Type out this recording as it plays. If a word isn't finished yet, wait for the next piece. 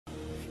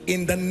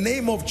in the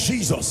name of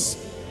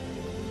Jesus,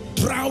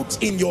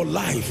 drought in your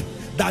life,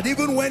 that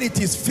even when it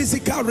is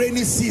physical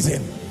rainy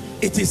season,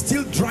 it is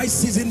still dry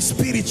season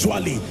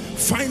spiritually,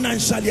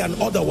 financially and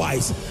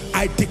otherwise.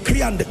 I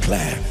decree and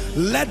declare,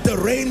 let the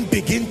rain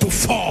begin to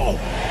fall.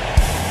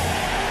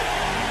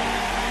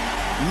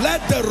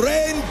 Let the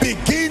rain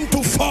begin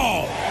to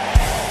fall.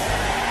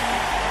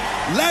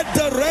 Let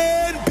the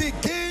rain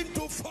begin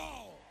to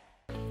fall.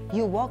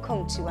 You're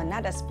welcome to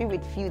another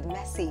spirit-filled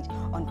message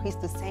on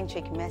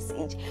Christocentric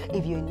Message.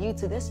 If you're new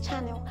to this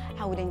channel,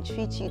 I would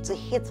entreat you to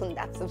hit on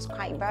that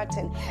subscribe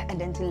button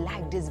and then to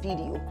like this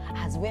video.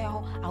 As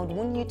well, I would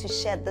want you to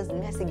share this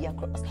message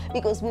across,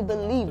 because we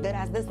believe that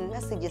as this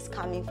message is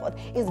coming forth,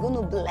 it's going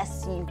to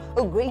bless you.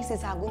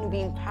 Graces are going to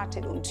be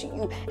imparted unto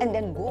you, and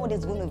then God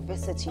is going to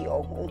visit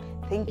your home.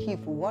 Thank you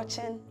for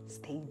watching.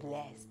 Stay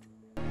blessed.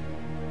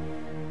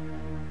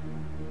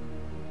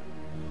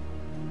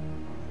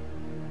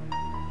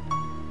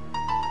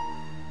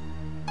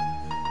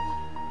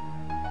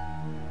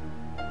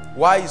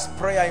 Why is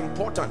prayer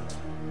important?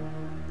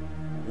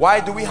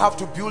 Why do we have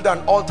to build an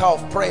altar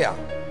of prayer?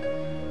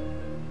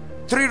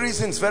 3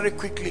 reasons very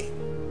quickly.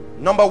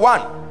 Number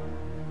 1,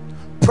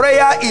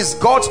 prayer is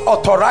God's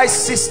authorized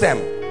system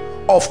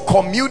of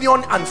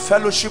communion and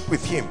fellowship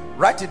with Him.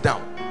 Write it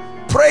down.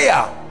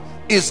 Prayer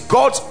is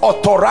God's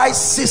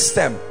authorized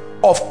system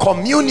of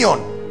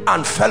communion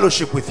and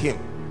fellowship with Him.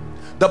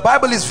 The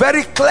Bible is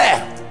very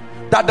clear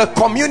that the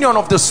communion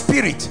of the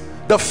Spirit,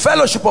 the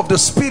fellowship of the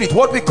Spirit,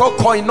 what we call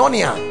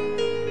koinonia,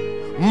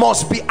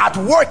 must be at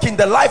work in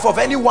the life of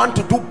anyone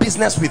to do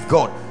business with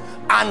God.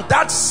 And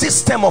that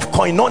system of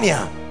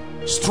koinonia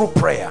is through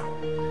prayer.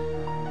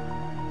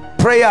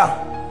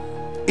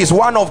 Prayer is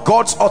one of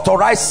God's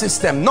authorized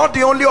system, not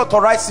the only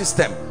authorized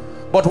system,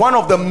 but one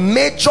of the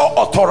major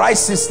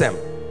authorized system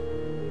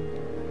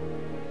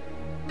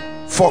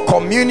for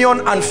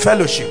communion and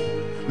fellowship.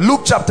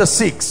 Luke chapter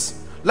 6.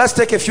 Let's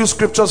take a few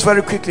scriptures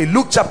very quickly.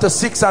 Luke chapter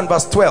 6 and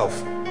verse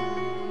 12.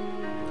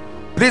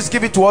 Please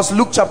give it to us.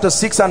 Luke chapter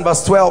 6 and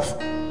verse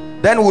 12.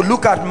 Then we'll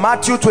look at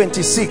Matthew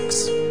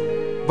 26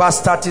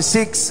 verse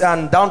 36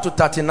 and down to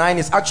 39.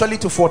 It's actually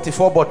to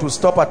 44, but we'll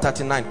stop at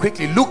 39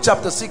 quickly. Luke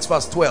chapter 6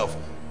 verse 12.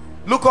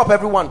 Look up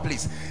everyone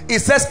please.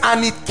 It says,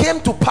 and it came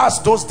to pass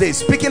those days,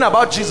 speaking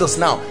about Jesus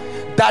now,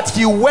 that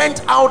he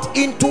went out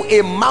into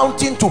a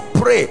mountain to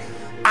pray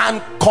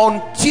and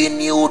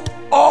continued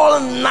all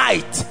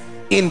night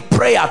in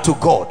prayer to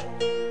God.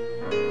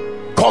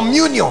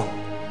 Communion.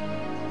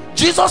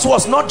 Jesus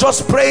was not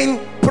just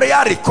praying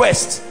prayer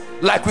requests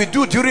like we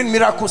do during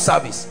miracle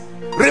service.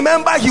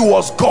 Remember, he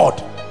was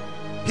God.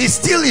 He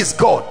still is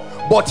God,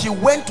 but he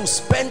went to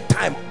spend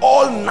time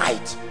all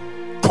night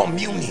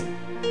communing.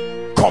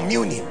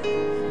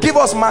 Give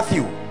us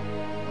Matthew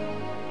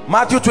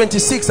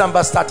 26 and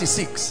verse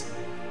 36.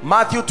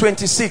 Matthew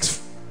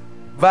 26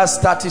 verse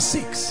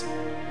 36.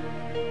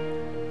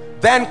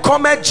 Then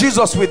cometh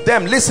Jesus with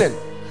them. Listen,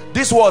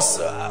 this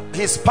was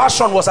his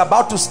passion was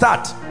about to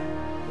start.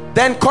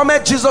 Then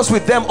cometh Jesus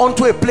with them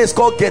unto a place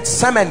called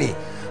Gethsemane,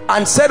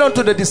 and said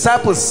unto the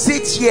disciples,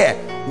 sit here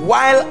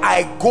while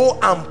I go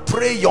and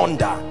pray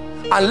yonder.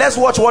 And let's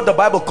watch what the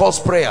Bible calls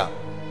prayer.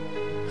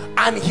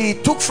 And he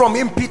took from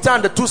him Peter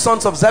and the 2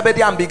 sons of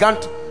Zebedee, and began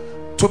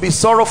to be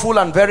sorrowful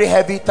and very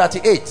heavy.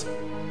 38.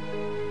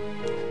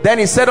 Then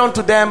he said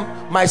unto them,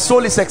 my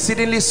soul is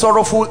exceedingly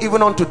sorrowful,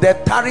 even unto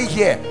death. Tarry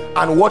here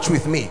and watch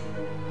with me.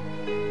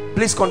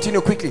 Please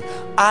continue quickly.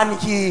 And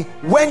he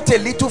went a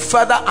little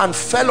further and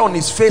fell on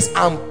his face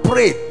and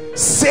prayed,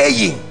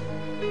 saying,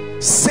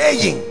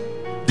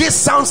 this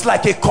sounds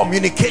like a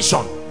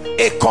communication,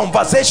 a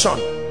conversation.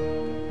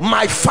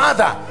 My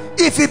Father,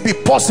 if it be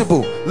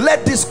possible,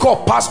 let this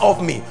cup pass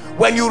off me.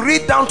 When you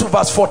read down to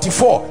verse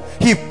 44,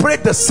 he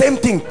prayed the same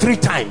thing 3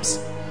 times.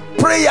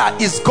 Prayer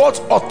is God's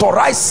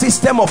authorized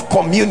system of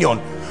communion,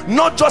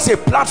 not just a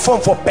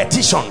platform for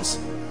petitions.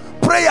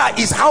 Prayer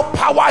is how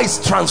power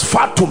is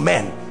transferred to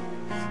men.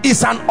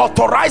 It's an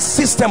authorized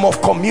system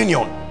of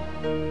communion.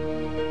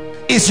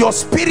 It's your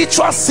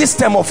spiritual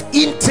system of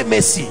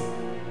intimacy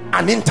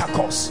and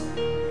intercourse.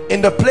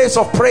 In the place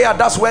of prayer,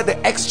 that's where the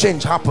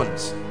exchange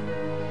happens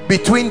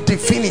between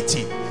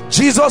divinity.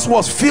 Jesus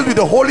was filled with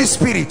the Holy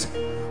Spirit,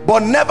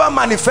 but never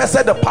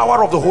manifested the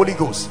power of the Holy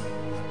Ghost.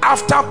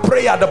 After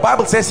prayer, the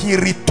Bible says he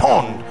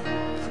returned,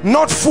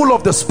 not full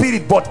of the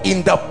Spirit, but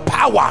in the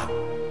power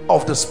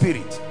of the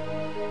Spirit.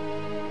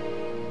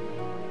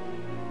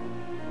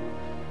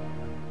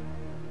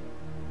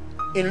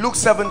 In Luke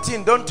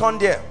 17, don't turn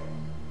there,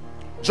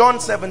 John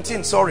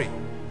 17, sorry,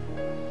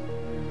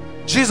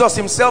 Jesus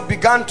himself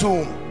began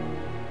to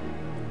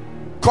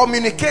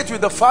communicate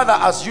with the Father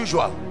as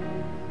usual,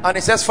 and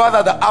he says,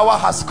 Father, the hour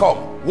has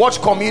come.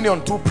 Watch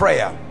communion through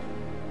prayer.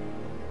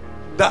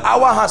 The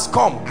hour has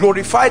come.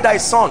 Glorify thy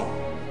Son,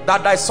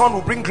 that thy Son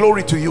will bring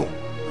glory to you.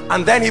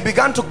 And then he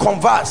began to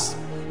converse.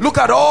 Look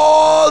at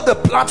all the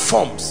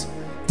platforms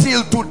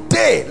till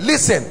today.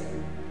 Listen,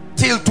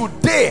 till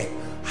today,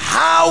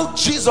 how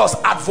Jesus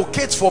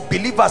advocates for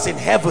believers in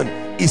heaven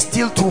is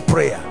still through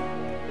prayer.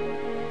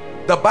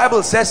 The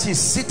Bible says he's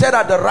seated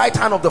at the right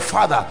hand of the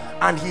Father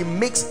and he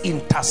makes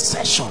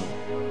intercession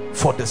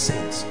for the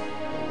saints.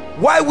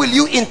 Why will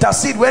you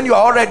intercede when you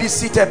are already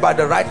seated by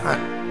the right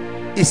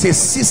hand? It's a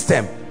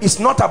system. It's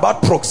not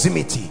about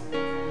proximity.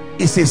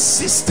 It's a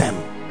system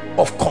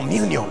of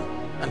communion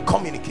and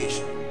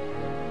communication.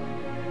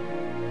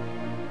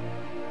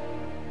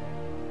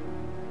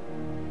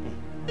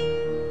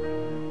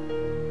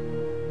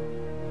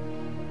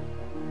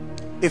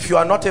 If you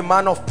are not a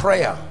man of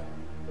prayer,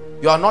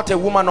 you are not a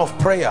woman of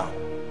prayer,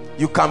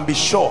 you can be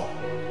sure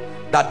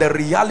that the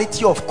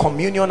reality of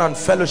communion and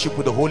fellowship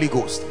with the Holy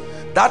Ghost,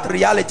 that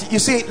reality, you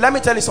see, let me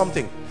tell you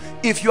something.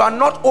 If you are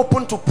not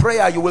open to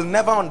prayer, you will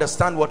never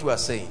understand what we are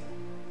saying.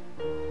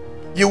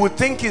 You would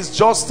think it's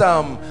just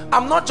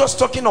I'm not just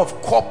talking of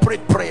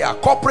corporate prayer.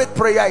 Corporate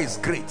prayer is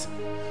great,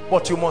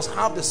 but you must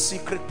have the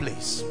secret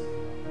place.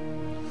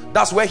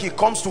 That's where he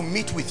comes to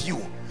meet with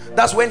you.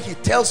 That's when he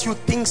tells you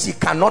things he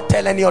cannot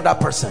tell any other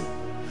person.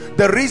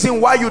 The reason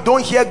why you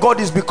don't hear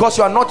God is because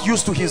you are not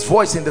used to his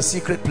voice in the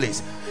secret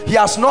place. He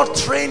has not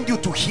trained you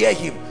to hear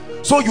him,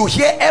 so you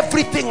hear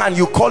everything and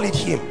you call it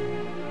him.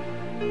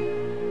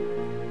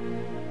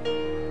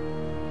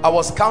 I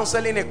was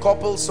counseling a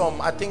couple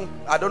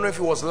I don't know if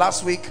it was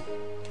last week,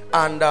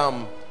 and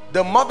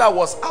the mother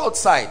was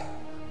outside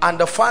and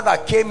the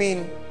father came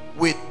in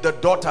with the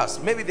daughters.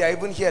 Maybe they are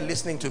even here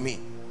listening to me,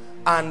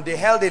 and they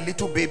held a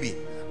little baby.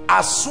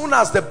 As soon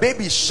as the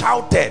baby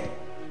shouted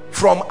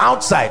from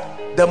outside,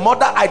 the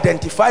mother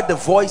identified the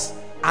voice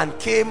and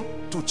came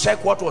to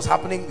check what was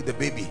happening with the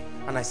baby.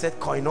 And I said,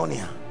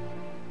 koinonia,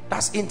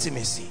 that's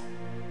intimacy,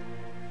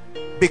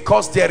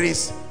 because there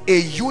is a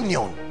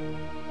union.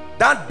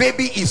 That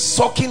baby is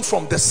sucking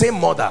from the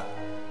same mother.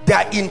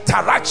 Their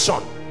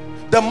interaction,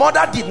 the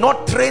mother did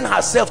not train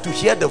herself to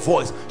hear the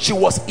voice. She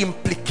was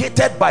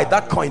implicated by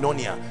that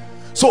koinonia.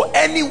 So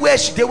anywhere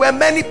there were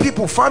many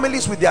people,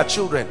 families with their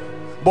children,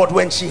 but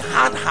when she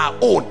had her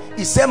own,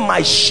 he said,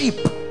 my sheep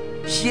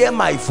hear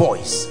my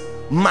voice.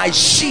 My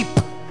sheep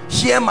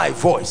hear my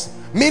voice.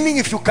 Meaning,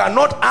 if you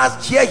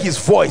cannot hear his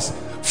voice,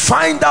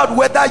 find out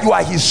whether you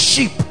are his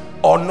sheep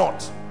or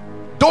not.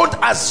 Don't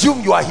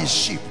assume you are his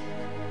sheep.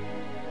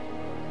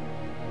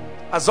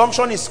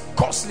 Assumption is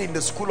costly in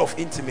the school of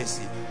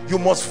intimacy. You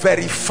must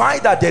verify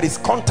that there is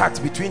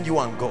contact between you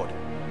and God.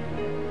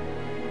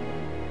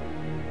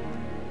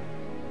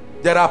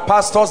 There are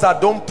pastors that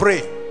don't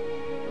pray,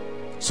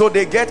 so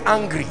they get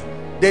angry.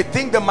 They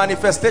think the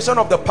manifestation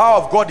of the power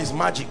of God is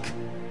magic.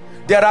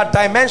 There are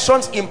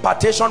dimensions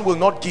impartation will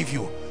not give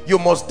you. You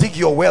must dig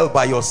your well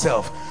by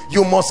yourself.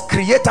 You must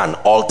create an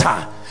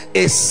altar,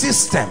 a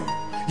system.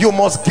 You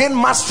must gain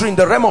mastery in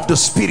the realm of the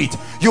spirit.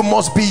 You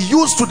must be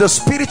used to the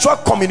spiritual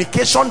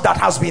communication that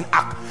has been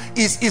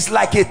is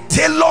like a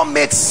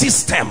tailor-made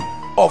system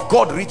of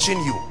God reaching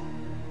you.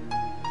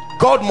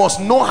 God must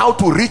know how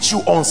to reach you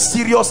on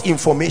serious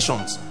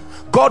informations.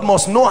 God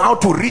must know how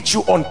to reach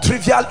you on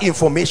trivial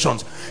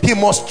informations. He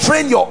must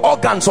train your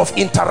organs of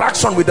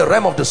interaction with the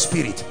realm of the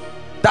spirit.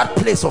 That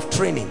place of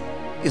training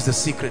is the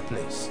secret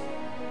place.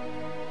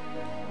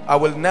 I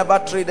will never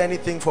trade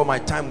anything for my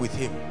time with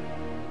him.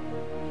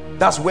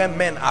 That's where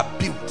men are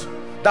built.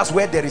 That's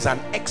where there is an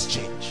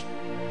exchange.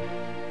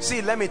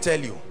 See, let me tell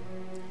you,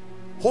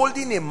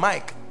 holding a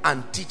mic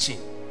and teaching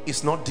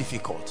is not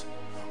difficult.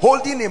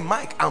 Holding a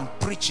mic and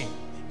preaching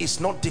is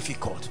not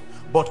difficult.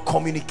 But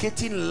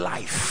communicating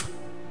life,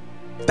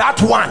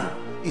 that one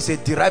is a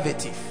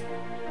derivative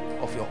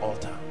of your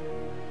altar.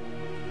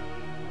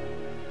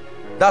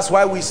 That's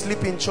why we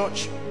sleep in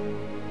church.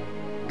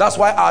 That's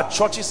why our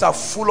churches are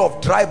full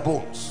of dry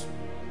bones.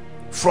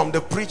 From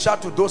the preacher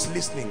to those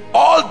listening,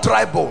 all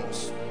dry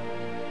bones.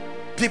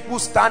 People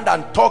stand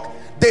and talk.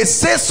 They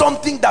say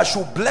something that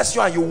should bless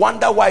you and you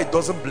wonder why it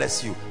doesn't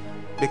bless you.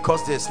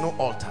 Because there's no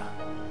altar.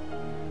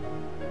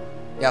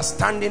 They are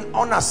standing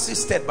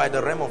unassisted by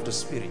the realm of the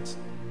spirit.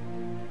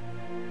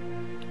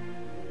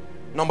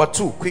 Number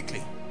two,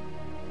 quickly.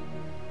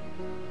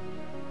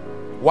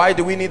 Why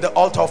do we need the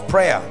altar of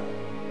prayer?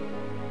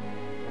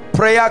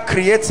 Prayer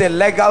creates a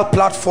legal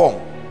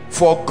platform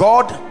for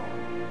God.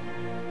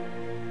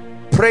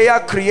 Prayer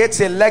creates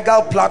a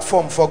legal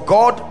platform for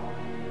God,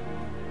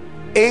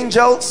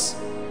 angels,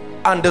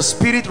 and the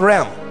spirit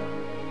realm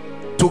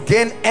to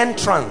gain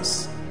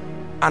entrance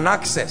and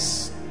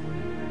access.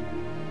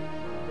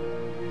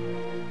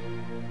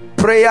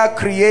 Prayer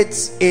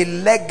creates a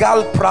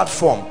legal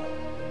platform.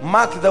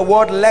 Mark the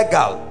word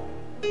legal.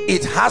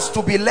 It has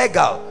to be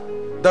legal.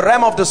 The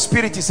realm of the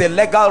spirit is a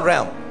legal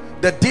realm.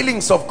 The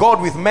dealings of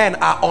God with men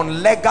are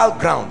on legal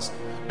grounds.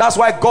 That's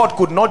why God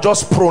could not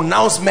just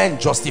pronounce men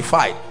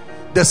justified.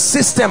 The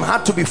system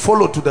had to be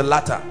followed to the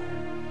latter.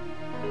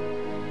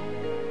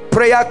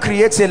 Prayer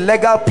creates a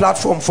legal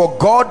platform for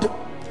God,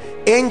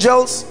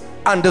 angels,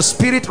 and the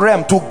spirit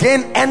realm to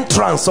gain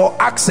entrance or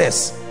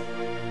access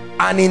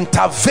and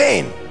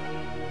intervene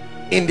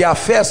in the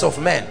affairs of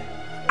men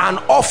and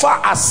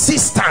offer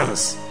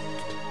assistance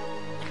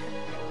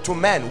to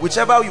men,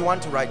 whichever you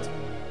want to write.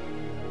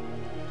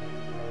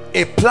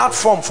 A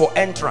platform for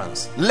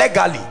entrance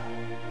legally.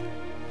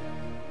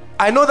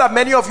 I know that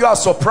many of you are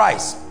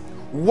surprised.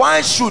 Why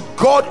should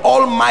God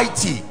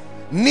Almighty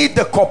need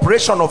the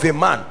cooperation of a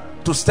man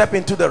to step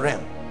into the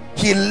realm?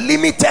 He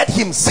limited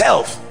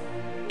himself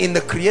in the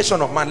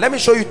creation of man. Let me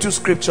show you two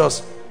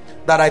scriptures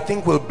that I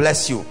think will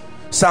bless you.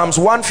 Psalms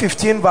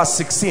 115 verse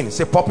 16. It's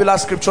a popular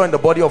scripture in the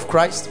body of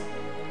Christ.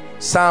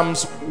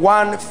 Psalms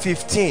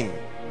 115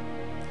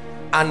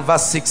 and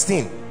verse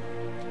 16.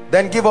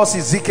 Then give us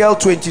Ezekiel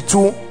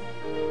 22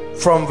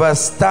 from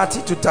verse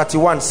 30 to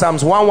 31.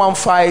 Psalms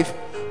 115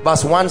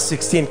 verse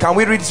 116. Can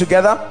we read it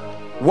together?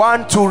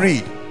 1, 2,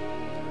 read.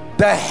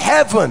 The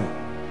heaven,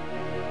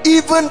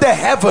 even the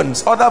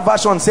heavens, other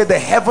versions say the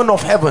heaven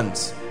of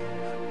heavens,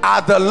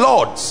 are the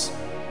Lord's.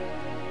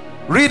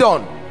 Read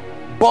on.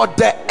 But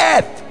the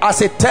earth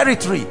as a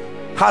territory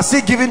has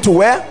he given to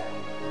where?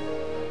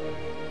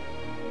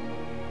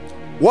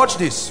 Watch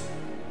this.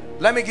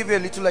 Let me give you a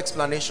little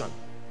explanation.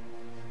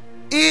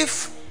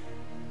 If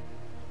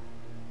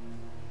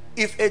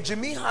a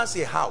Jimmy has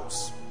a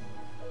house,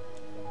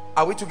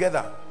 are we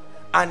together?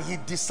 And he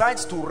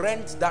decides to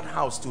rent that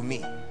house to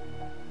me.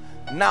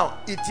 Now,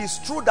 it is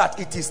true that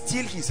it is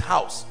still his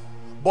house,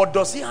 but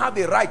does he have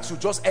a right to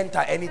just enter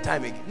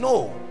anytime again?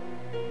 No.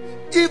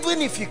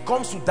 Even if he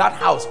comes to that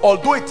house,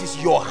 although it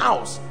is your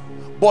house,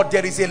 but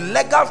there is a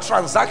legal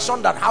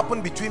transaction that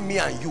happened between me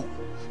and you.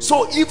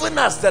 So even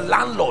as the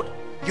landlord,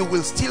 you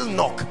will still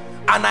knock,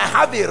 and I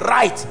have a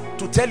right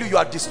to tell you, you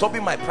are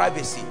disturbing my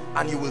privacy,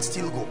 and you will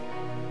still go.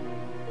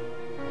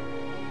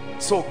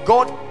 So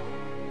God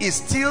is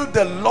still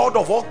the Lord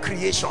of all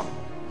creation,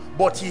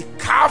 but he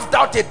carved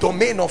out a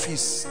domain of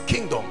his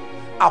kingdom,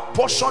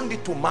 apportioned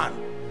it to man,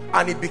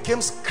 and it became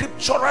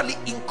scripturally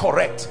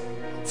incorrect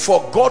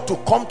for God to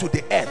come to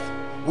the earth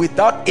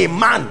without a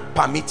man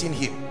permitting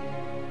him.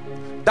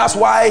 That's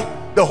why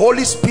the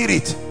Holy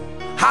Spirit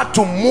had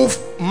to move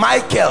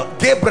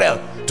Gabriel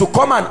to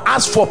come and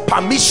ask for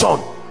permission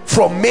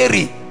from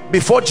Mary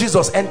before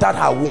Jesus entered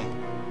her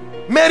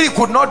womb. Mary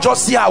could not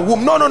just see her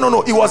womb.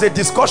 No. It was a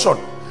discussion.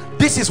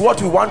 This is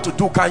what we want to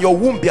do. Can your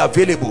womb be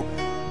available?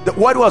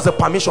 What was the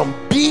permission?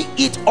 Be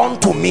it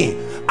unto me.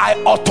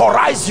 I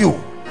authorize you.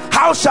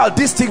 How shall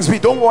these things be?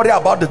 Don't worry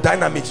about the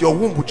dynamics. Your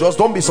womb will just,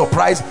 don't be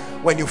surprised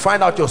when you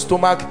find out your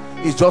stomach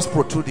is just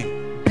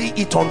protruding. Be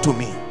it unto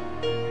me.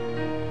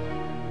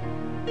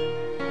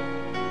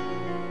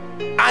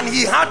 And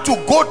he had to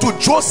go to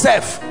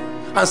Joseph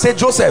and say,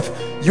 Joseph,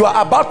 you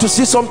are about to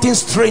see something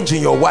strange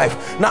in your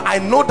wife. Now I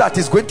know that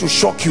is going to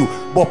shock you,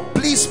 but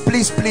please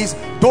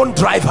don't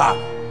drive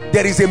her.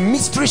 There is a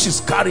mystery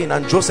she's carrying.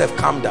 And Joseph,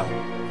 calm down.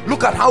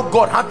 Look at how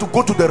God had to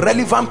go to the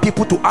relevant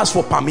people to ask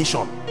for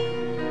permission.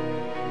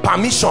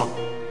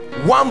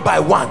 One by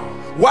one.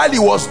 While he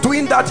was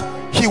doing that,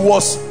 he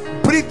was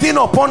breathing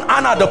upon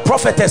Anna the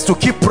prophetess to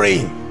keep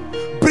praying,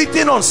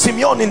 breathing on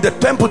Simeon in the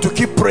temple to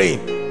keep praying.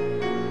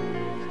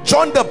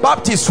 John the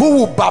Baptist, who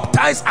will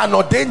baptize and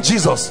ordain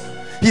Jesus,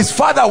 his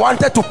father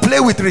wanted to play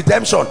with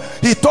redemption.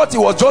 He thought he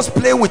was just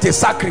playing with a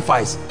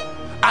sacrifice.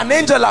 An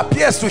angel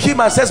appears to him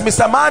and says,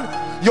 Mr. Man,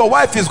 your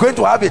wife is going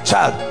to have a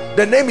child.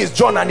 The name is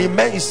John. And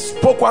he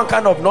spoke one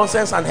kind of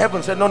nonsense, and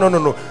heaven said,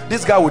 no.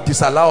 This guy would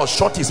disallow us.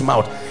 Shut his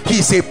mouth. He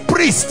is a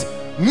priest,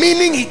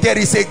 meaning there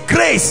is a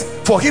grace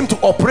for him to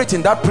operate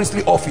in that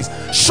priestly office.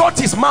 Shut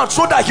his mouth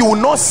so that he will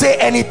not say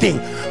anything,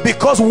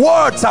 because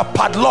words are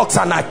padlocks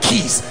and are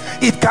keys.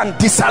 It can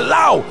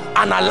disallow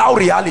and allow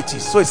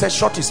realities. So he said,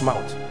 shut his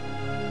mouth.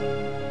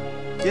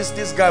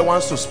 This guy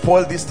wants to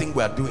spoil this thing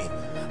we are doing.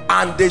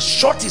 And they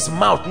shut his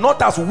mouth,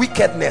 not as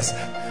wickedness,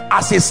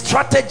 as a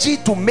strategy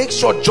to make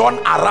sure John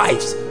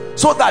arrives,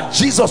 so that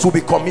Jesus will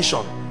be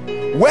commissioned.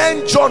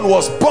 When John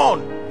was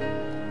born,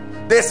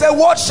 they said,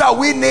 what shall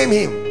we name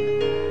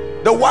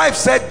him? The wife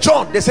said,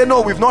 John. They said,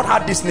 no, we've not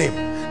had this name.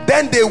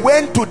 Then they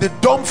went to the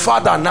dumb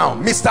father. Now,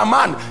 Mr.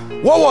 Man,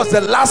 what was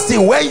the last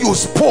thing when you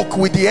spoke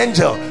with the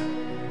angel?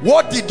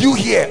 What did you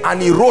hear?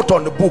 And he wrote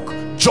on the book,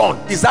 John.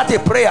 Is that a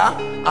prayer?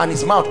 And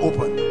his mouth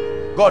opened.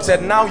 God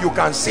said, now you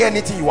can say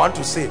anything you want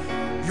to say.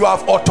 You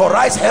have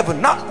authorized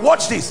heaven. Now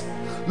watch this.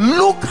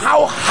 Look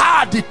how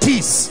hard it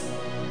is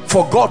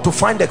for God to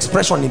find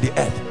expression in the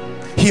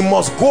earth. He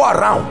must go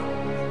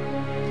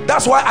around.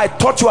 That's why I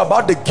taught you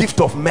about the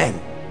gift of men.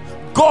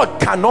 God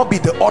cannot be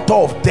the author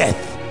of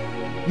death,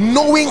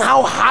 knowing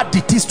how hard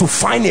it is to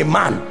find a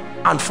man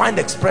and find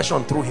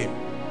expression through him.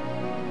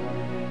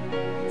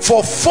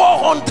 For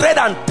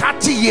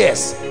 430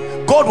 years,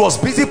 God was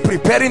busy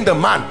preparing the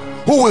man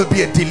who will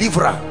be a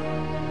deliverer.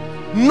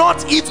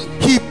 Not if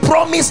he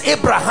promised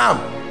Abraham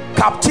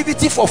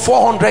captivity for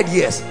 400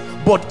 years,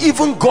 but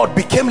even God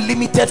became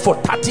limited for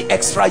 30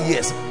 extra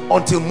years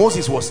until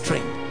Moses was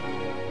trained.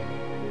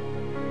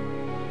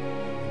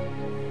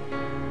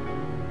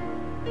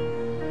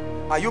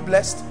 Are you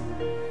blessed?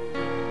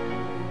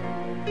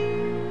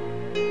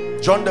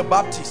 John the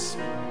Baptist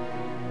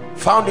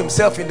found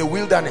himself in the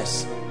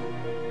wilderness.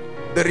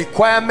 The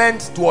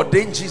requirement to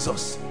ordain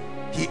Jesus,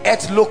 he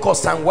ate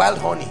locusts and wild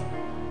honey,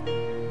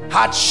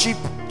 had sheep,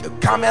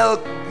 camel,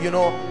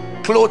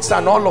 clothes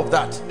and all of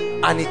that,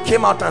 and he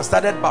came out and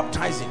started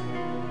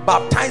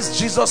baptized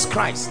Jesus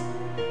Christ.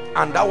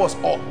 And that was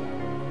all.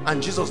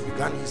 And Jesus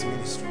began his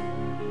ministry.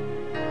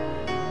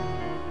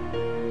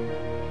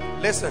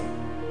 Listen,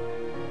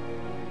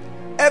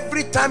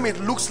 every time it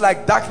looks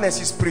like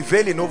darkness is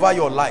prevailing over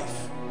your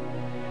life,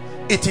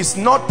 it is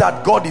not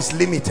that God is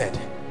limited.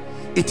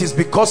 It is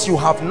because you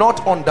have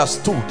not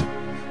understood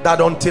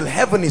that until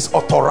heaven is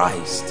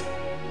authorized,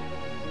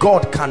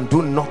 God can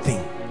do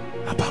nothing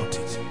about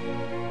it.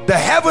 The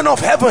heaven of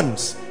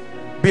heavens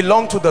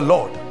belong to the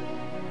Lord.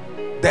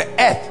 The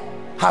earth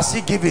has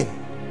he given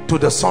to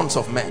the sons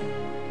of men.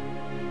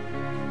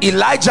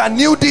 Elijah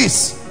knew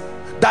this,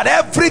 that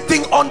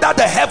everything under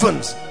the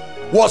heavens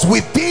was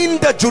within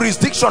the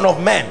jurisdiction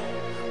of men,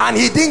 and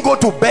he didn't go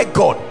to beg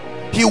God.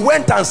 He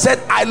went and said,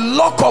 I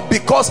lock up,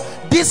 because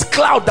this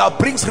cloud that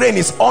brings rain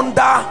is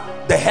under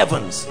the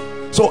heavens,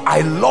 so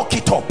I lock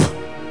it up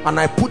and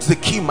I put the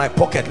key in my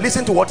pocket.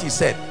 Listen to what he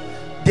said: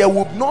 there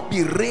would not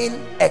be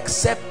rain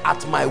except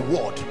at my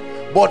word.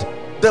 But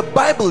the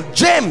Bible,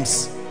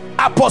 James,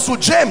 Apostle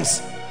James,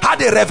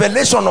 had a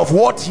revelation of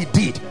what he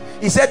did.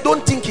 He said,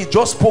 don't think he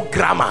just spoke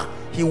grammar.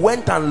 He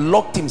went and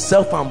locked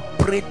himself and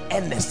prayed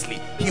earnestly.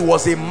 He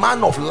was a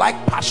man of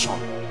like passion,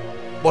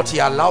 but he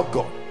allowed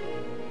God.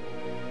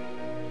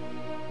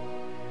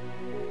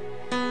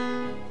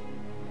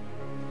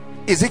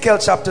 Ezekiel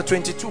chapter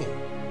 22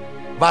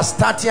 verse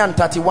 30 and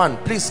 31,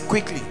 please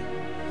quickly.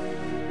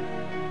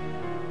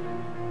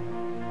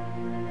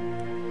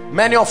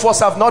 Many of us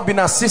have not been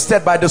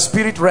assisted by the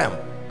spirit realm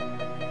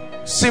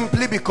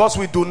simply because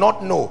we do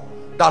not know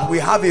that we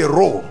have a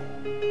role.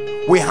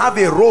 We have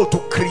a role to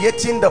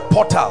creating the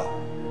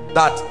portal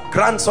that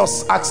grants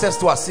us access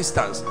to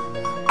assistance.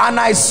 And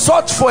I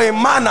sought for a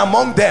man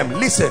among them.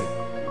 Listen,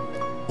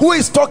 who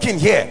is talking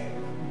here?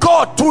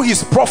 God through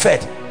his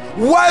prophet.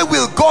 Why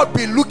will God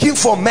be looking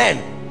for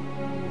men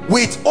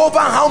with over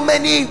how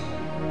many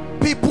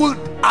people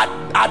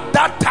at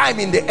that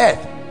time in the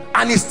earth?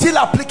 And it's still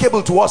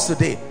applicable to us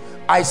today.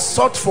 I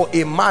sought for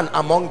a man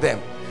among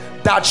them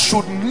that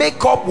should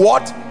make up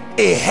what?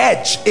 A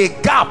hedge, a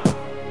gap.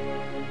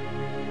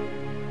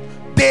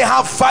 They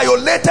have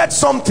violated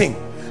something.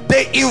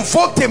 They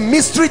invoked a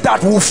mystery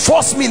that will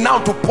force me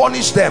now to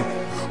punish them.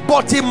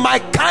 But in my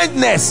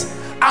kindness,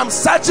 I'm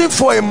searching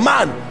for a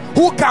man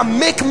who can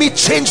make me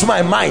change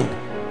my mind.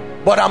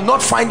 But I'm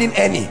not finding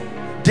any.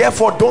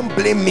 Therefore, don't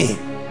blame me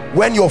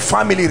when your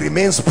family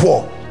remains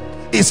poor.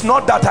 It's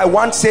not that I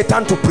want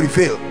Satan to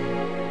prevail.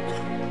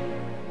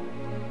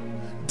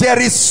 There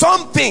is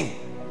something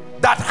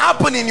that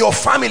happened in your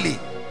family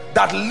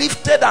that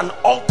lifted an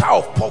altar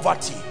of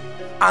poverty,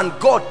 and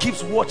God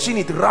keeps watching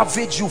it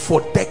ravage you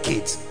for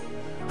decades.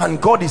 And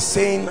God is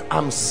saying,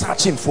 I'm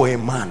searching for a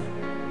man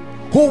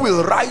who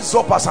will rise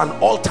up as an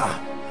altar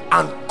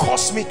and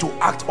cause me to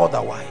act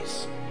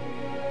otherwise.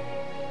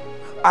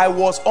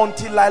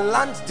 Until I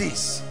learned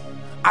this,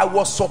 I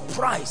was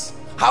surprised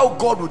how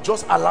God would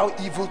just allow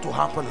evil to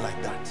happen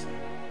like that.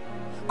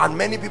 And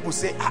many people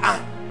say,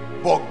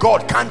 but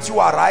God, can't you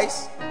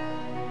arise?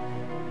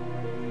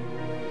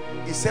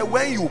 He said,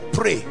 when you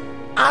pray,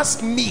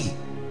 ask me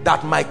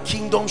that my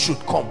kingdom should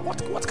come.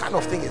 What kind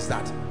of thing is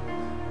that?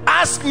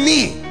 Ask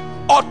me,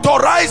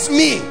 authorize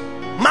me.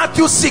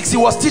 Matthew 6, he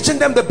was teaching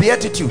them the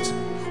Beatitudes.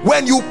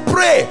 When you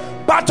pray,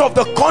 part of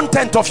the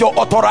content of your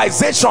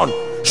authorization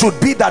should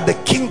be that the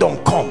kingdom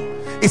come.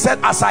 He said,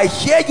 as I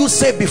hear you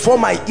say before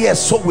my ears,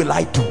 so will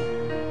I do.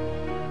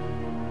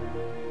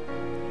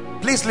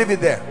 Please leave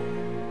it there.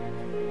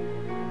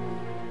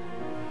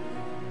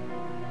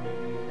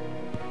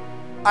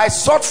 I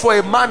sought for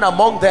a man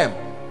among them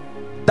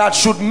that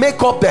should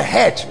make up the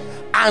hedge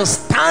and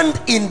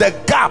stand in the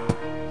gap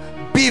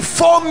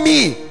before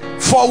me.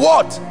 For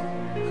what?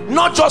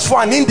 Not just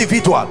for an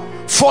individual,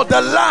 for the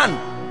land,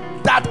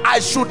 that I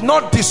should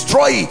not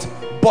destroy it,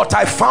 but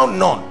I found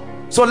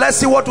none. So let's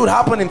see what would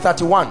happen in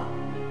 31.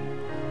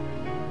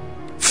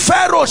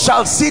 Pharaoh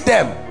shall see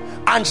them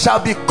and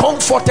shall be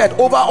comforted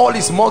over all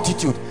his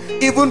multitude,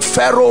 even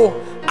Pharaoh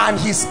and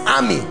his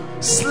army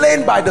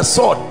slain by the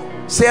sword,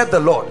 saith the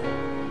Lord.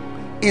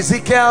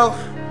 Ezekiel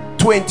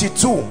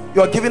 22.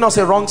 You're giving us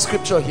a wrong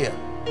scripture here.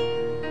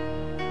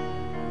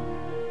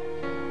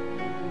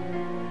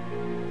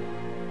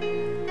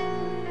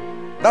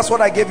 That's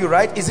what I gave you,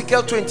 right?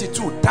 Ezekiel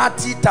 22,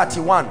 30,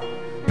 31.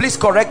 Please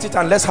correct it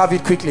and let's have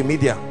it quickly,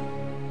 media.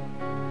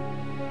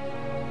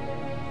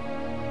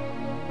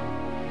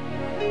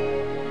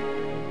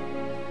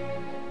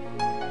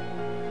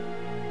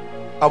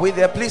 Are we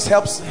there? Please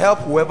help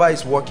whoever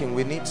is working.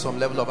 We need some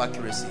level of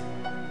accuracy.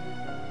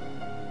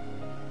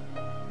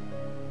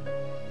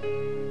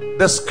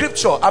 The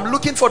scripture, I'm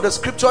looking for the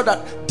scripture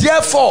that,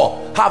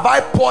 therefore have I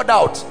poured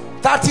out.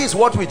 30 is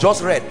what we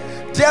just read.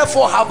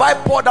 Therefore have I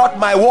poured out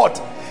my what?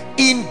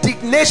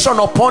 Indignation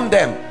upon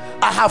them.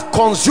 I have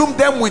consumed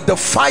them with the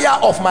fire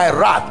of my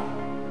wrath.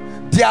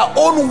 Their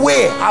own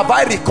way have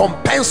I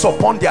recompensed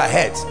upon their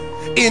heads.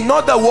 In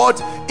other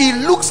words,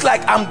 it looks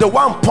like I'm the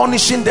one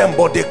punishing them,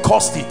 but they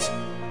caused it.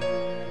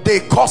 They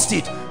caused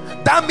it.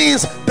 That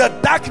means the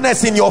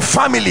darkness in your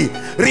family,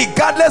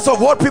 regardless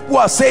of what people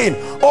are saying,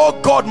 oh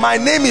God, my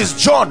name is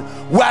John,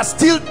 We are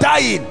still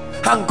dying,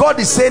 and God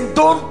is saying,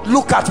 don't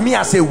look at me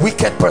as a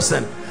wicked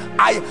person.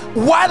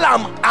 While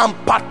I'm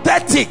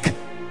pathetic,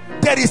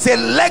 there is a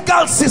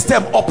legal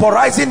system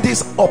authorizing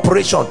this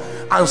operation,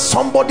 and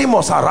somebody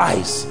must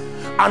arise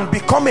and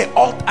become an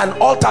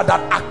altar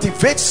that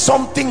activates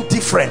something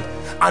different,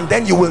 and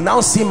then you will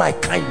now see my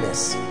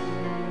kindness.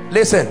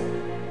 Listen,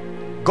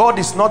 God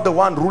is not the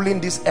one ruling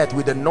this earth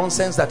with the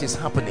nonsense that is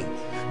happening.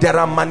 There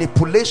are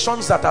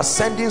manipulations that are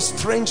sending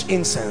strange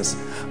incense,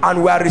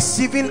 and we are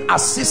receiving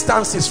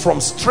assistances from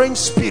strange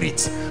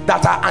spirits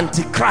that are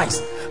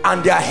antichrist,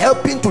 and they are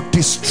helping to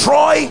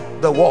destroy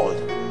the world.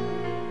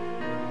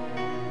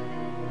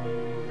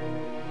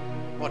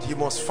 But he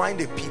must find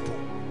a people.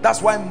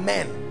 That's why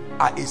men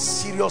are a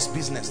serious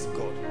business to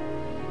God.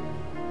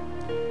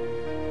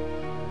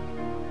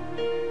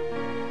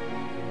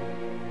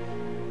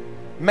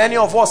 Many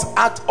of us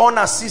act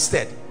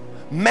unassisted.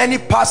 Many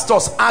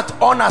pastors act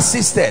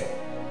unassisted.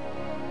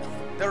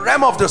 The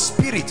realm of the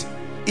spirit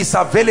is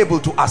available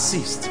to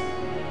assist,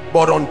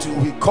 but until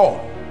we call,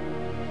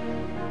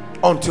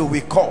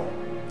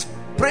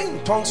 pray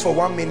in tongues for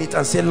 1 minute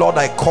and say, Lord,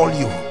 I call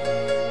you.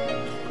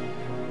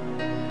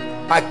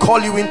 I call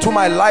you into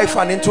my life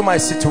and into my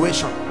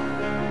situation.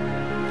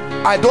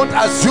 I don't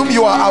assume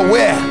you are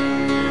aware.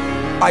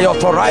 I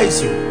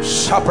authorize you.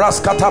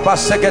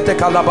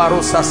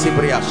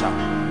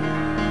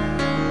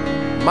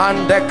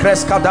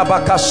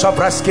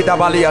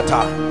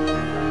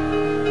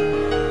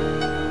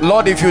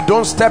 Lord, if you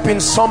don't step in,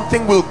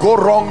 something will go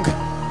wrong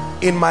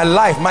in my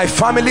life. My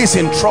family is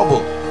in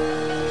trouble.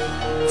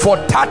 For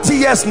 30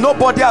 years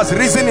nobody has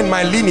risen in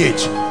my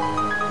lineage.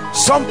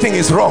 Something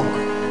is wrong.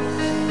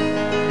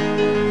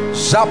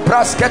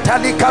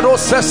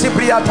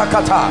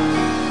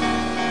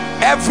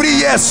 Every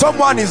year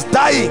someone is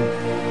dying,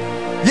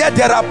 yet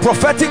there are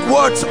prophetic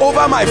words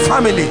over my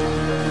family.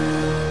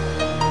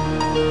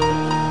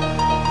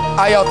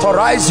 I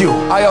authorize you.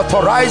 I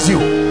authorize you.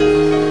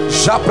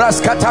 10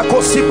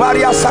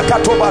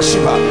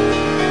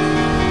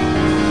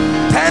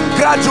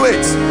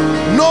 graduates,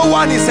 no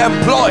one is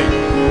employed.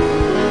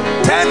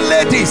 10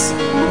 ladies,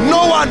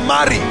 no one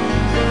married.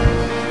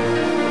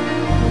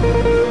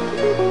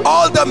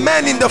 All the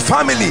men in the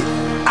family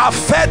are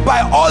fed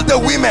by all the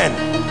women.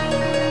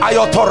 I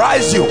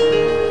authorize you.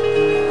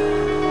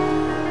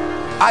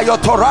 I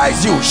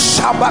authorize you.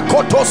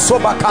 Shabakoto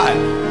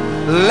Sobakai.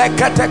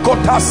 Lekete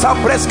kota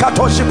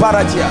sabreskato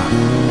shiparatia.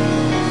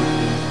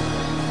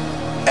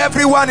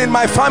 Everyone in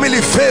my family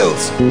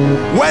fails.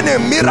 When a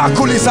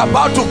miracle is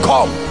about to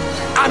come,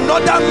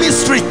 another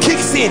mystery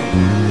kicks in.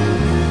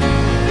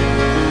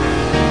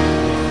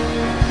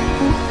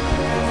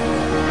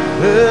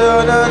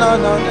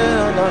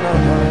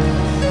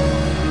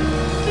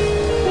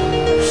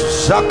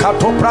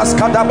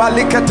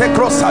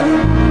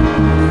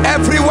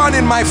 Everyone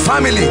in my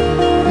family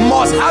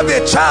must have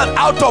a child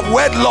out of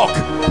wedlock.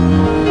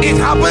 It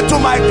happened to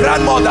my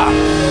grandmother.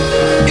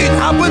 It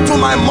happened to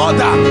my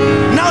mother.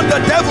 Now the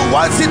devil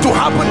wants it to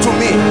happen to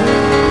me.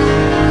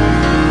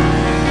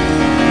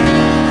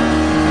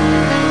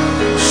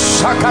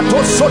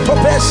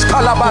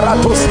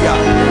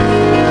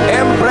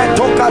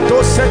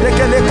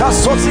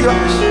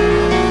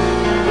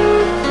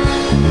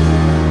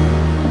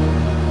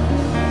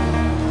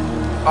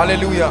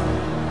 Hallelujah.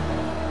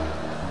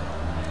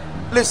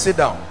 Please sit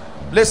down.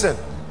 Listen,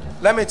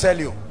 let me tell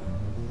you.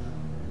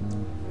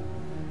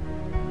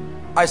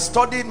 I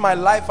studied my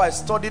life, I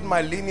studied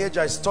my lineage,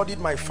 I studied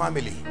my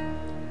family,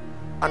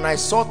 and I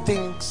saw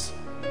things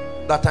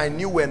that I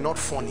knew were not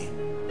funny.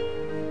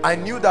 I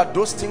knew that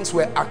those things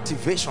were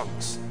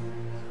activations,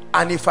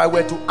 and if I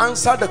were to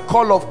answer the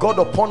call of God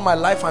upon my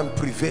life and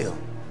prevail,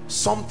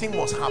 something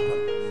must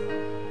happen.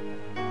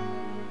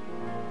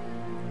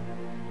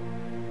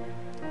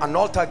 An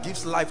altar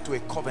gives life to a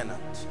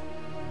covenant.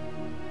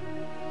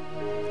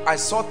 I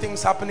saw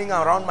things happening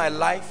around my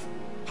life,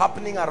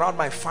 happening around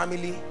my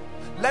family.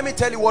 Let me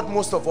tell you what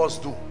most of us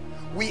do.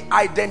 We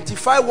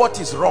identify what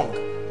is wrong,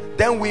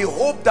 then we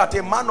hope that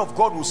a man of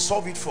God will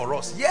solve it for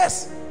us.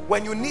 Yes,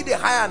 when you need a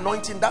higher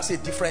anointing, that's a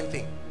different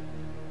thing.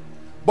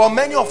 But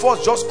many of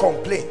us just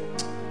complain.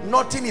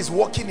 Nothing is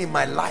working in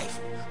my life.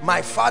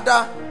 My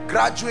father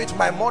graduate,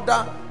 my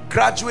mother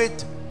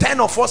graduate, 10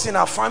 of us in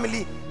our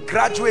family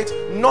graduate.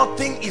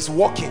 Nothing is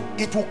working.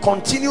 It will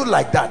continue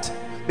like that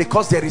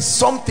because there is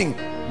something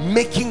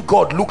making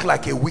God look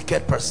like a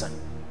wicked person.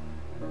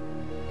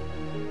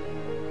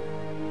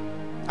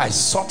 I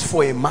sought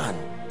for a man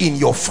in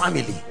your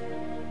family.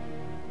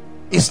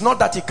 It's not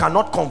that he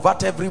cannot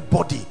convert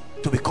everybody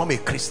to become a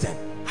Christian.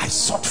 I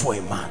sought for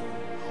a man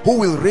who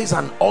will raise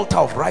an altar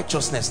of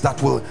righteousness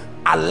that will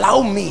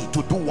allow me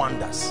to do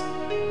wonders.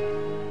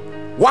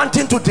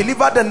 Wanting to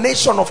deliver the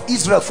nation of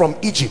Israel from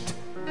Egypt.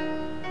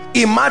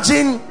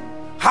 Imagine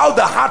how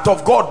the heart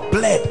of God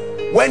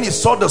bled when he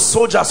saw the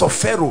soldiers of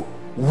Pharaoh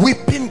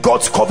whipping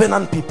God's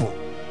covenant people.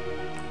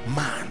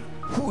 Man,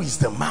 who is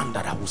the man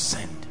that I will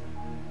send?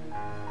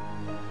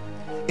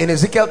 In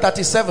Ezekiel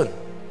 37,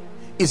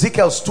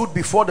 Ezekiel stood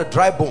before the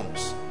dry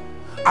bones.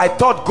 I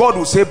thought God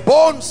would say,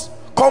 bones,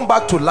 come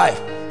back to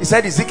life. He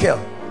said, Ezekiel,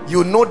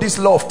 you know this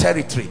law of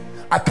territory.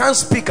 I can't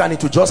speak and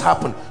it will just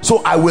happen.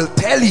 So I will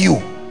tell you,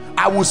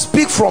 I will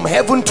speak from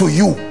heaven to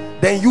you,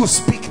 then you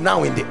speak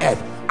now in the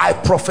earth. I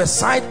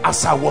prophesied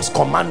as I was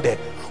commanded.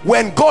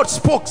 When God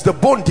spoke, the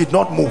bone did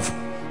not move.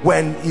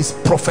 When he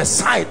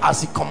prophesied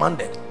as he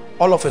commanded,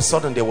 all of a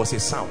sudden there was a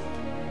sound.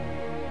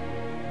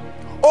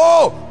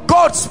 Oh,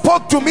 God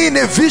spoke to me in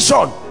a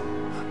vision.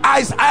 I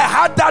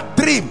had that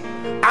dream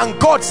and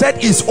God said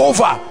it's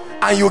over,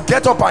 and you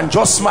get up and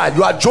just smile.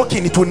 You are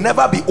joking. It will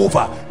never be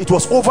over. It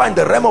was over in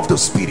the realm of the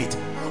spirit.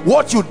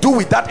 What you do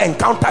with that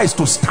encounter is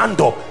to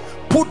stand up,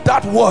 put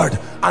that word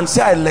and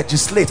say, I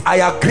legislate, I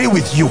agree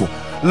with you,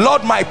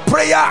 Lord. My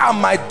prayer and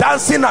my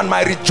dancing and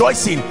my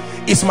rejoicing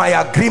is my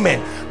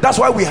agreement. That's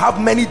why we have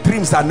many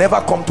dreams that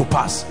never come to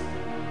pass.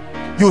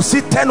 You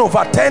see 10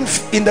 over 10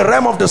 in the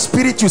realm of the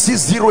spirit, you see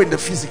 0 in the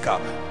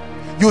physical.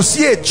 You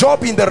see a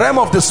job in the realm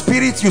of the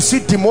spirit, you see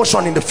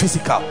demotion in the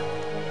physical.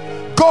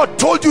 God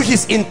told you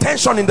his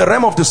intention in the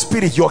realm of the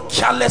spirit, your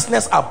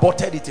carelessness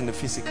aborted it in the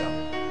physical.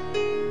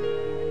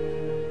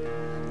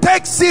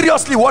 Take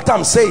seriously what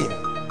I'm saying.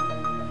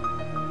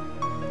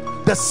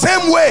 The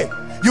same way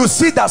you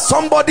see that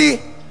somebody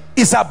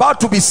is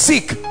about to be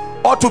sick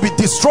or to be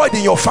destroyed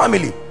in your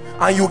family,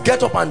 and you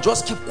get up and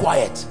just keep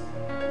quiet,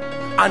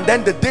 and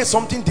then the day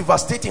something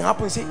devastating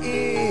happens, you say,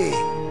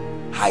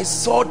 hey, I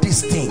saw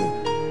this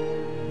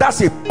thing.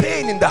 That's a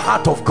pain in the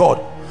heart of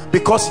God,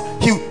 because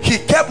he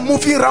kept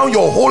moving around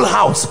your whole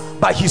house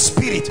by his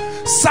spirit,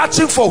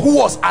 searching for who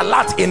was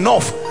alert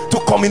enough to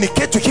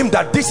communicate to him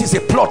that this is a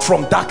plot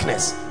from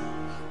darkness.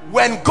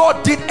 When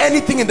God did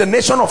anything in the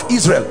nation of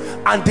Israel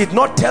and did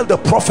not tell the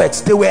prophets,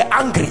 they were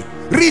angry.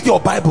 Read your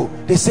Bible.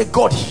 They say,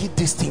 God hid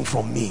this thing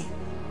from me.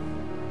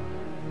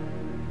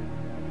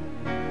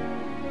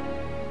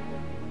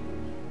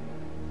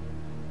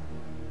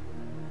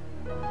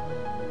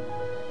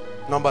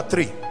 Number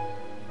 3.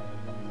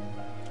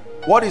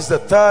 What is the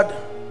third?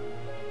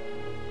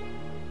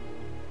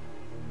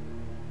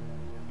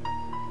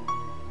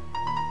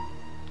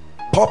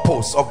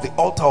 Purpose of the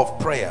altar of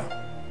prayer.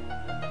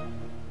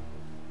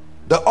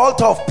 The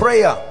altar of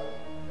prayer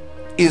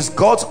is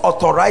God's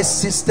authorized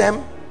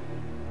system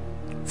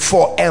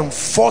for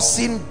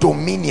enforcing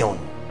dominion.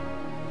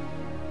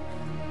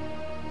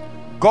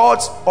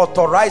 God's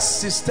authorized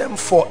system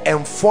for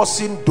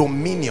enforcing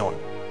dominion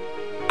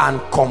and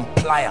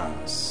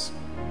compliance.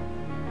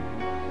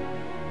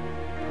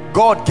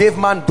 God gave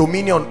man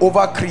dominion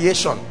over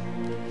creation.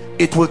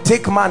 It will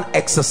take man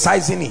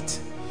exercising it,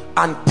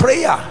 and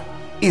prayer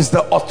is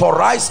the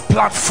authorized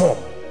platform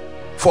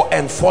for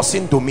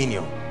enforcing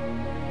dominion.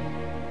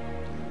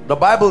 The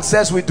Bible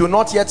says we do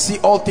not yet see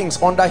all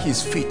things under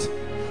his feet.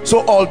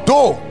 So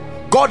although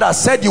God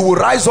has said you will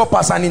rise up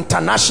as an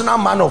international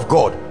man of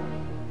God,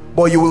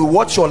 but you will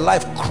watch your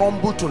life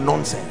crumble to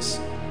nonsense,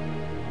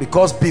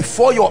 because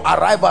before your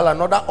arrival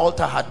another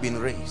altar had been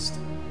raised.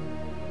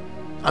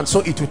 And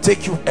so it will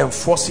take you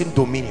enforcing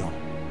dominion.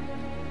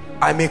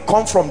 I may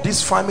come from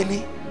this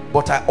family,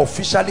 but I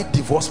officially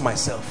divorce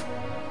myself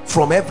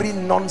from every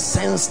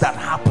nonsense that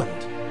happened.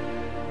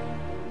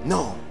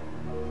 No.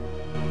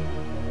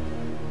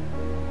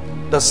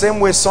 The same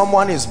way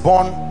someone is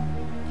born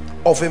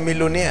of a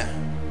millionaire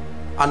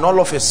and all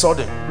of a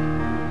sudden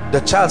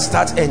the child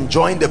starts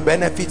enjoying the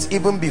benefits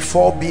even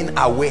before being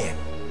aware.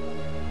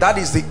 That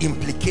is the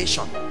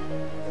implication.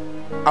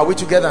 Are we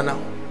together now?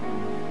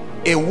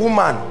 A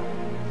woman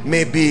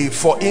may be,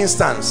 for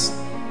instance,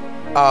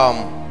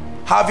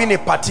 having a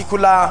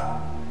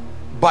particular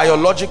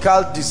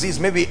biological disease,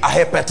 maybe a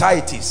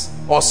hepatitis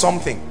or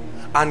something,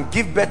 and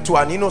give birth to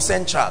an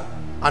innocent child,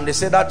 and they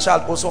say that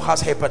child also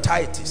has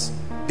hepatitis.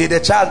 Did the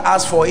child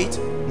ask for it?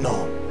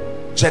 No.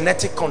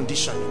 Genetic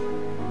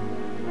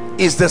conditioning.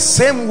 Is the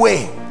same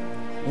way.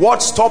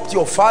 What stopped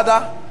your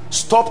father,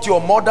 stopped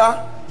your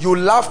mother, you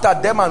laughed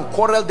at them and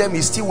quarreled them,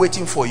 is still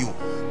waiting for you.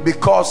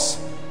 Because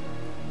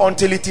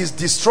until it is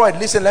destroyed,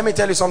 listen, let me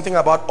tell you something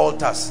about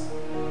altars.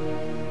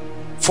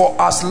 For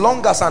as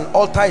long as an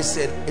altar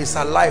is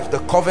alive, the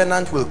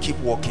covenant will keep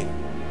working.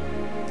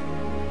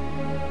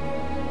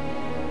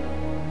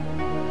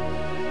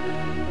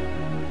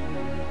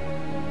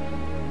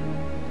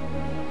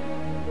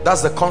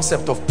 That's the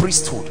concept of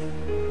priesthood.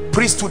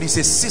 Priesthood is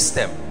a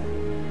system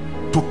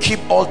to keep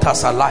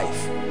altars alive,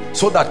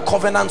 so that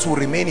covenants will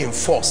remain in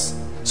force,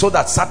 so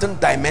that certain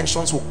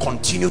dimensions will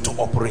continue to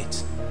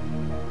operate.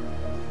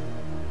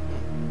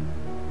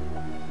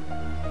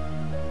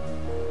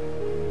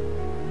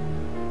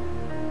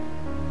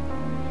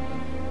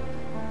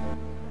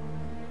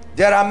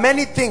 There are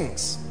many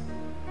things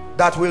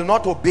that will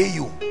not obey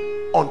you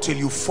until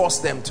you force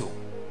them to.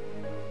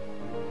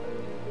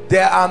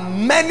 There are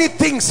many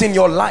things in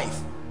your life.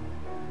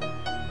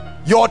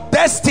 Your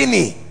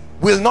destiny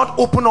will not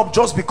open up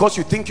just because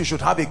you think you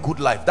should have a good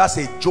life. That's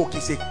a joke.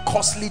 It's a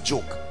costly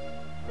joke.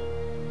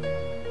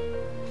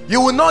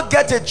 You will not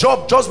get a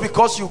job just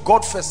because you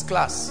got first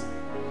class.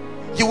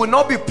 You will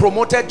not be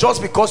promoted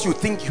just because you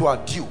think you are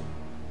due.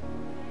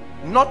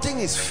 Nothing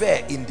is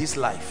fair in this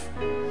life.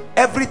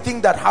 everything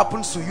that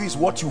happens to you is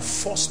what you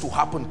force to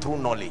happen through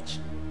knowledge.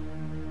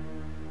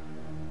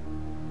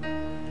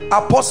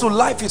 Apostle,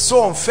 life is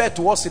so unfair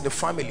to us in the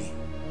family.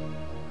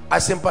 I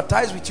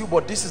sympathize with you,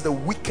 but this is the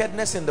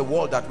wickedness in the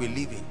world that we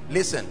live in.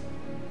 Listen,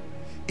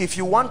 if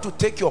you want to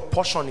take your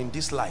portion in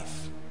this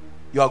life,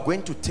 you are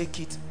going to take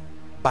it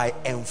by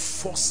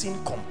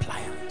enforcing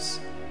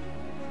compliance.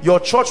 Your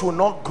church will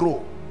not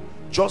grow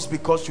just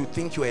because you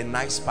think you're a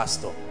nice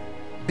pastor.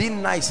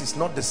 Being nice is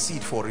not the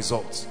seed for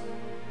results.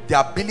 The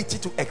ability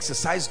to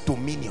exercise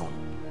dominion.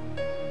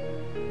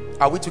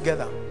 Are we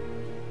together?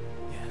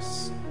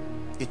 Yes.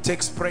 It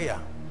takes prayer.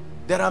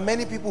 There are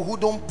many people who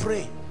don't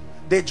pray.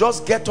 They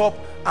just get up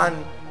and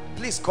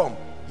please come.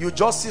 You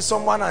just see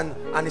someone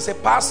and they say,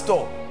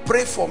 pastor,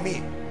 pray for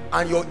me,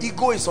 and your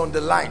ego is on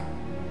the line,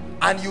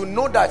 and you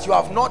know that you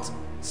have not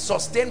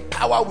sustained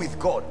power with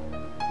God,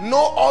 no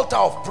altar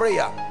of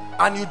prayer,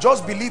 and you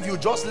just believe, you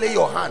just lay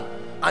your hand,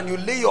 and you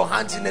lay your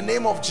hands in the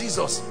name of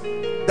Jesus.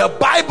 The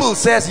Bible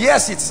says,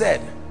 yes, it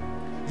said,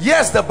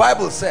 yes, the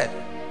Bible said,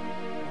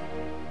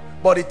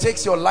 but it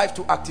takes your life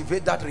to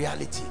activate that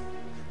reality.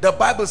 The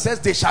Bible says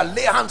they shall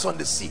lay hands on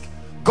the sick.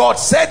 God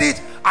said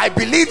it, I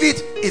believe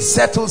it, it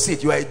settles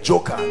it. You are a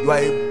joker. You are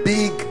a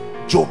big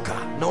joker.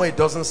 No, it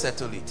doesn't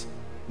settle it.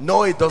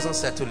 No, it doesn't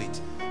settle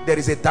it. There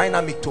is a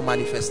dynamic to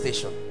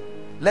manifestation.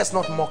 Let's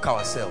not mock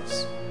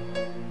ourselves.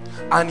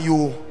 And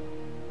you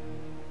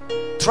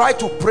try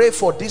to pray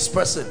for this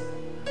person,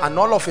 and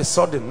all of a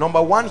sudden,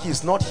 number one,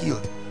 he's not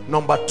healed.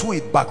 Number two,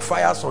 it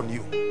backfires on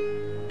you.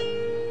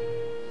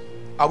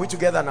 Are we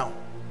together now?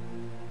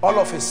 All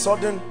of a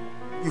sudden,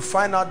 you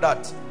find out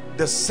that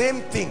the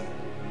same thing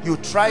you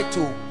try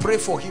to pray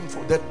for him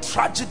for, the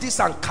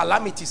tragedies and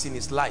calamities in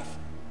his life,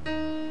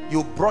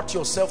 you brought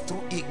yourself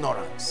through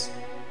ignorance,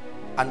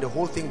 and the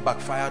whole thing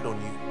backfired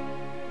on you.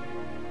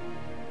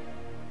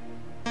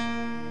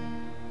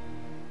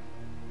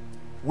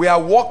 We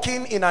are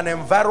walking in an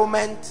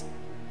environment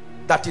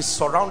that is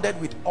surrounded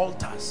with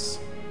altars.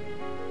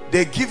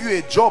 They give you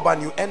a job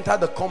and you enter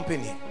the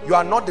company. You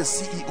are not the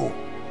CEO.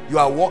 You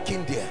are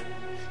working there.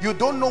 You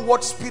don't know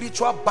what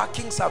spiritual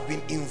backings have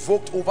been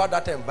invoked over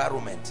that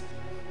environment.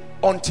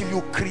 Until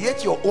you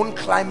create your own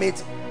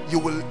climate, you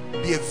will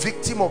be a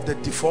victim of the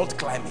default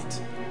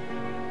climate.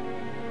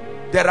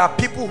 There are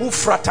people who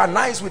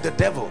fraternize with the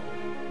devil.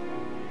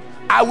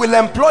 I will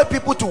employ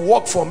people to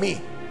work for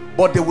me,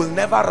 but they will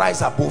never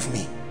rise above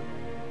me.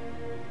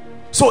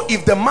 So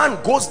if the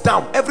man goes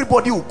down,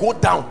 everybody will go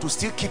down to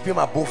still keep him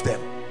above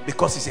them,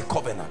 because it's a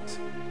covenant.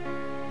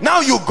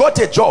 Now you got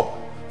a job,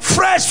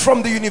 fresh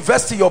from the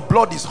university, your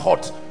blood is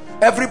hot.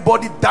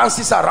 Everybody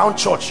dances around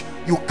church.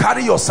 You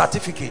carry your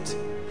certificate,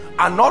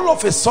 and all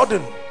of a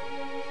sudden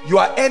you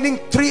are earning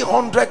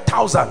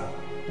 300,000,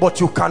 but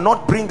you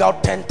cannot bring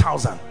out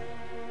 10,000.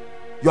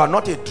 You are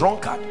not a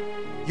drunkard.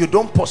 You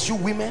don't pursue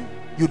women.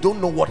 You don't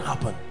know what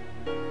happened.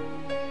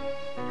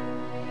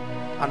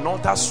 An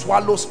altar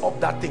swallows up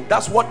that thing.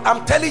 That's what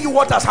I'm telling you,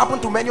 what has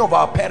happened to many of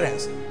our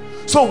parents.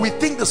 So we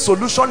think the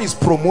solution is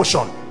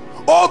promotion.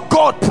 Oh,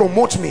 God,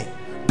 promote me.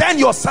 Then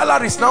your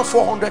salary is now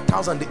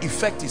 400,000. The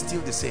effect is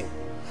still the same.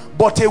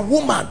 But a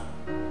woman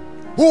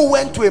who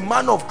went to a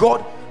man of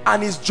God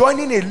and is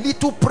joining a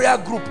little prayer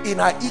group in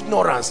her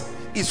ignorance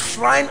is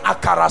frying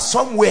akara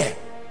somewhere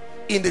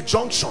in the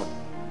junction,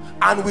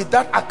 and with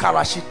that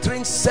akara she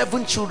trained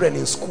 7 children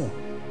in school.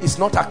 It's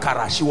not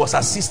akara. She was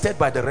assisted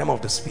by the realm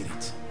of the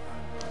spirit.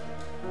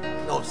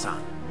 No,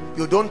 son,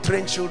 you don't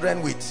train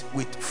children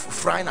with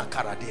frying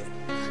akara there.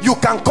 You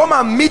can come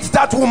and meet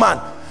that woman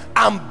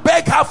and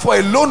beg her for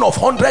a loan of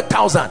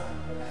 100,000,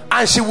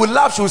 and she will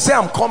laugh. She will say,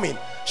 I'm coming.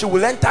 She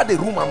will enter the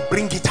room and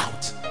bring it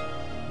out.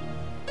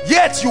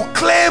 Yet you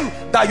claim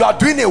that you are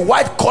doing a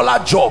white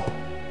collar job,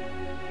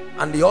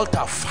 and the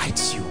altar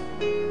fights you.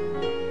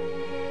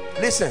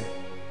 Listen,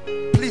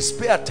 please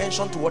pay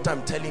attention to what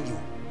I'm telling you.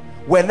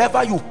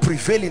 Whenever you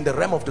prevail in the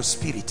realm of the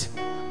spirit,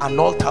 an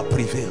altar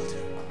prevailed.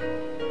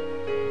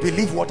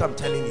 Believe what I'm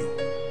telling you.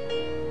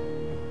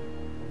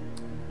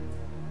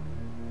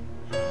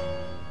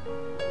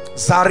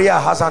 Zaria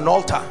has an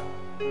altar.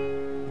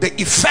 The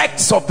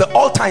effects of the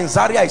altar in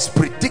Zaria is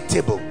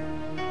predictable.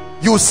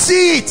 You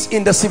see it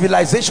in the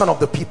civilization of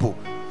the people.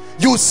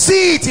 You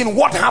see it in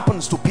what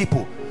happens to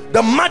people.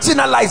 The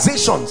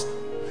marginalizations,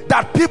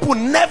 that people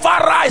never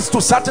rise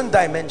to certain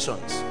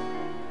dimensions.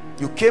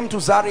 You came to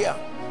Zaria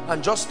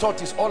and just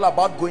thought it's all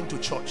about going to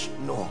church.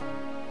 No,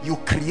 you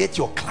create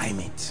your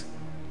climate.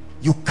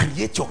 You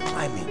create your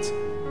climate.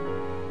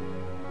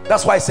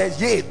 That's why it says,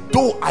 yea,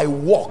 though I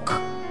walk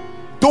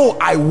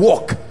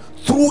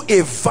through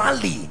a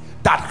valley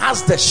that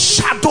has the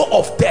shadow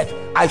of death,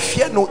 I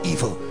fear no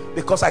evil,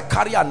 because I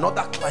carry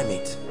another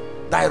climate.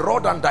 Thy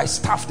rod and thy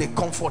staff, they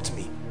comfort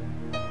me.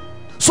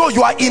 So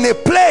you are in a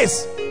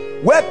place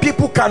where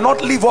people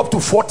cannot live up to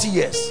 40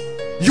 years.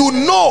 You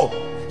know,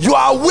 you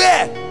are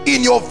aware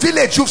in your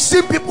village, you've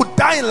seen people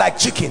dying like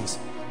chickens,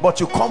 but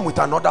you come with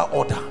another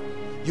order.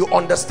 You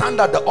understand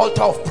that the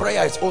altar of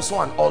prayer is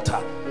also an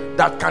altar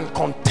that can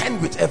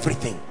contend with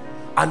everything,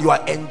 and you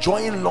are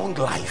enjoying long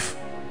life.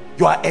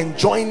 You are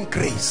enjoying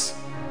grace.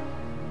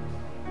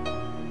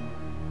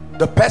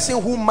 The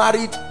person who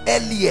married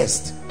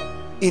earliest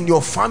in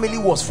your family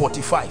was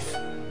 45.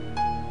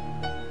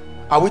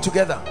 Are we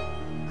together?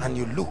 And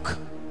you look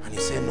and you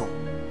say no.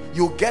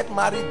 You get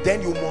married,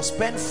 then you must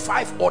spend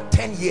 5 or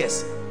 10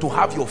 years to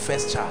have your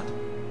first child.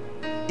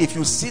 If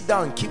you sit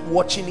down and keep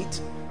watching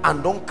it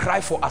and don't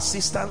cry for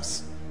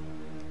assistance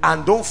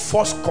and don't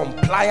force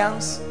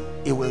compliance,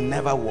 it will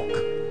never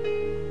work.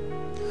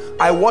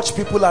 I watch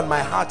people and my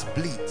heart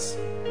bleeds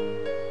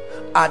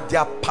at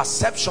their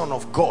perception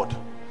of God,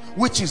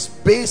 which is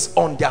based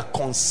on their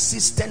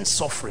consistent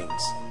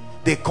sufferings.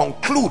 They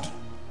conclude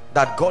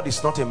that God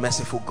is not a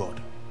merciful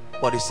God,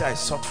 but they say, I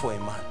sought for a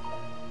man.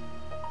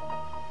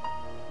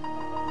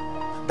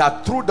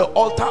 That through the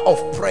altar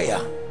of prayer,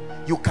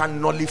 you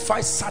can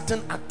nullify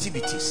certain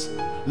activities,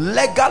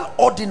 legal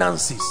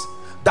ordinances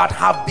that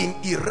have been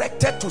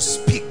erected to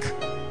speak.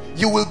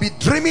 You will be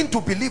dreaming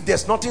to believe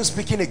there's nothing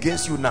speaking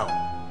against you now.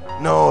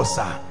 No,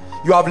 sir.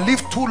 You have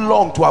lived too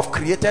long to have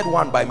created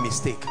one by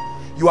mistake.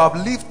 You have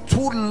lived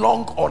too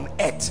long on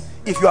earth.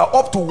 If you are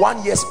up to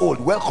 1 year old,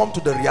 welcome to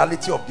the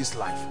reality of this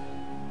life.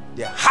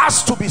 There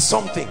has to be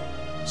something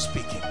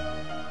speaking.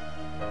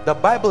 The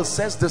Bible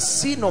says the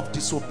sin of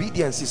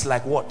disobedience is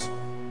like what?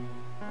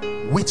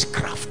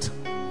 Witchcraft.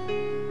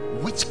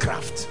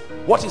 Witchcraft.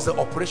 What is the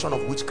operation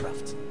of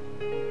witchcraft?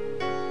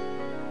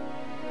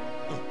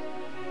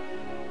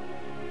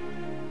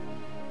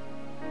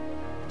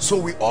 So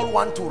we all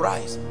want to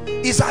rise.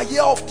 It's a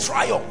year of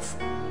triumph.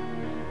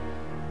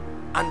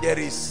 And there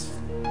is,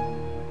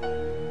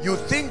 you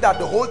think that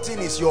the whole thing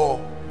is your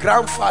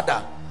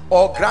grandfather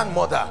or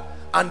grandmother,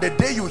 and the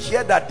day you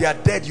hear that they are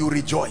dead, you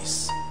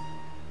rejoice.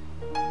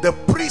 The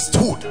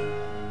priesthood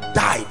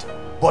died,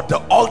 but the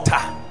altar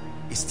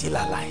is still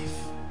alive.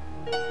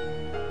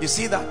 You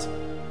see that?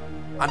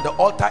 And the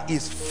altar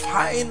is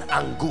fine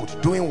and good,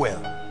 doing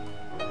well.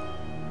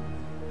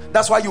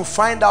 That's why you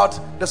find out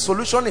the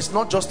solution is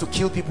not just to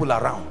kill people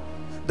around.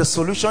 The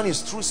solution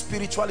is through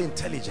spiritual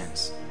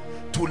intelligence,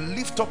 to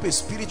lift up a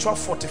spiritual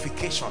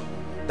fortification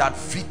that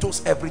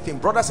vetoes everything.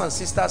 Brothers and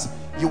sisters,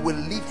 you will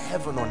leave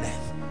heaven on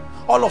earth.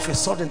 All of a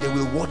sudden they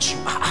will watch you.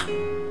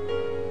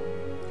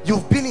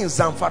 You've been in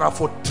Zamfara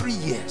for 3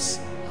 years,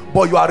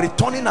 but you are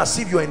returning as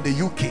if you're in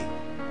the UK.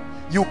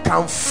 You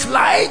can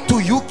fly to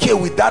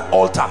UK with that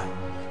altar.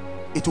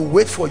 It will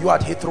wait for you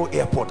at Heathrow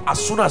Airport.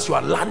 As soon as you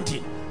are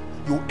landing,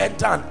 you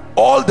enter and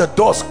all the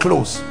doors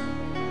close.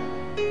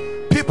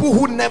 People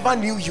who never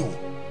knew you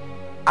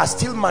are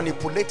still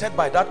manipulated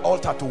by that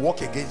altar to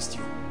work against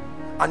you.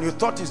 And you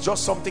thought it's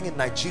just something in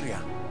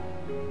Nigeria.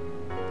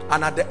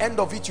 And at the end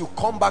of it, you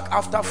come back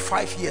after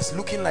 5 years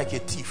looking like a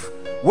thief.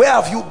 Where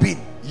have you been?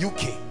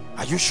 UK.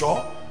 Are you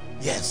sure?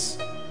 Yes.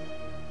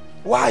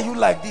 Why are you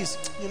like this?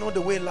 You know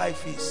the way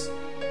life is.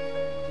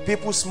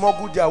 People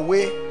smuggle their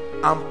way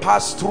and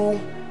pass through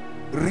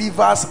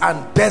rivers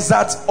and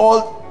deserts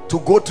all to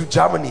go to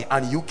Germany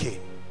and UK,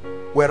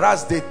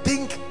 whereas they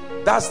think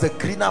that's the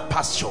greener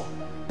pasture.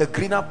 The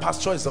greener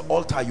pasture is the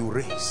altar you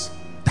raise.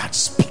 That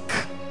speak,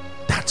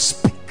 that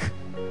speak,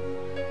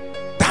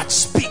 that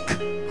speak.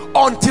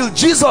 Until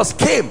Jesus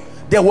came,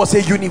 there was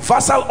a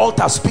universal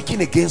altar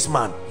speaking against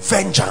man.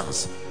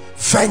 Vengeance,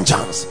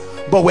 vengeance.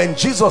 But when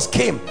Jesus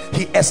came,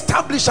 he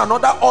established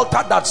another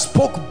altar that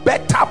spoke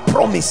better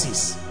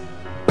promises,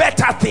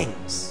 better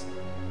things.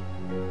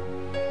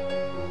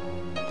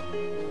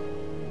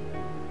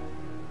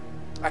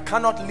 I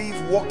cannot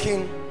live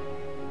walking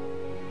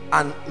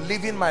and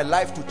living my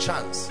life to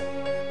chance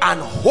and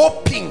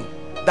hoping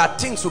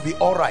that things will be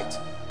all right.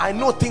 I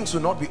know things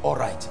will not be all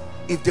right.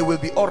 If they will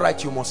be all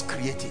right, you must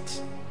create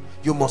it.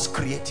 You must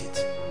create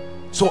it.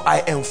 So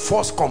I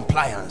enforce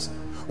compliance.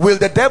 Will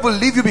the devil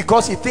leave you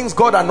because he thinks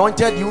God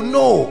anointed you?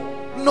 No,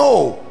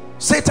 no.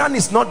 Satan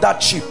is not that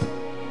cheap.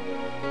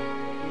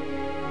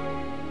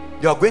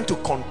 You are going to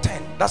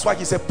contend. That's why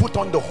he said put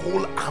on the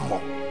whole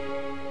armor.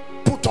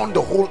 Put on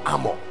the whole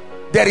armor.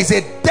 There is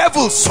a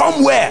devil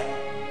somewhere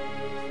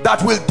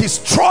that will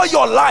destroy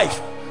your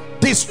life,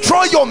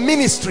 destroy your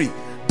ministry,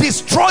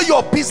 destroy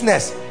your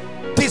business,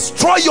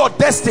 destroy your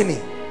destiny.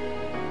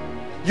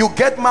 You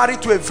get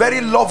married to a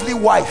very lovely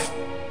wife.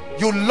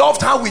 You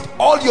loved her with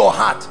all your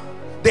heart.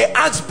 They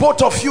asked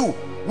both of you,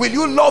 will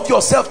you love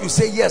yourself? You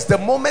say yes. The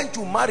moment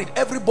you married,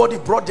 everybody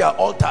brought their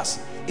altars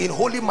in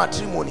holy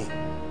matrimony.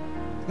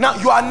 Now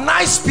you are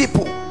nice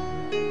people.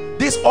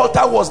 This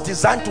altar was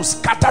designed to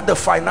scatter the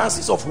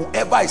finances of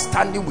whoever is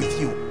standing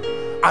with you.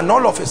 And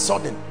all of a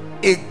sudden,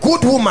 a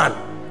good woman,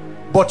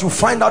 but you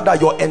find out that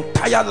your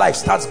entire life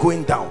starts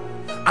going down.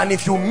 And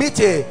if you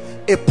meet a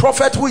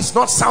prophet who is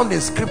not sound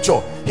in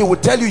scripture, he will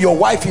tell you your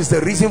wife is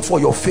the reason for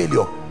your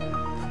failure.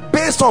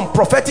 Based on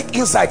prophetic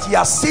insight, he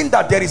has seen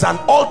that there is an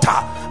altar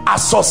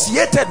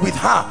associated with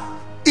her.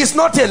 It's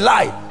not a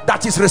lie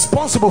that is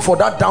responsible for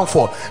that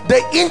downfall.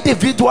 The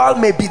individual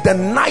may be the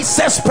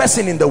nicest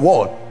person in the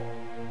world,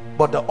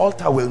 but the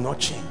altar will not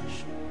change.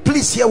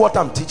 Please hear what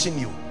I'm teaching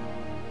you.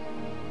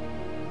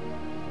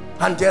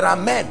 And there are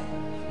men,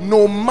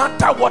 no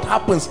matter what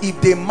happens, if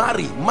they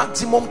marry,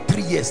 maximum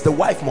 3 years, the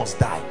wife must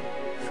die.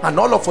 And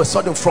all of a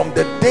sudden, from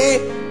the day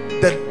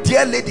the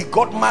dear lady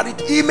got married,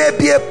 he may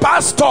be a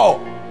pastor,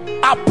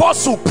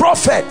 apostle,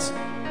 prophet.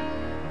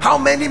 How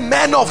many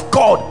men of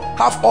God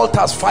have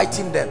altars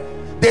fighting them?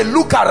 They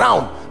look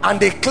around and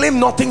they claim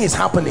nothing is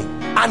happening,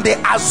 and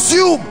they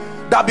assume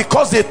that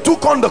because they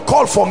took on the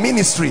call for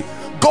ministry,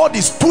 God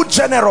is too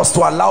generous to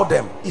allow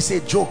them. It's a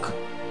joke.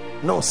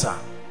 No, sir.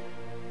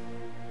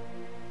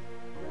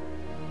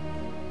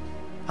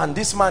 And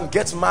this man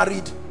gets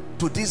married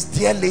to this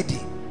dear lady,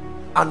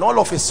 and all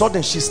of a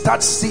sudden she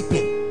starts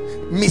seeping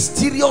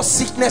mysterious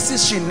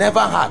sicknesses she never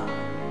had,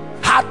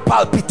 heart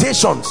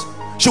palpitations.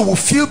 She will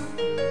feel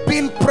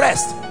being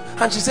pressed,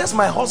 and she says,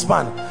 my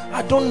husband,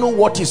 I don't know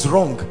what is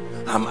wrong.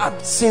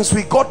 Since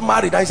we got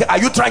married. I say, are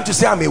you trying to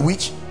say I'm a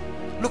witch?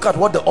 Look at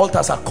what the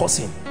altars are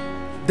causing.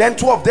 Then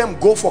two of them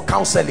go for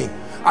counseling,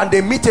 and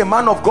they meet a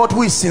man of God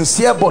who is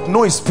sincere but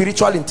no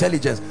spiritual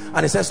intelligence,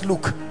 and he says,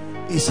 look,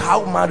 it's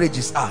how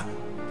marriages are.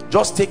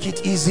 Just take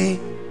it easy,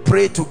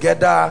 pray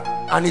together.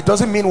 And it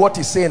doesn't mean what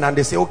he's saying. And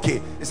they say,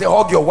 okay. They say,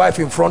 hug your wife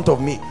in front of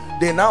me.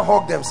 They now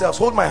hug themselves.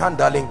 Hold my hand,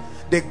 darling.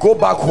 They go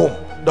back home.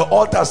 The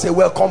altar say,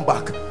 welcome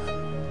back.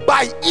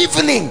 By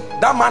evening,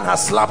 that man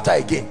has slapped her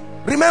again.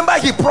 Remember,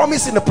 he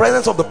promised in the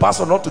presence of the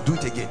pastor not to do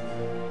it again.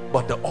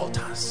 But the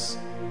altars.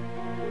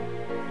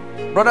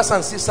 Brothers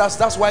and sisters,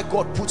 that's why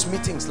God puts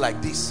meetings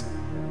like this.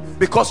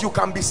 Because you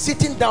can be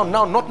sitting down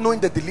now not knowing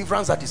the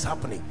deliverance that is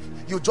happening.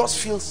 You just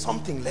feel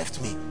something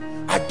left me.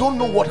 I don't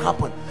know what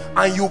happened.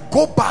 And you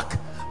go back,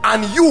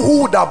 and you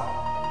would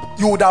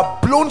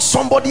have blown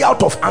somebody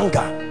out of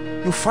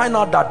anger, you find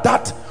out that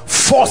that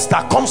force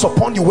that comes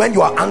upon you when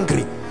you are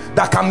angry,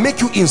 that can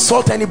make you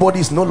insult anybody,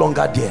 is no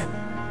longer there,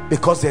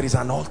 because there is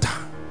an altar.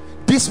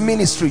 This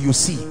ministry you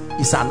see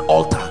is an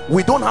altar.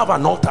 We don't have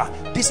an altar.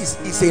 This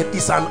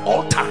is an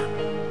altar.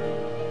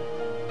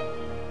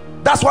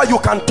 That's why you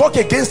can talk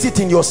against it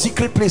in your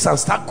secret place and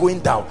start going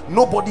down.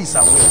 Nobody is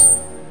aware,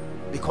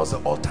 because the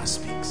altar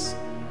speaks.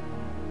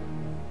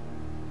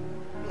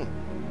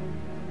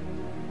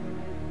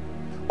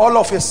 All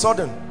of a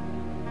sudden,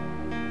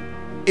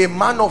 a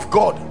man of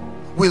God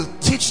will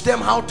teach them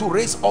how to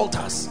raise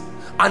altars,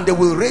 and they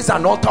will raise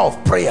an altar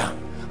of prayer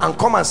and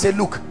come and say,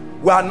 look,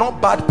 we are not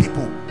bad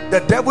people. The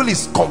devil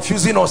is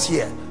confusing us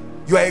here.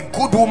 You are a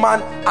good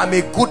woman, I'm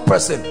a good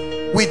person.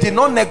 We did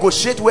not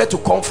negotiate where to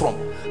come from.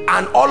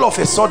 And all of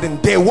a sudden,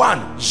 day one,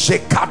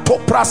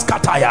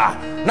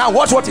 now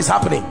watch what is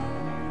happening.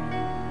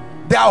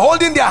 They are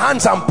holding their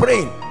hands and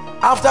praying.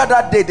 After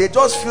that day, they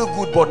just feel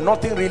good, but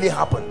nothing really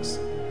happens.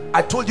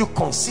 I told you,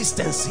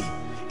 consistency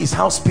is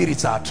how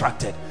spirits are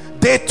attracted.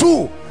 Day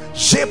two,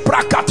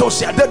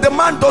 the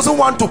man doesn't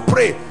want to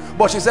pray,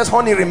 but she says,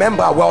 honey,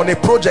 remember, we're on a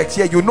project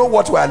here. You know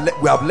what we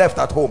have left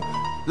at home.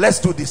 Let's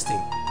do this thing.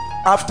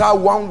 After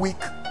 1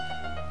 week,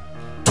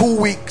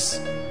 2 weeks,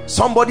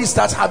 somebody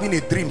starts having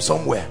a dream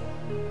somewhere.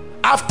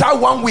 After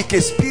 1 week, a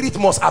spirit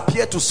must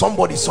appear to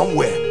somebody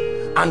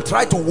somewhere and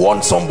try to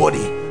warn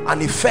somebody.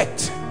 An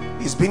effect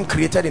is being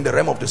created in the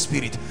realm of the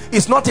spirit.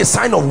 It's not a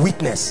sign of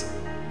weakness.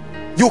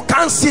 You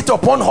can't sit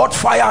upon hot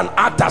fire and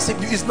act as if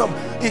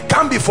it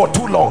can't be for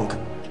too long.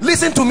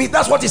 Listen to me,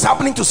 that's what is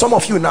happening to some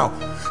of you now.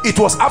 It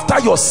was after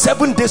your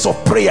 7 days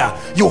of prayer,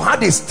 you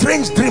had a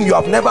strange dream you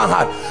have never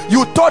had.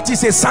 You thought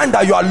it's a sign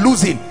that you are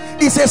losing.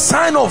 It's a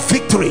sign of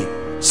victory.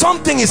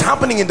 Something is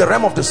happening in the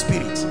realm of the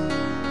spirit.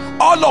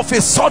 All of a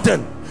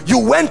sudden, you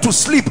went to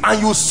sleep and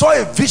you saw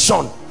a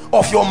vision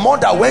of your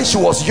mother when she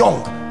was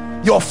young,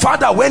 your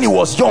father when he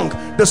was young.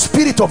 The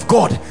Spirit of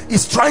God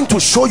is trying to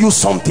show you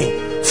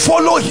something.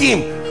 Follow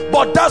him.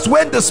 But that's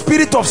when the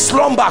spirit of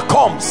slumber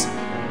comes.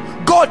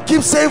 God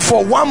keeps saying,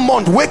 for 1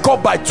 month, wake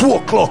up by 2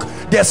 o'clock.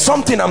 There's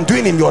something I'm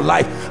doing in your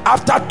life.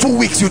 After 2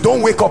 weeks, you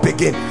don't wake up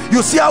again.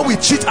 You see how we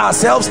cheat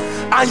ourselves,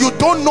 and you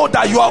don't know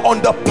that you are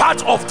on the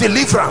path of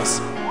deliverance.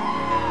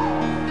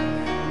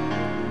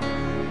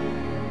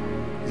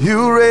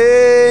 You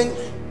reign,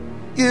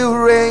 you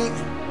reign,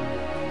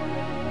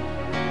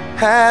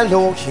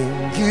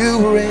 Elohim,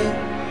 you reign,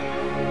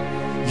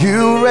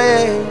 you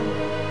reign,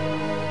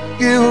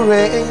 you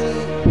reign,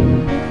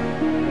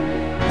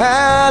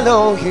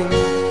 Elohim,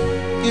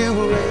 you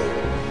reign,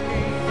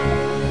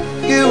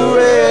 you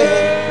reign,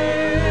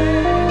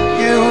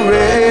 you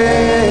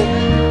reign,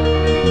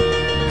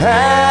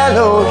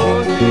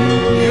 Elohim,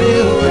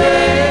 you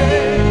reign,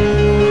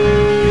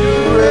 you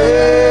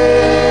reign,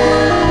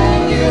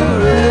 you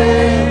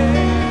reign,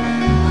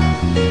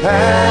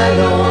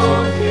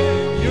 Elohim,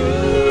 you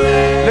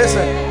reign.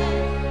 Listen,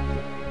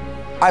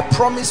 I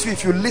promise you,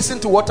 if you listen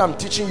to what I'm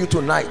teaching you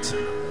tonight,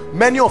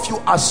 many of you,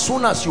 as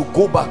soon as you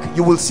go back,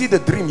 you will see the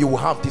dream you will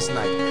have this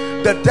night.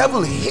 The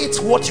devil hates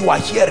what you are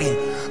hearing,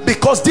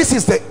 because this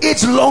is the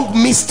age-long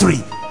mystery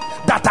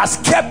that has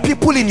kept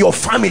people in your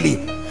family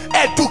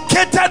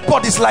educated,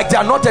 but it's like they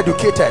are not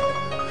educated.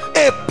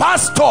 A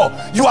pastor,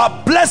 you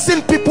are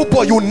blessing people,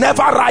 but you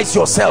never rise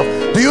yourself.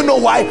 Do you know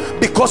why?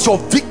 Because your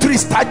victory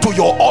is tied to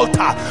your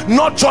altar,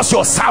 not just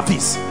your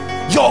service.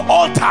 Your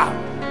altar.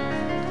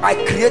 I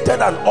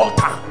created an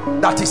altar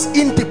that is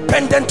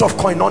independent of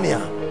koinonia.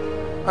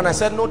 And I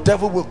said, no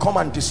devil will come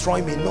and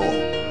destroy me.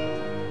 No.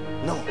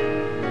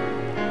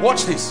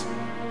 Watch this.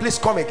 Please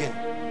come again.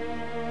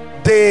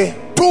 The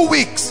 2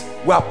 weeks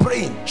we are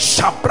praying.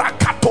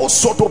 Shabrakato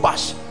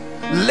sotobash.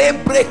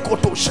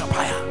 Lebrekoto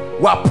shabaya.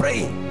 We are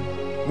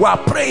praying. We are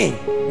praying.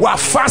 We are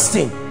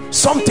fasting.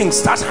 Something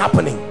starts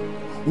happening.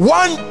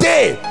 One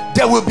day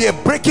there will be a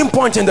breaking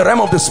point in the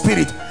realm of the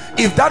spirit.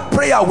 If that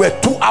prayer were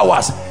 2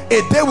 hours,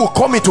 a day will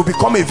come, it will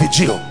become a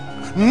vigil.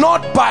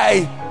 Not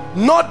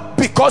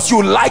because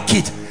you like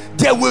it.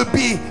 There will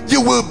be,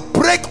 you will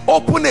break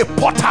open a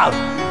portal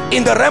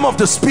in the realm of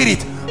the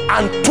spirit,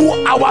 and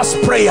 2 hours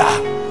prayer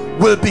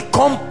will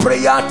become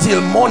prayer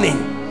till morning.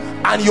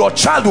 And your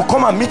child will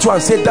come and meet you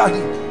and say,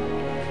 Daddy,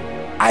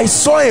 I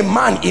saw a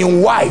man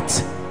in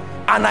white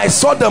and I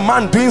saw the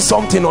man doing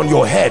something on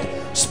your head.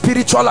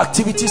 Spiritual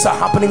activities are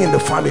happening in the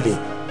family.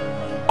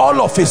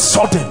 All of a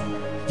sudden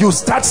you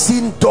start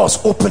seeing doors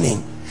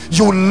opening.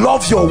 You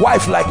love your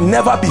wife like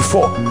never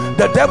before.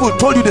 The devil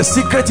told you the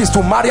secret is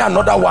to marry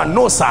another one.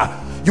 No, sir.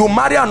 You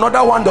marry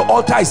another one, the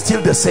altar is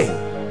still the same.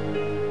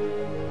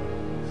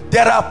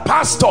 There are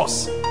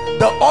pastors,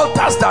 the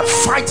altars that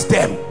fight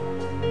them.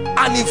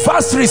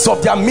 Anniversaries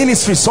of their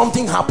ministry,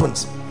 something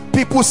happens.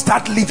 People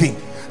start leaving.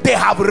 They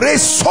have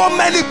raised so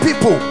many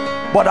people,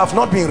 but have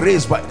not been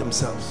raised by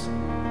themselves.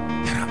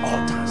 There are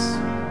altars.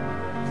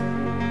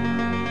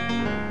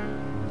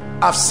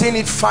 I've seen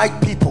it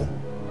fight people.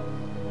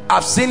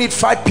 I've seen it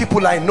fight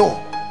people I know.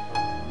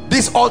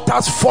 These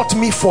altars fought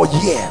me for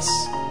years.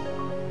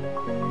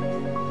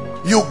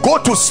 You go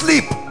to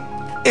sleep,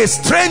 a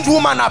strange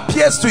woman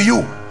appears to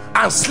you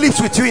and sleeps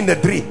with you in the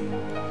dream.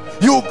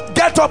 You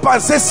get up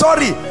and say,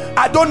 sorry,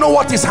 I don't know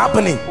what is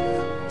happening.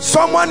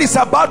 Someone is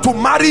about to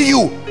marry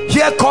you.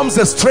 Here comes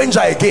the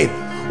stranger again.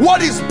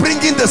 What is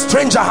bringing the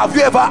stranger? Have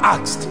you ever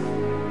asked?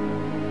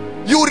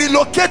 You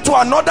relocate to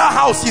another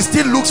house, he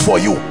still looks for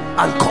you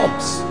and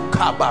comes.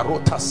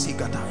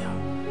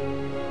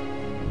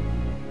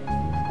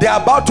 They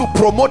are about to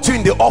promote you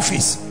in the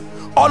office.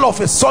 All of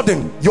a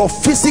sudden your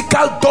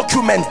physical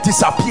document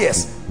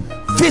disappears.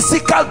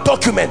 Physical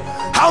document.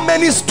 How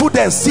many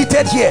students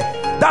seated here?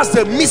 That's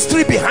the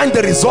mystery behind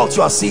the results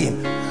you are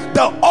seeing.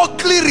 The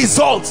ugly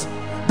results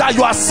that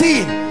you are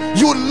seeing.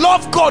 You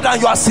love God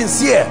and you are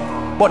sincere,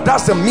 but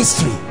that's the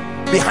mystery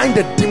behind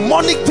the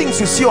demonic things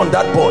you see on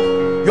that board.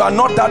 You are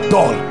not that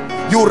dull.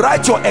 You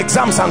write your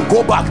exams and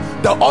go back.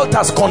 The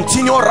altars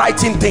continue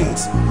writing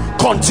things.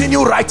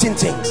 Continue writing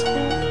things.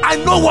 I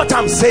know what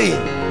I'm saying.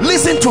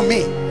 Listen to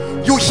me.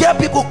 You hear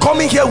people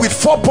coming here with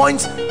 4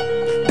 points.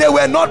 They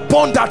were not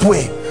born that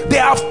way. They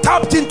have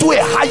tapped into a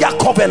higher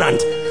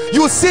covenant.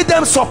 You see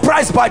them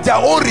surprised by their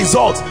own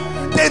results.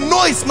 They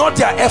know it's not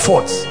their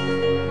efforts.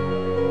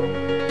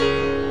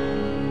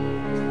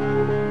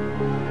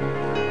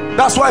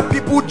 That's why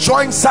people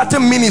join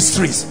certain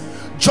ministries,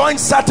 join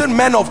certain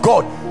men of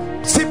God.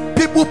 See,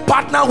 people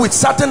partner with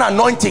certain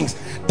anointings.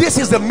 This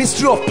is the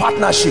mystery of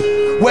partnership.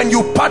 When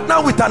you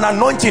partner with an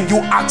anointing, you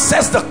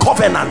access the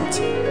covenant.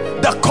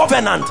 The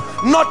covenant,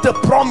 not the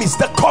promise,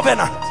 the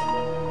covenant.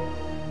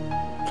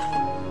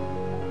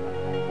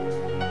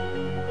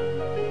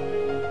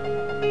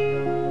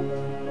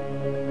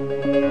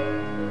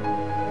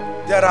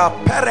 There are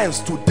parents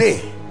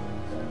today,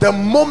 the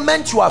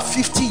moment you are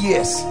 50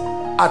 years,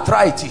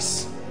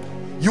 arthritis,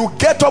 you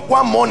get up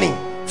one morning,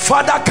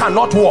 father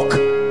cannot walk,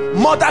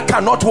 mother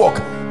cannot walk,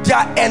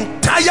 their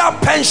entire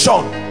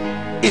pension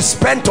is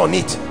spent on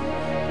it.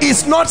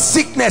 It's not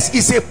sickness,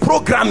 it's a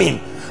programming.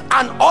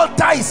 An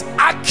altar is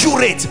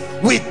accurate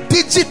with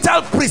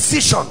digital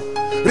precision.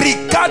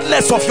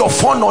 Regardless of your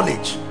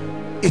foreknowledge,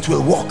 it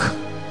will work.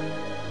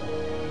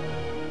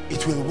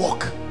 It will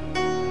work.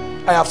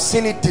 I have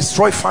seen it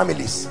destroy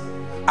families.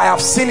 I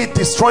have seen it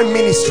destroy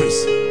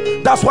ministries.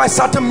 That's why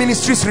certain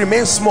ministries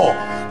remain small,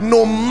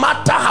 no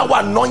matter how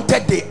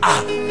anointed they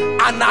are.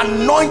 An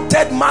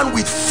anointed man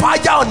with fire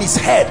on his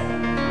head,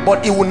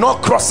 but it will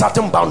not cross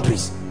certain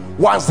boundaries.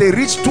 Once they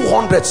reach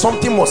 200,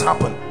 something must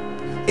happen.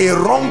 A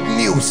wrong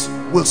news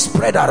will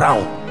spread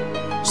around.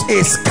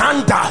 A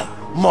scandal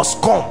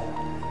must come,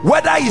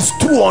 whether it's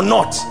true or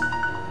not.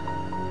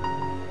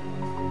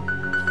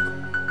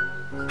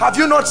 Have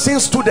you not seen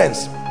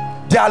students,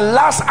 their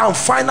last and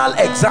final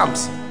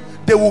exams,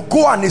 they will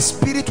go and a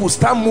spirit will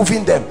start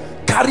moving them,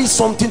 carry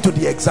something to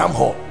the exam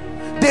hall.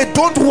 They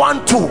don't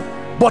want to,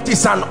 but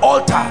it's an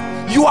altar.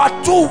 You are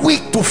too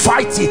weak to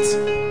fight it.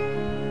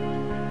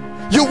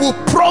 You will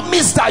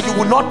promise that you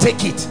will not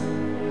take it,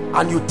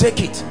 and you take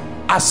it.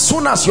 As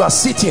soon as you are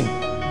sitting,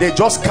 they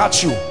just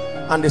catch you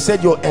and they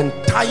said your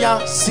entire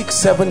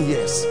 6-7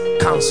 years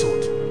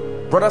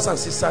cancelled. Brothers and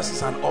sisters,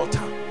 it's an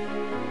altar.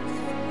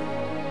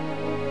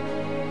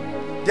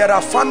 There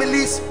are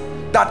families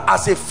that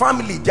as a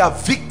family, they are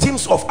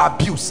victims of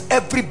abuse.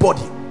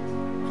 Everybody,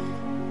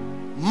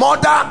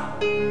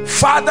 mother,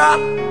 father,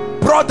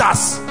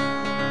 brothers,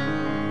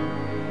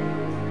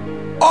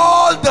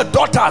 all the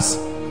daughters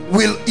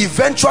will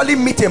eventually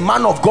meet a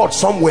man of God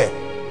somewhere,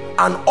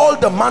 and all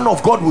the man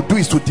of God will do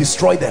is to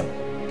destroy them.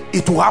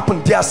 It will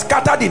happen. They are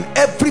scattered in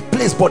every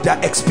place, but their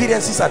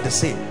experiences are the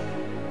same.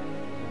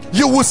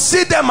 You will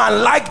see them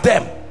and like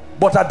them,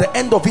 but at the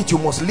end of it you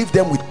must leave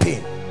them with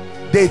pain.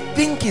 They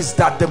think is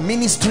that the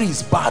ministry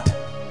is bad,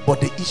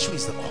 but the issue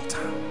is the altar.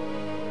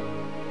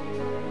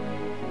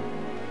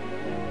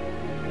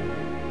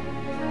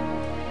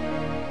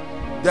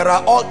 There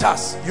are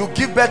altars. You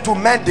give birth to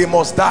men, they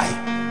must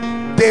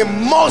die. They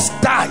must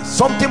die.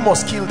 Something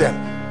must kill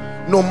them.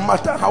 No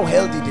matter how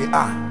healthy they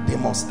are, they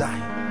must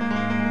die.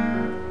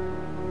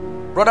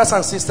 Brothers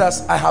and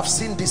sisters, I have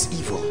seen this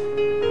evil.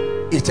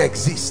 It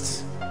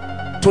exists.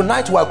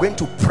 Tonight we are going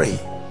to pray.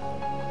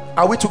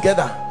 Are we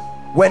together?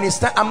 When it's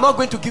time, I'm not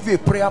going to give you a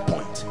prayer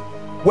point.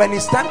 When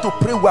it's time to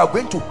pray, we are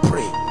going to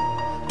pray.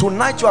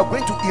 Tonight you are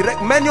going to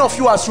erect. Many of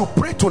you, as you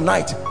pray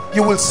tonight,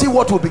 you will see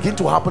what will begin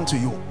to happen to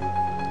you.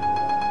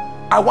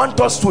 I want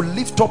us to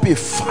lift up a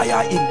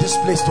fire in this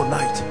place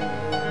tonight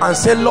and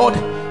say, Lord,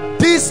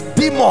 this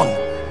demon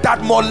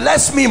that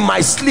molests me in my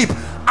sleep,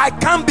 I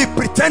can't be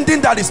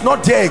pretending that it's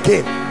not there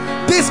again.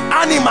 These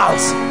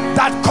animals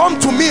that come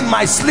to me in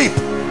my sleep,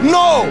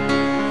 no.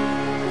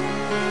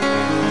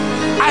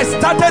 I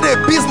started a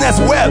business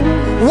well.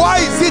 Why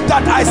is it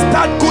that I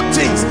start good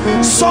things?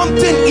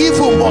 Something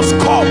evil must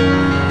come.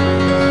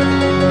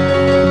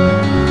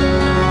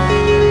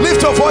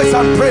 Lift your voice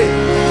and pray.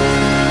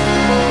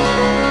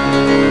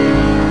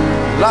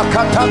 La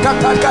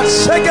katakataka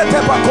shegete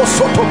bako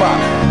sotoba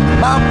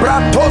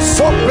mabrato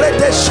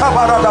sobrete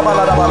shabarada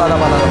balada balada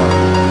balada.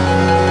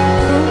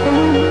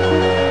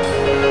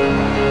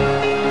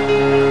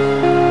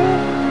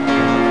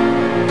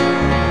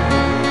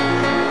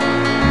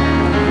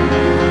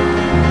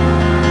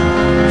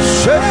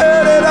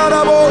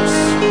 Shererabos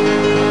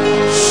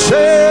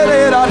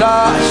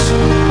shereradas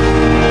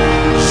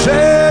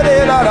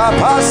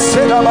shererapas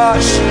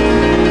serabash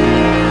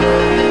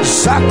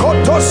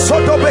Sakoto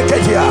soto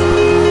beketia.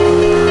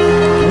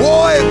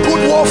 War a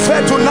good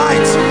warfare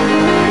tonight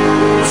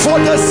for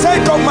the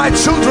sake of my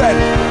children.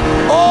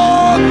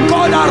 Oh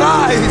God,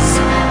 arise.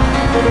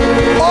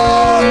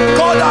 Oh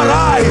God,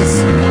 arise.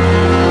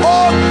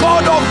 Oh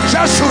God of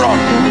Jeshurun,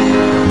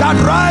 that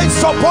rides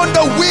upon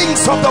the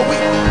wings of the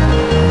wind.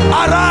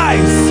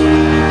 Arise.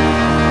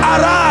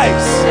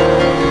 Arise.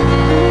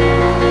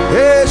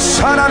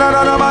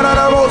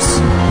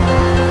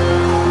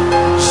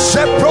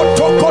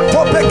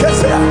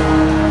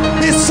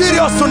 Be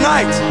serious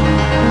tonight.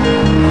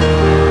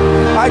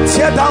 I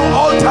tear down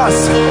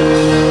altars.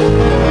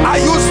 I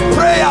use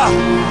prayer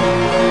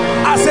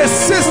as a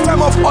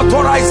system of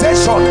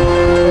authorization.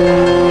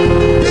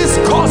 This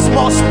cause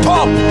must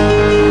stop.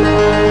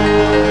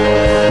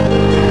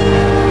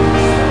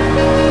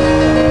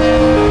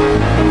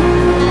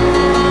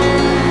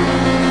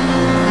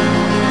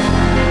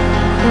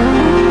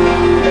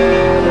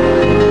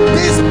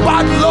 This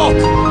bad luck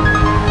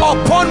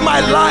upon my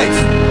life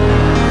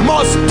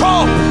must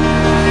stop.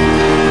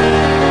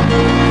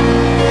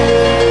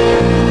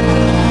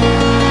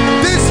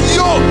 This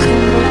yoke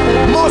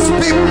must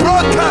be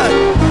broken.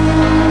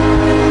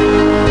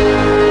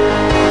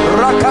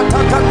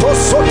 Rakatakato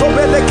soto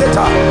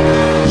beleketa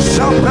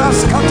Jambras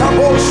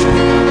katabosh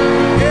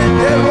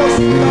Enderos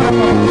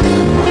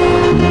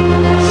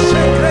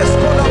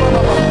Shekresko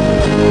Nababa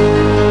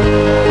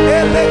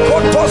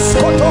Elekotos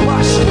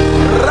kotomash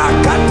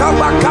Rakata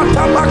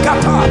bakata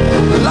bakata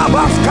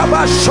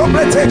Labafkaba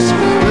shobretex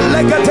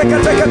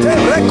Legatekete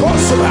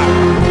rekosura.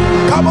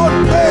 Come on,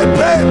 pray,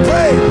 pray,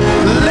 pray.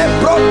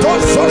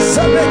 Lebrotoso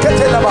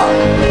semekete laba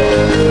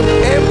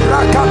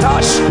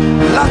Embrakatash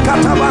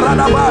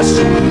Lakatabaranabash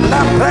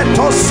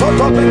Lapretos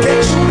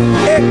sotopekesh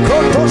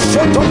Ekoto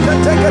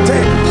sotopetekete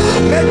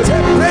Mete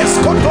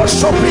preskoto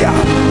shopia.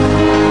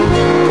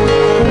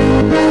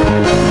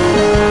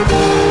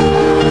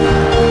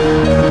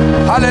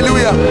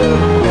 Hallelujah.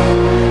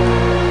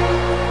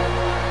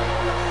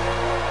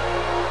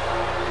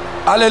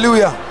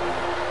 Hallelujah.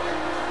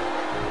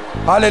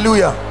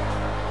 Hallelujah.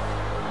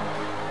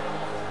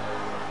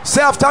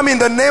 Say after me, in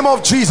the name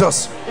of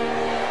Jesus.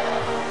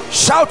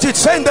 Shout it.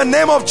 Say, in the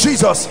name of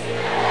Jesus.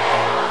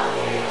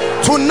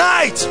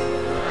 Tonight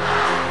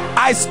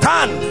I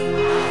stand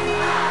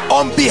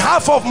on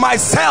behalf of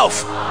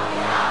myself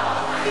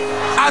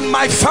and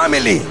my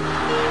family,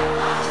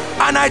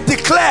 and I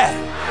declare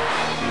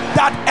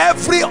that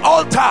every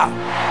altar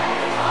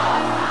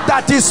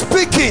that is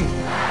speaking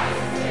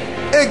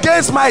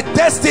against my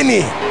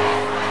destiny,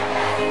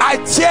 I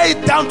tear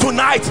it down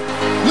tonight.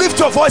 Lift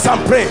your voice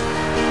and pray.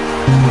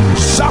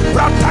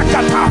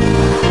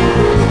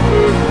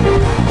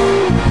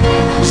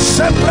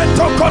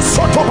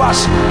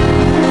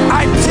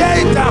 I tear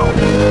it down.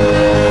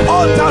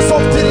 Altars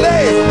of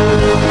delay,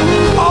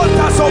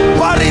 altars of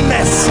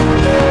barrenness,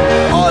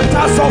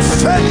 altars of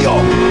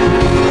failure.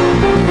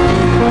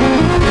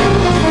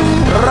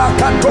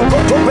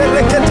 Rakatokoto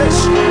bereketesh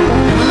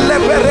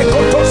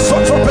leberekoto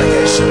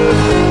sotopekesh.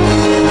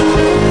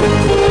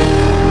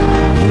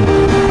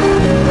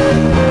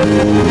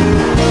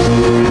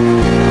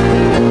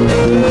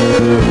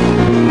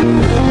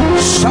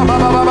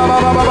 Shababa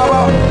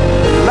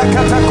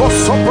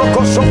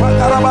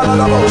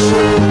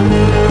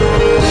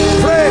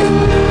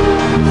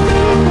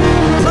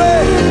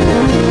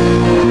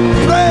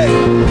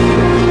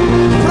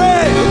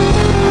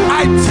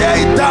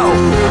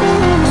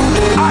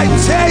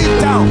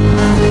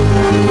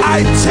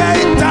I tear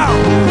it down.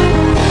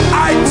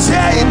 I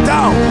tear it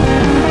down.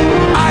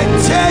 I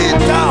tear it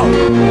down.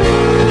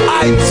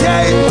 I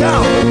tear it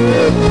down.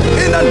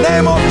 In the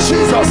name of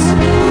Jesus.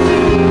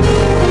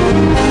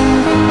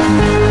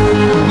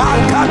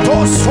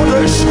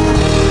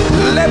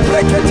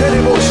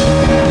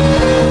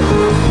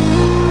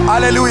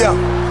 Hallelujah.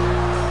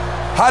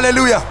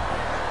 Hallelujah.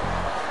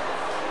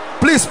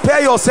 Please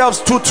pair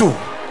yourselves 2-2.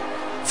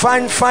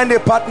 Find a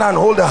partner and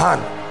hold a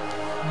hand.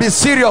 Be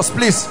serious,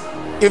 please.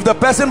 If the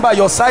person by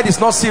your side is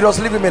not serious,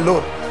 leave him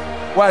alone.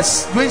 We're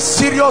doing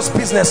serious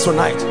business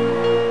tonight.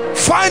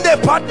 Find a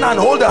partner and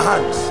hold a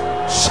hand.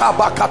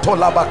 Shabakato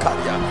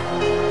labakaria.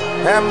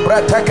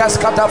 Embretekas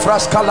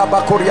katafraska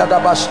labakuria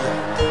dabashia.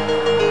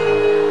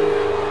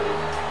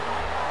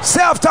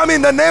 Say after me,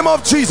 in the name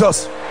of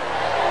Jesus.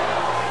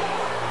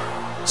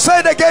 Say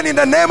it again, in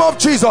the name of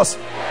Jesus.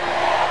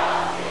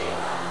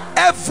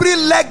 Every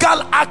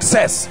legal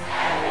access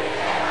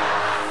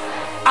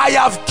I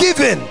have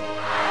given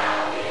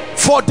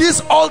for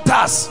these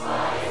altars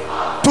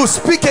to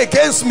speak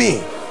against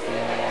me,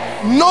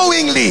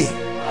 knowingly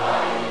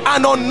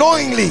and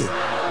unknowingly,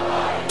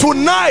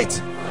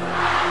 tonight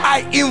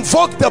I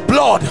invoke the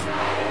blood.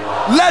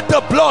 Let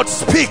the blood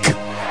speak.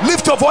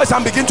 Lift your voice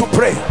and begin to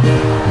pray.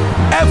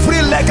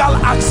 Every legal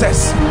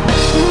access,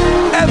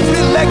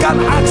 every legal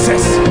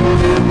access,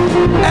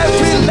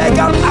 every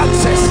legal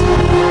access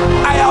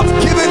I have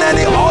given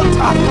any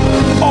altar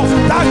of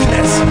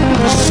darkness,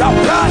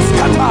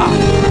 Shabraskata,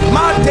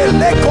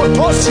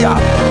 Matelekotosia,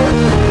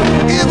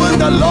 even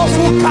the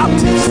lawful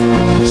captives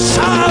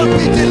shall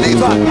be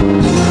delivered.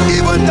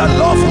 Even the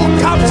lawful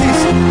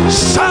captives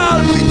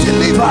shall be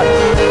delivered.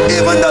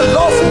 Even the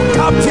lawful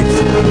captives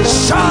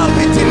shall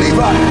be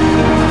delivered.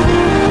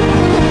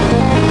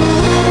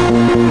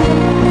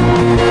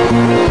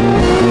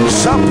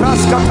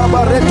 Shapraskata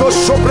bareto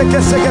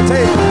shobreke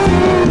segete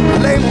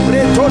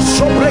lembreto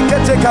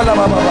shobrekete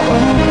kalababa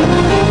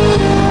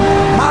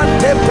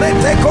mante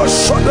preteko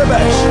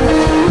shodebesh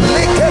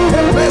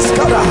likete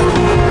preskada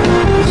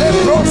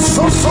lebro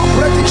so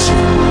pretish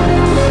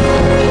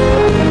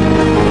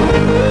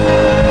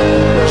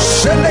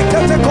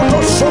shelekete koto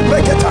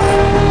shobreketa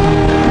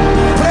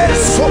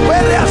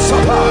presoberia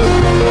sapa.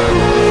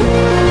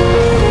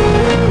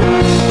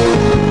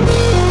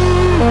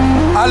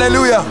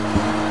 Hallelujah.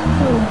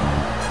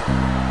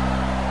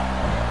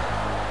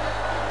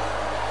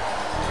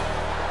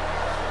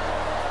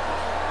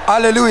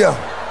 Hallelujah.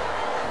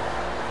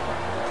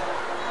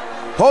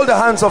 Hold the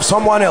hands of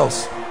someone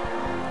else.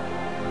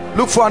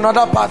 Look for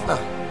another partner.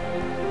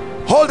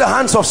 Hold the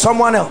hands of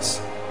someone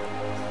else.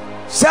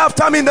 Say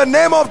after me, in the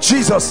name of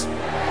Jesus.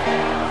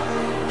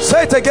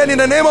 Say it again, in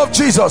the name of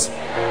Jesus.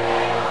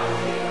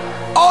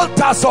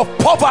 Altars of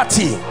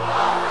poverty,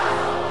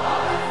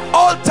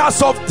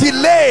 altars of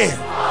delay,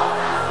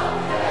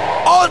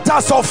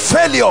 altars of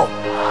failure,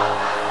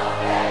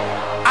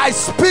 I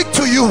speak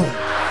to you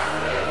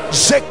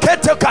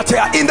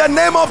in the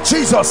name of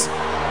Jesus.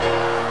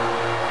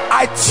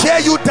 I tear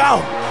you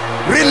down.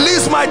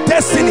 Release my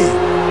destiny.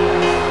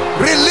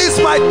 Release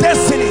my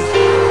destiny.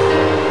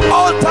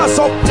 Altars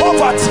of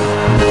poverty,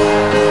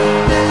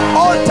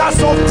 altars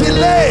of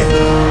delay,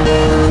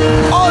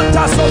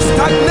 altars of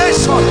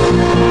stagnation,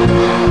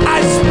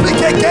 I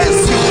speak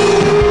against you.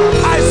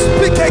 I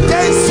speak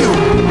against you.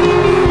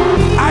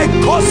 I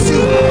curse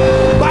you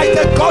by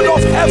the God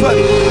of heaven.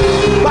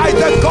 By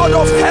the God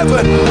of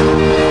heaven.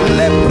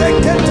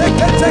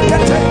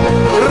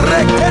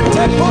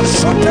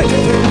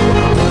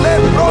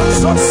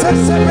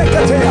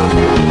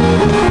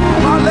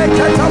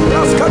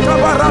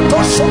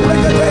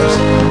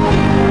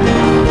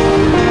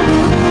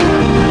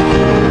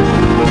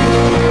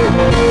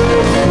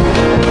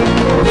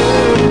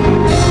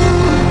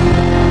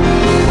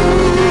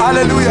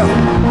 Hallelujah.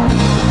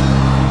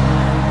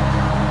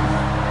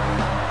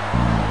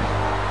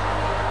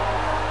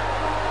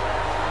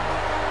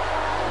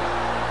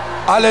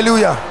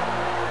 Hallelujah.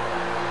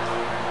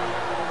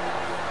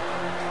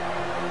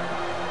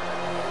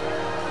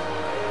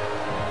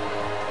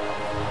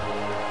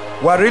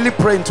 We're really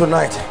praying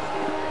tonight.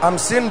 I'm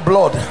seeing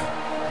blood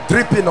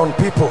dripping on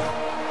people.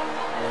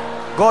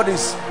 God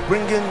is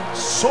bringing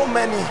so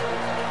many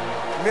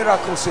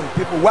miracles in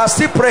people. We're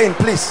still praying,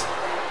 please.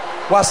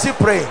 We're still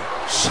praying.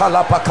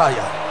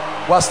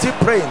 Shalapakaya. We're still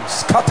praying.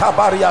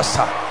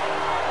 Skatabariasa.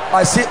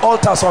 I see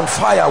altars on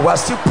fire. We're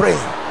still praying.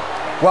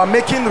 We're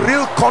making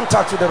real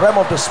contact with the realm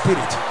of the spirit.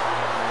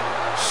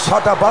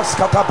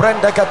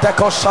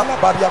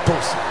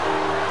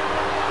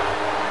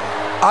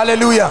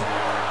 Hallelujah.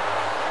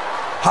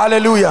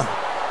 Hallelujah.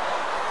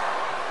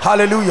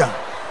 Hallelujah.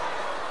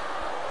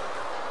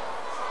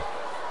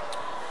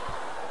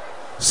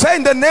 Say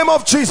in the name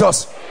of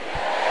Jesus.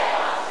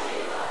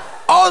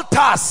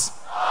 Altars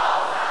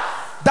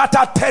that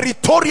are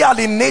territorial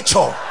in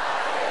nature,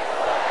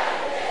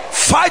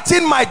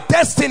 fighting my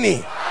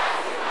destiny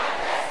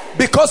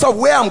because of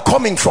where I'm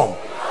coming from,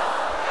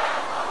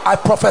 I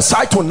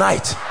prophesy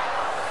tonight,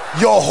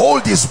 your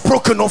hold is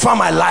broken over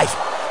my life.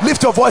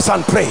 Lift your voice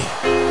and pray.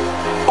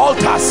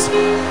 altars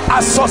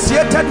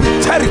associated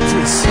with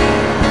territories,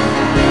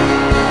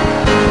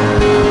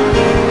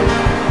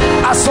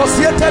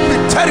 associated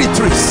with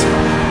territories,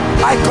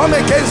 I come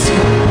against you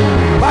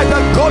by the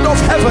God of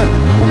heaven.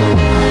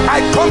 I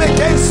come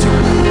against you.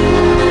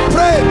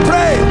 Pray,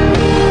 pray.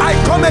 I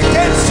come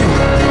against you.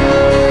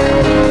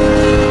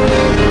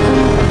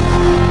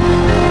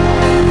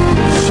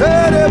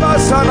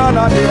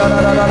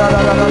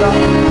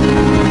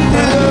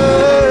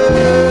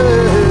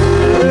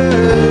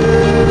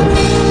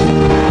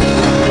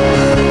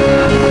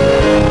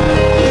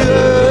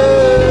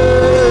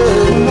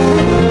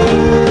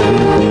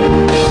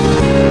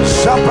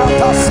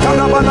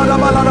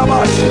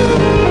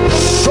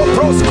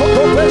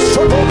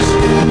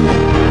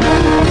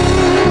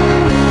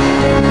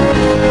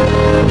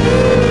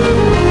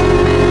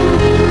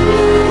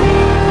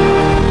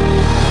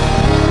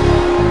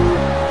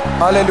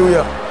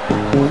 Hallelujah.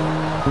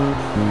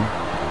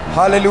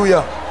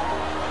 Hallelujah.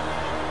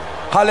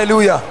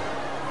 Hallelujah.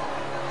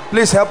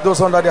 Please help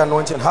those under the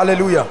anointing.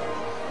 Hallelujah.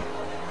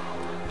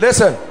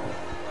 Listen,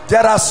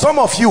 there are some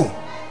of you,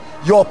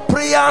 your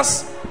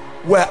prayers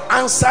were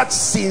answered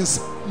since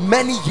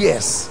many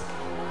years,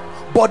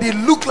 but it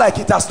looked like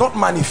it has not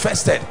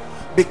manifested,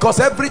 because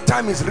every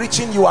time it's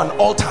reaching you, an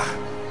altar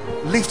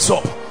lifts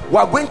up. We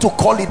are going to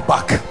call it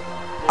back.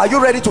 Are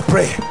you ready to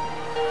pray?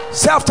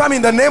 Say after me,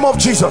 in the name of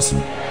Jesus.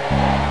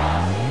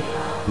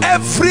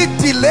 Every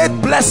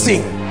delayed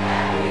blessing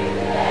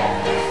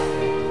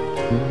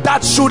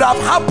that should have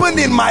happened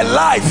in my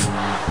life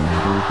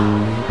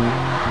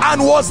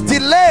and was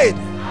delayed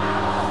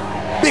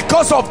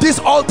because of these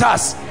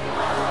altars,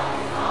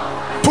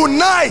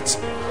 tonight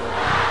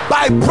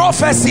by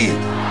prophecy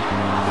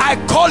I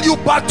call you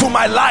back to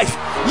my life.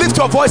 Lift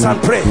your voice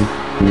and pray.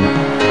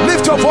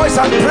 Lift your voice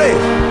and pray,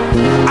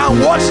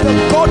 and watch the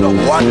God of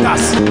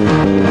wonders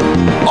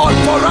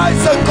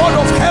authorize the God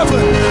of heaven,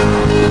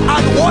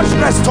 and watch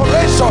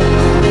restoration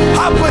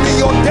happen in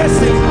your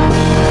destiny.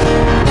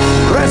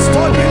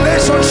 Restored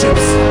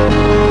relationships,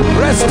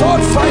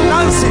 restored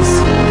finances,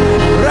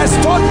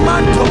 restored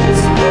mantles,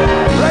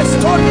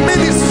 restored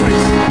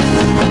ministries.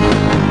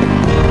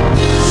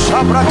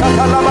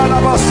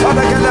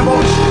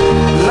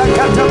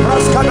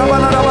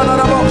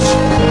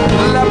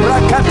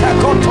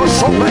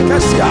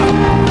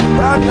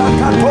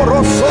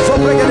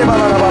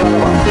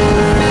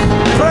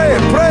 Pray,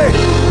 pray.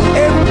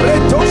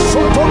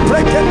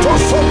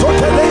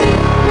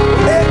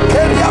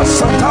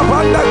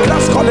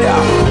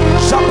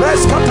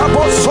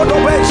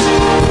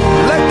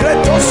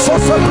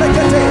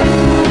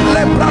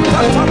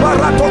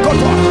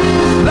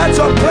 Let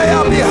your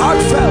prayer be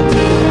heartfelt.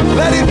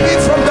 Let it be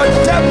from the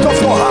depth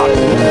of your heart.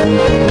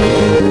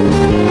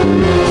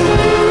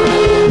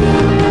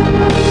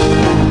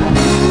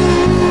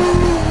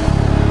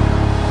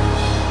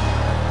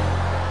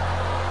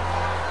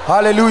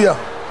 Hallelujah.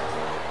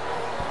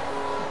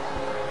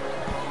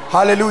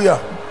 Hallelujah.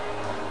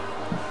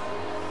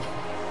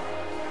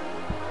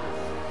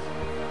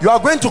 You are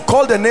going to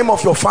call the name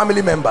of your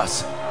family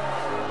members.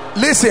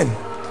 Listen,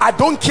 I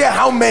don't care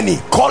how many,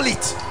 call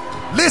it.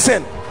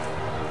 Listen,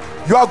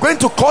 you are going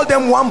to call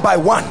them one by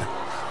one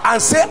and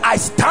say, I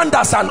stand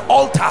as an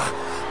altar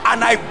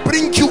and I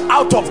bring you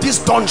out of this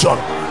dungeon.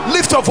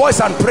 Lift your voice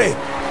and pray.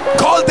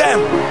 Call them.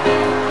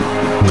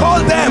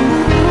 Call them.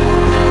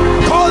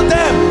 Call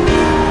them.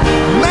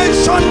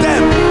 Mention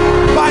them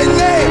by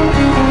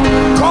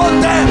name. Call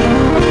them.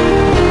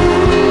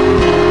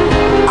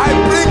 I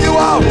bring you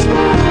out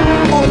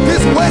of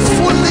this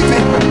wasteful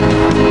living.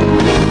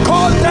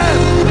 Call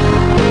them.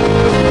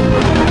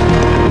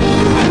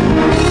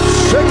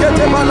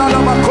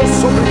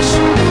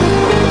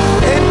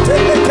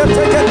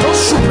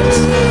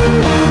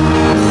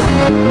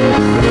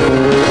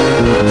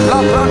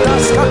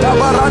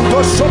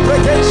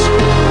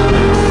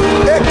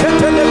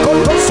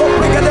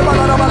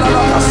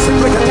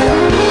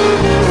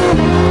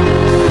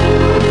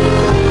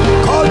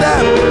 Call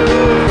them.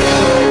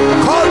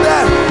 Call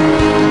them.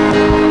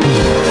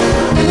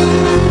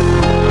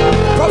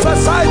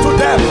 Prophesy to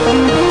them.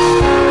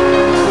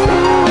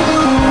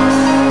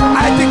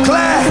 I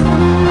declare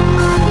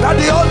that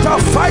the altar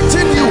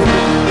fighting you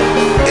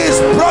is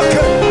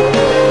broken.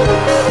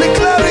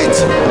 Declare it.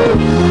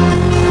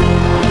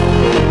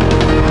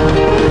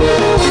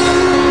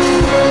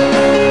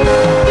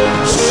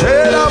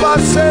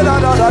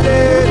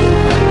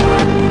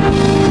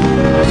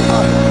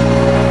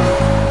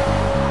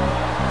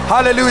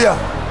 Hallelujah.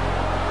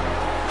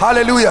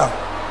 Hallelujah.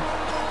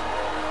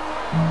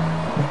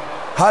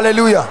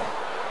 Hallelujah.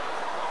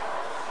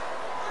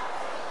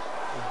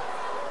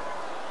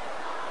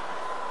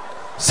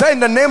 Say, in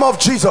the name of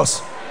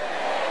Jesus.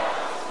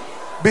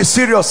 Be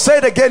serious. Say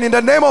it again. In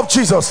the name of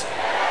Jesus.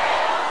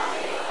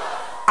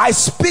 I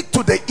speak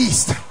to the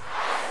east.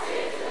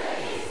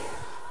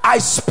 I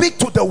speak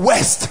to the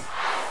west.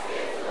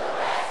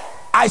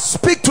 I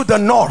speak to the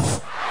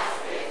north.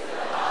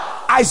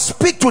 I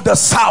speak to the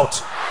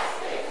south.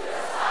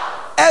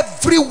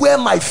 Everywhere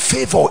my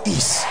favor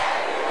is,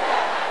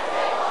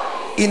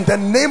 In the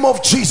name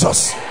of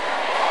Jesus,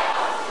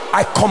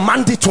 I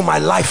command it to my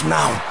life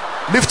now.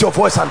 Lift your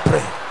voice and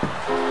pray.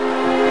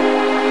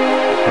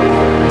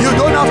 You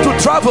don't have to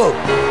travel.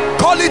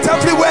 Call it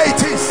everywhere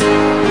it is.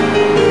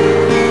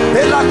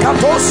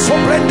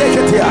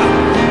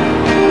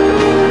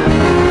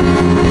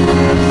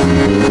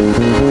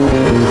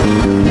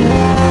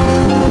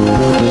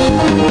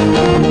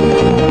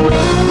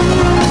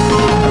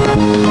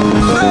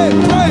 Pray,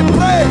 pray,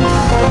 pray.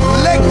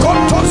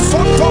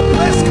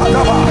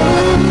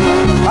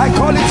 I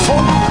call it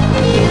forth.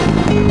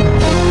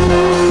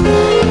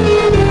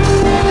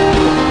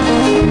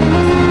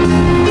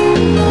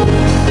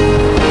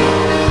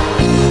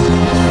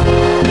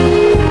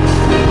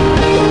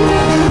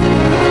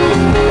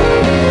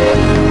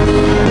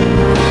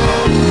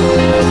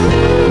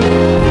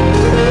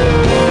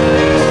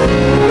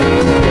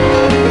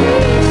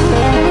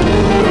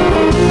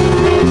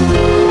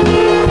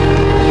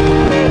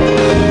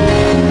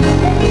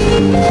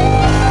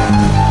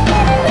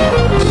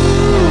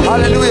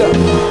 Hallelujah.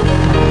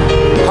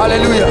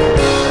 Hallelujah.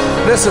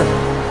 Listen.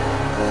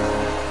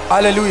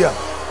 Hallelujah.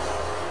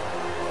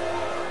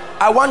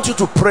 I want you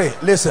to pray.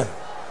 Listen.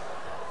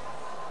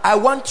 I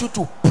want you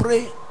to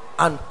pray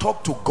and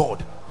talk to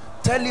God.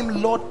 Tell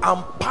him, Lord,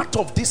 I'm part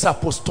of this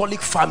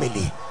apostolic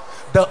family.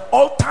 The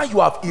altar you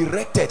have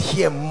erected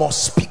here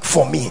must speak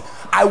for me.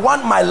 I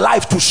want my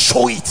life to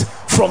show it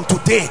from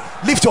today.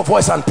 Lift your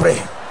voice and pray.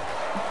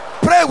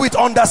 Pray with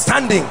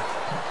understanding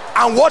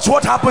and watch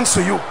what happens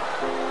to you.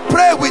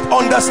 Pray with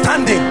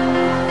understanding.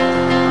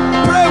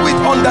 Pray with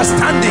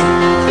understanding.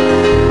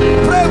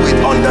 Pray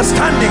with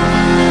understanding.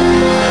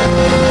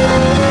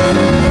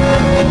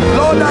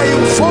 Lord, I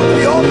invoke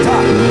the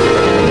altar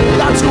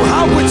that you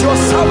have with your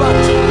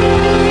servant.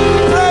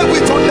 Pray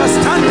with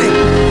understanding.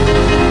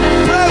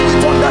 Pray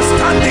with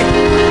understanding.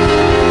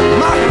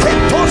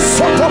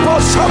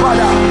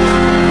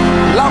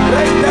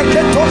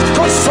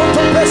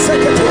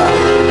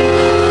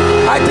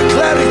 I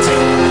declare it.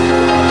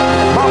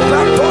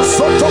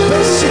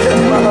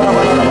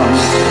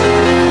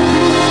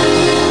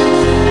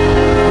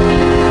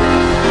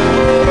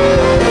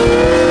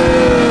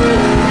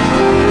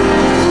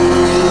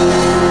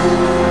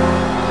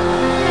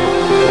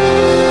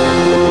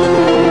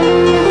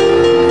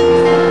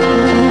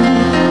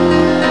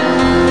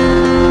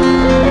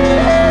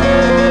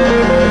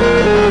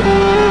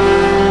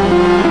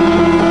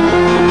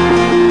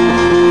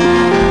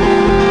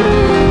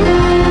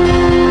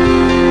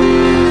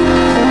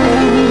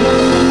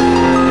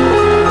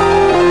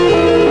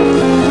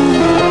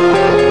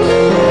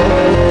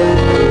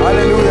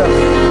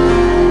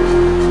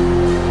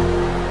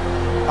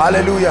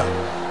 Hallelujah.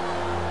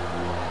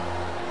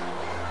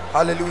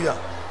 Hallelujah.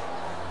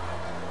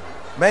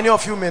 Many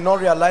of you may not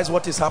realize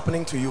what is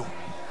happening to you.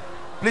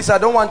 Please, I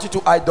don't want you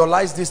to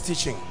idolize this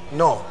teaching.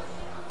 No,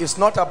 it's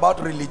not about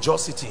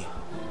religiosity.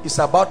 It's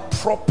about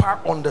proper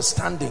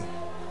understanding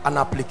and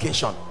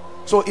application.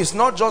 So it's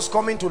not just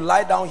coming to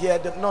lie down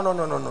here.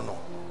 No.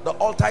 The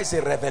altar is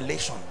a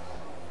revelation.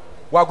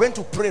 We are going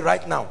to pray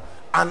right now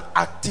and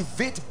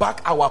activate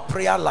back our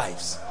prayer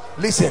lives.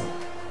 Listen,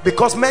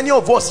 because many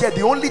of us here,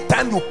 the only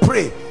time you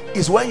pray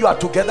is when you are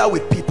together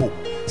with people.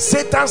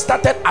 Satan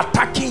started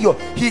attacking you.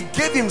 He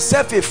gave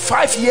himself a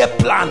 5-year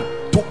plan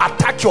to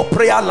attack your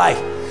prayer life.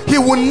 He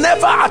will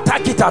never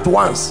attack it at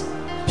once.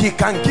 He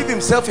can give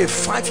himself a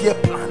 5-year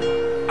plan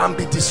and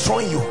be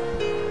destroying you.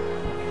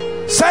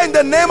 Say, in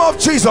the name of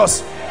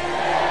Jesus,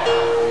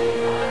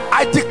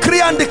 I decree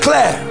and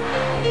declare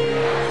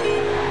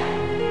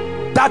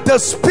that the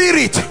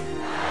spirit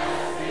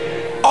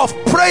of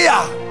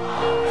prayer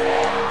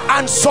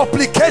and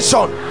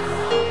supplication,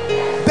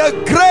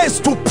 the grace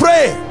to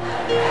pray,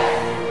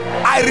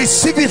 I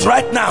receive it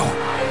right now.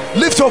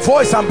 Lift your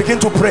voice and begin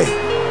to pray.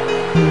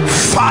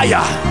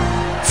 Fire,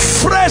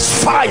 fresh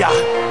fire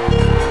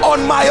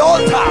on my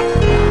altar.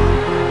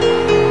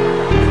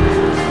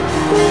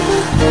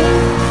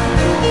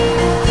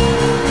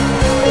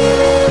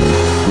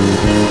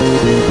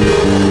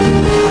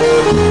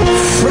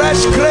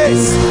 Fresh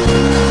grace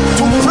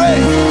to pray,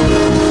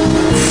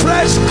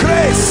 fresh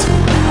grace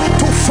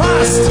to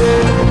fast,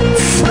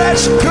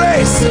 fresh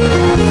grace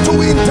to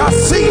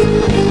intercede,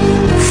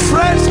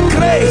 fresh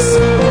grace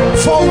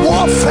for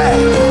warfare.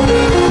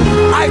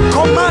 I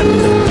command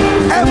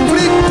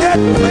every dead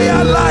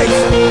prayer life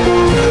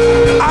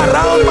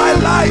around my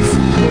life,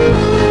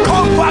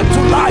 come back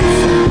to life,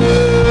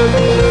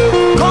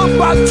 come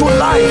back to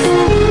life.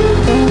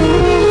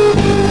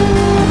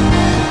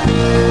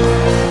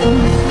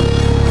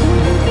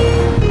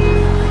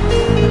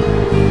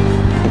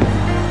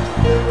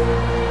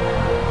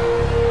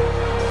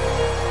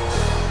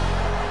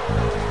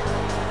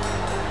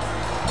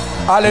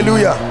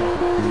 Hallelujah.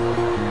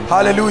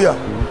 Hallelujah.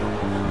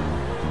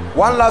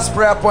 One last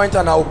prayer point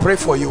and I will pray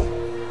for you.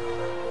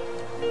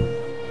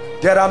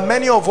 There are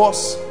many of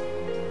us,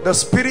 the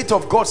Spirit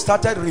of God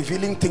started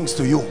revealing things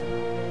to you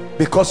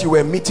because you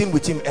were meeting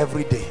with him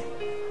every day.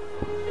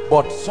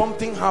 But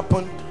something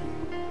happened.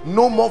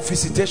 No more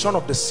visitation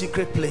of the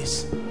secret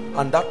place,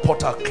 and that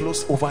portal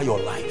closed over your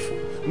life.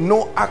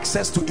 no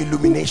access to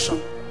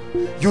illumination.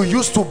 You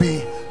used to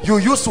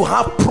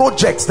have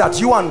projects that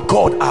you and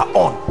God are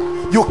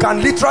on. You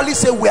can literally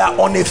say we are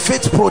on a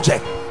faith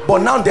project,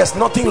 but now there's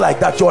nothing like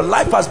that. Your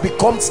life has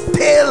become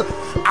stale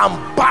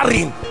and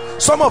barren.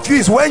 Some of you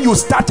is when you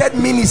started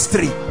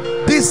ministry,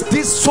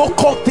 this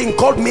so-called thing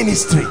called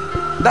ministry,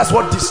 that's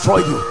what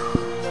destroyed you.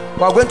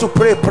 We are going to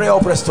pray a prayer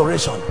of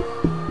restoration,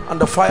 and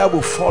the fire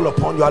will fall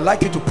upon you. I'd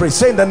like you to pray.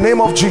 Say, in the name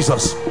of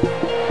Jesus.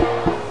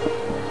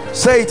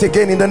 Say it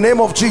again, in the name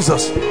of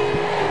Jesus.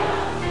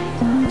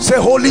 Say,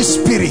 Holy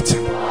Spirit,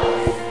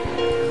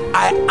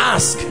 I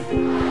ask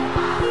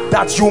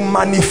that you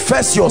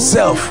manifest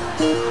yourself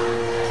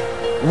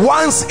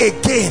once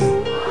again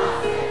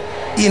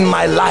in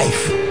my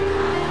life.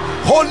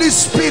 Holy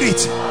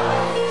Spirit,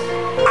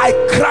 I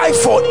cry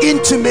for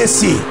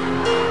intimacy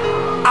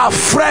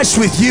afresh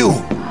with you.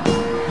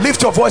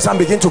 Lift your voice and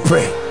begin to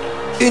pray.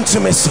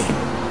 Intimacy.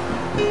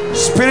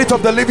 Spirit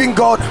of the living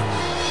God,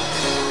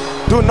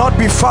 do not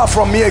be far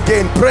from me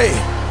again. Pray,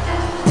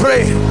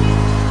 pray.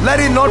 Let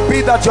it not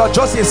be that you're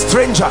just a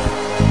stranger.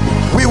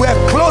 We were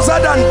closer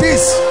than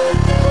this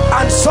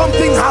and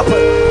something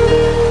happened.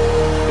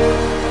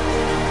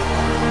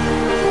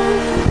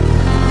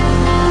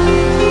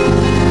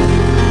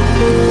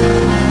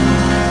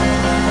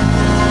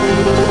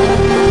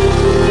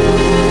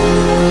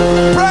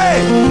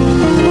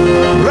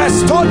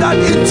 Restore that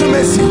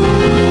intimacy,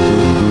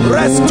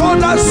 restore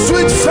that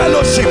sweet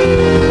fellowship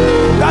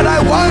that I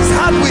once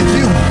had with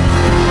you.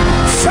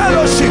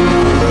 Fellowship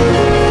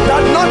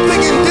that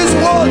nothing in this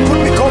world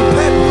could be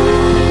compared.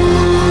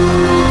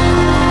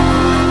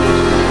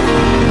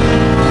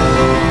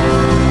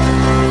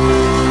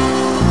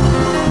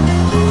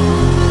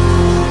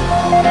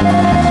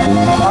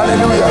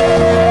 Hallelujah.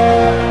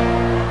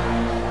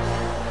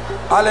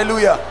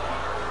 Hallelujah.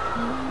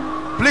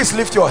 Please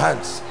lift your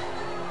hands.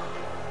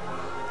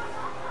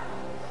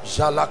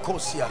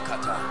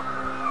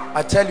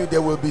 I tell you,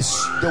 there will be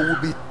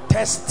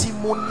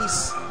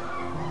testimonies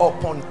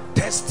upon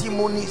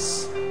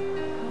testimonies.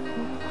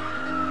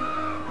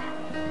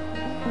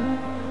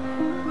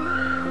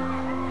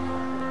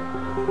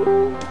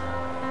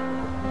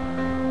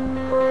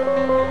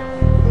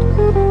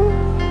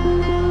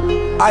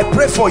 I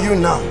pray for you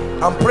now.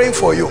 I'm praying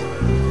for you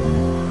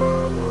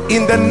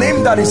in the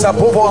name that is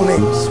above all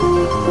names.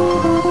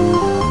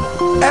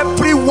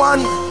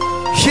 Everyone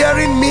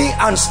hearing me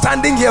and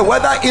standing here,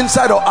 whether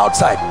inside or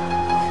outside,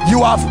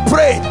 you have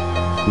prayed.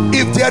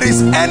 If there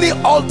is any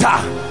altar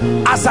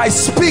as I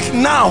speak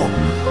now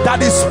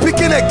that is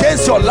speaking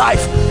against your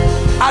life,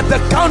 at the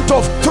count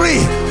of 3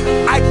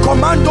 I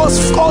command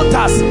those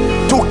altars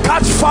to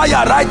catch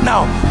fire right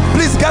now.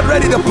 Please get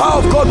ready. The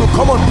power of God will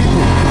come on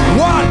people.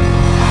 1,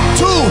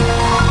 2,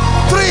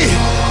 3.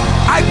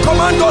 I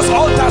command those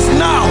altars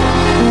now,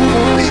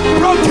 be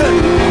broken,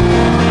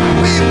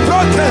 be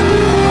broken,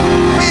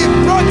 be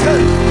broken,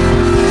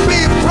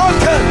 be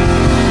broken.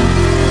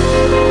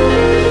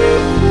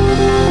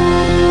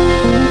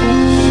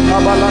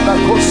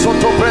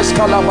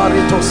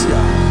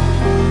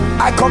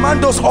 I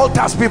command those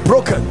altars be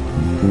broken,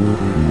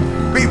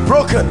 be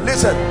broken.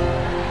 Listen,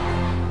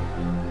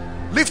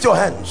 lift your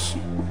hands.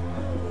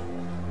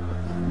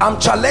 I'm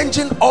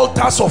challenging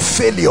altars of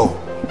failure.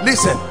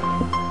 Listen,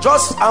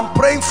 I'm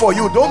praying for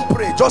you. Don't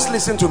pray, just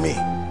listen to me,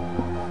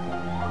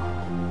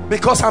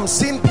 because I'm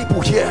seeing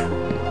people here.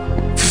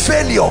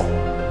 Failure,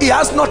 it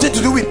has nothing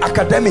to do with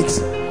academics.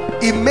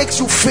 It makes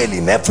you fail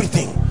in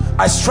everything.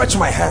 I stretch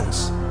my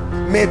hands.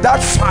 May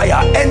that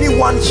fire,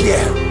 anyone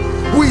here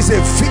who is a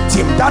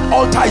victim, that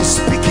altar is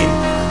speaking.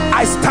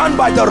 I stand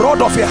by the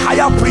rod of a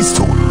higher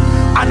priesthood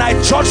and I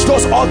judge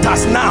those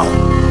altars now.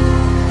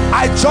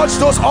 I judge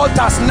those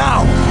altars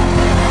now.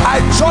 I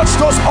judge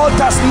those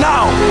altars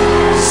now.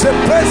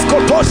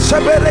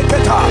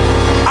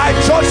 I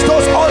judge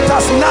those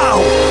altars now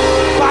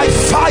by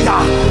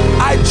fire.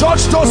 I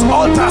judge those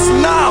altars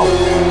now.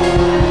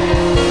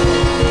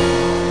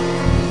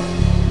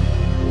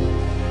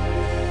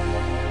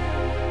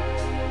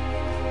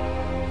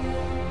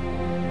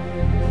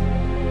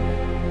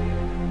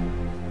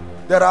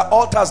 There are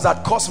altars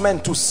that cause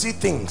men to see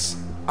things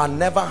and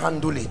never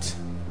handle it.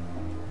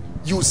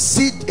 You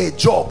see a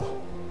job,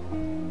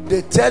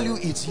 they tell you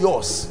it's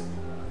yours.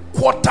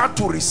 Quarter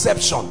to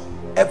reception,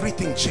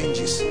 everything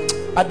changes.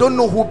 I don't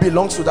know who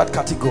belongs to that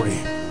category,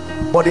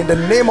 but in the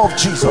name of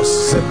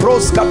Jesus,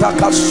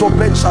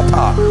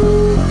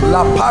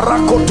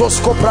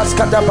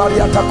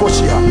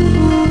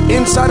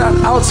 inside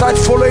and outside,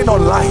 following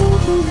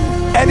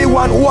online,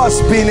 anyone who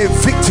has been a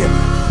victim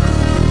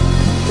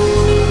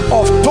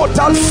of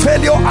total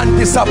failure and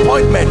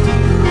disappointment,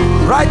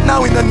 right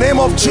now in the name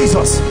of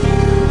Jesus,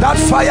 that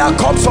fire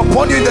comes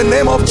upon you in the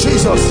name of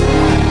Jesus.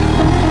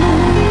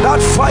 That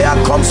fire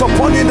comes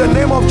upon you in the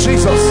name of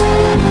Jesus.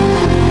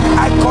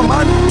 I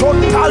command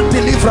total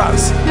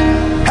deliverance.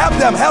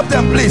 Help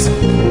them please.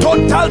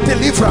 Total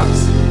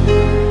deliverance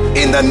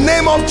in the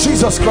name of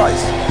Jesus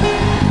Christ.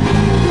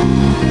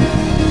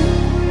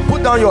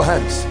 Put down your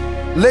hands.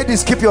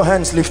 Ladies, keep your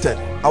hands lifted.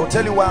 I will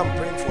tell you why I'm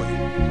praying for you.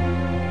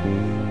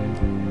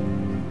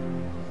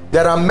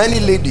 There are many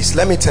ladies,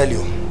 let me tell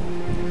you,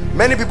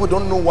 many people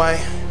don't know why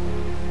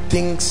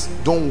things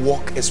don't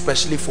work,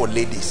 especially for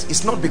ladies.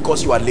 It's not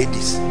because you are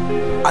ladies,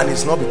 and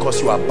it's not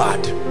because you are bad.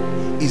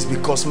 It's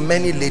because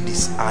many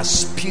ladies are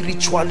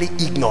spiritually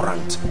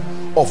ignorant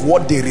of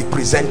what they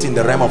represent in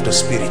the realm of the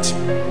spirit.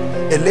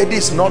 A lady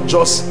is not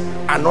just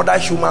another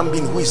human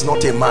being who is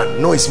not a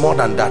man. No, it's more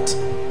than that.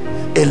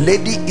 A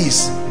lady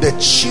is the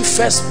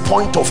chiefest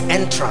point of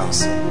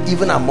entrance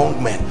even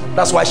among men.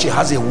 That's why she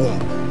has a womb.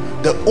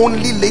 The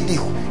only lady,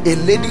 a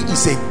lady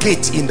is a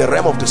gate in the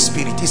realm of the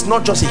spirit. It's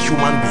not just a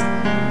human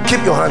being.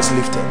 Keep your hands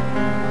lifted.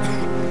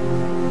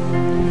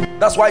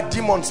 That's why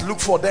demons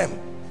look for them.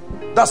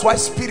 That's why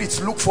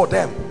spirits look for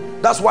them.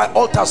 That's why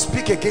altars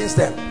speak against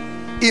them.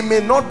 It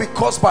may not be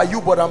caused by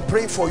you, but I'm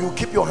praying for you.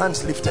 Keep your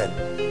hands lifted.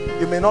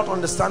 You may not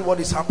understand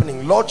what is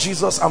happening. Lord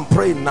Jesus, I'm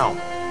praying now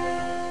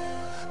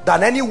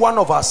that any one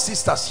of our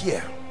sisters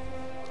here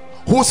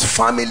whose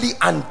family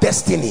and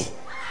destiny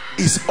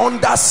is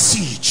under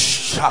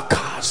siege, I'm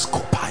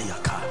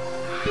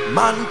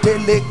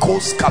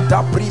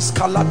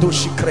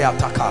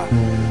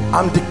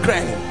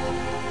declaring,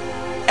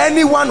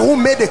 anyone who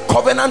made a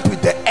covenant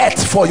with the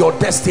earth for your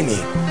destiny,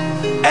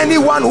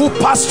 anyone who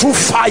passed through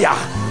fire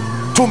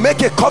to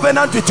make a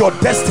covenant with your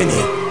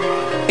destiny,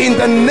 in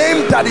the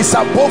name that is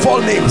above all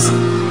names,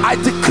 I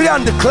decree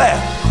and declare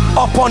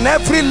upon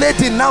every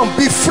lady now,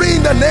 be free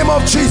in the name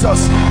of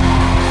Jesus.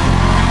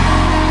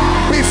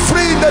 Be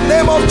free in the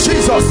name of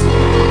Jesus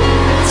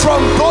from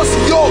those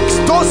yokes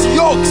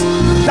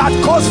that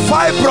cause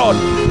fibroid,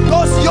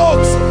 those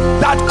yokes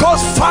that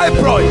cause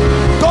fibroid,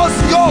 those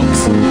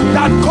yokes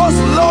that cause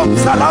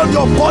lumps around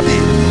your body,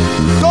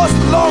 those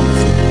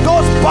lumps,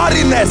 those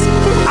barrenness.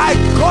 I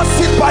curse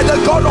it by the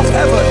God of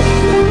heaven.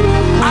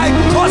 I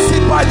curse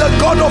it by the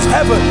God of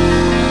heaven.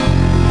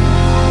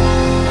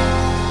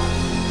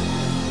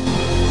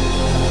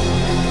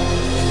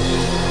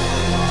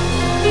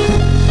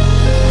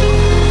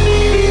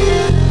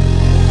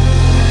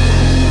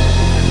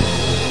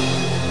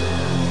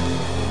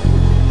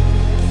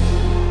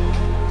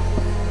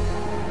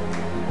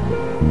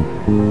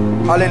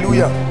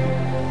 Hallelujah.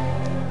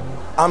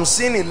 I'm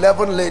seeing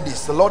 11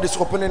 ladies. The Lord is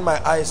opening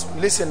my eyes.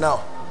 Listen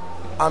now.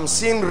 I'm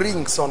seeing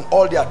rings on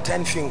all their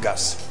 10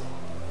 fingers.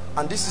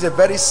 And this is a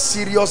very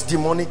serious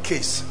demonic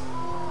case.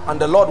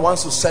 And the Lord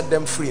wants to set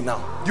them free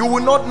now. You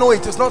will not know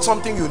it. It's not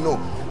something you know.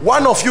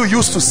 One of you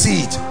used to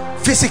see it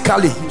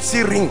physically. You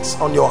see rings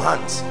on your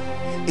hands.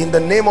 In the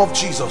name of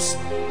Jesus,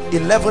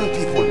 11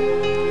 people,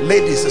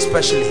 ladies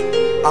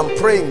especially, I'm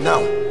praying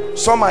now.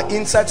 Some are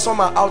inside, some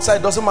are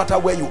outside. Doesn't matter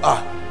where you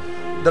are.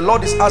 The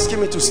Lord is asking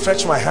me to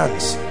stretch my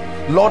hands.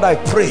 Lord, I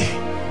pray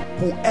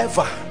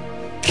whoever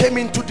came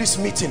into this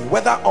meeting,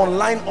 whether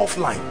online,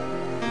 offline,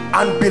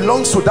 and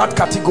belongs to that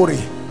category,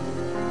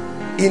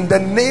 in the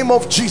name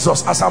of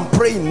Jesus, as I'm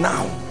praying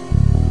now,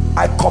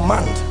 I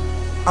command,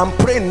 I'm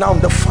praying now,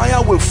 the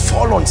fire will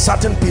fall on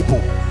certain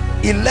people.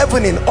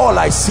 11 in all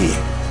I see.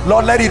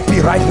 Lord, let it be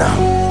right now.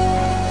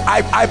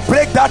 I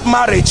break that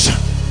marriage.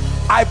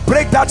 I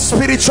break that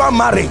spiritual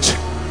marriage.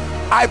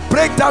 I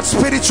break that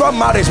spiritual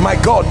marriage. My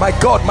God, my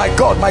God, my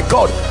God, my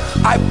God.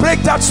 I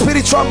break that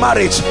spiritual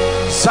marriage.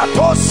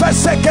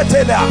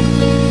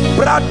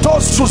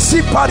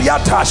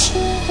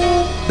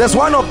 There's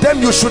one of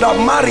them you should have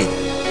married,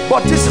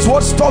 but this is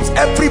what stops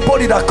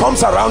everybody that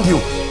comes around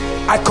you.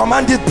 I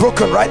command it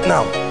broken right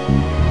now.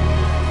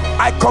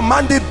 I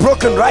command it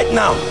broken right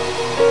now.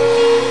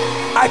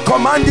 I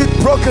command it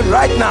broken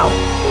right now.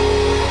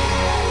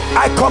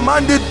 I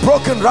command it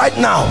broken right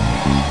now.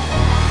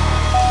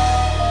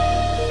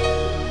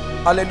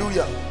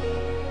 Hallelujah.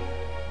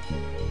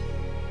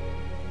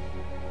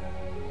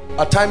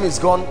 Our time is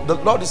gone. The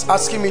Lord is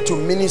asking me to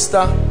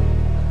minister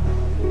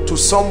to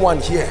someone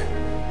here.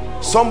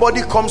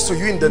 Somebody comes to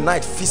you in the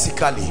night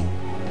physically.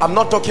 I'm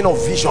not talking of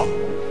vision.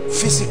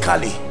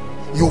 Physically,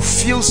 you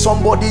feel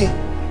somebody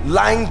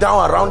lying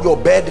down around your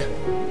bed,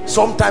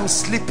 sometimes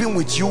sleeping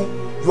with you.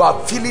 You are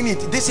feeling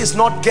it. This is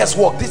not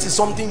guesswork. This is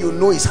something you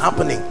know is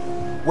happening.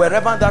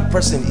 Wherever that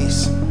person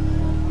is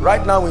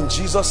right now, in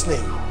Jesus'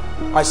 name,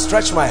 I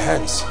stretch my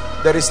hands.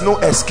 There is no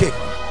escape.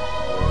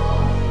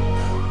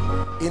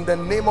 In the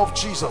name of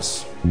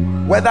Jesus,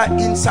 whether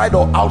inside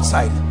or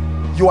outside,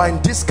 you are in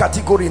this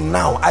category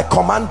now. I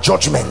command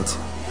judgment.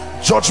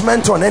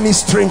 Judgment on any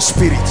strange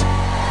spirit.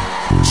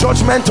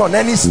 Judgment on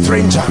any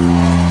stranger.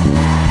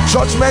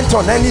 Judgment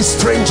on any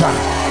stranger.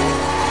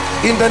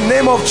 In the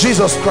name of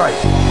Jesus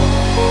Christ.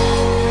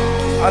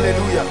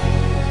 Hallelujah.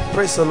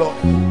 Praise the Lord.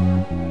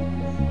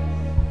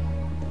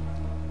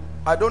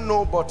 I don't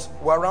know, but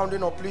we're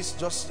rounding up. Please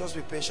just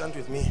be patient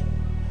with me.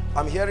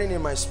 I'm hearing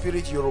in my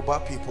spirit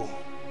Yoruba people.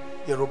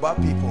 Yoruba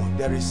people,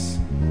 there is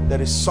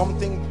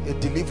something, a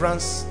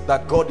deliverance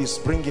that God is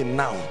bringing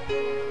now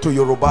to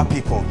Yoruba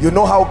people. You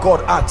know how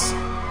God acts.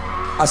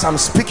 As I'm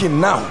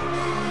speaking now,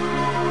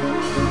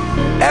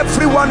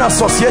 everyone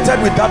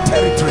associated with that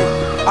territory,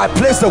 I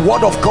place the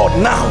word of God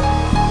now.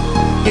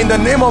 In the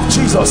name of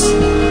Jesus,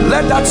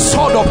 let that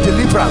sword of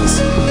deliverance,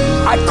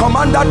 I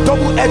command that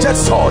double-edged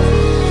sword,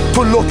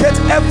 to locate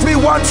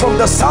everyone from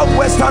the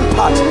southwestern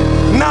part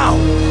now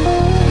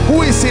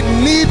who is in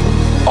need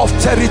of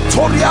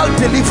territorial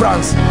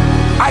deliverance.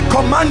 I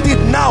command it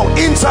now,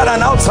 inside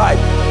and outside,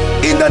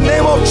 in the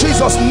name of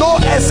Jesus. No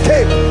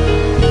escape,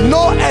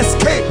 no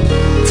escape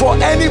for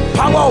any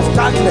power of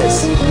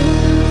darkness.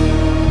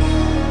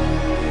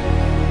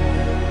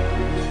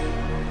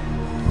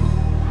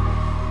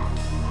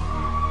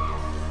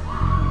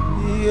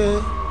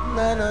 Yeah,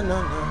 na na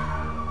na na.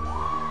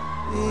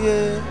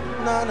 Yeah,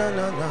 na na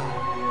na na.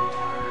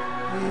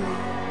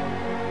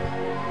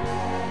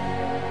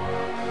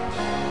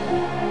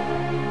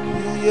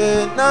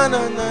 Yeah, na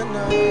na na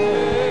na.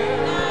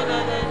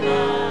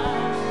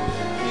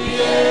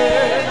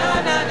 Yeah,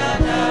 na na na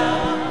na.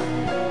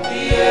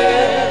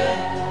 Yeah,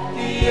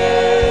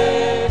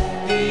 yeah,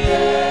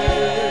 yeah.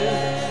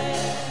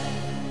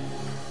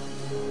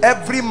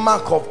 Every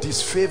mark of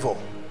disfavor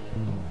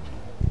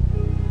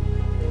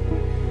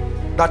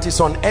that is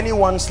on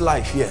anyone's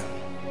life here,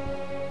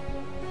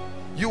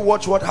 you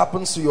watch what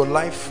happens to your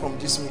life from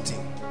this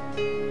meeting.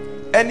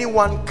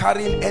 Anyone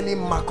carrying any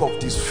mark of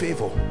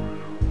disfavor,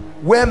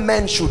 where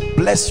men should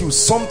bless you,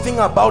 something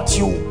about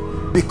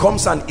you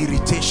becomes an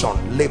irritation.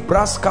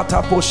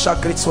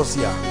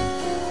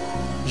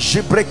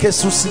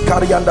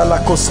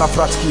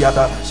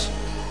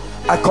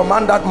 I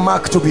command that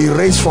mark to be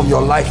erased from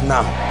your life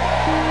now.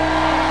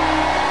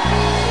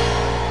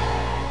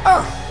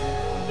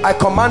 I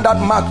command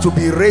that mark to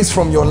be erased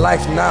from your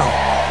life now.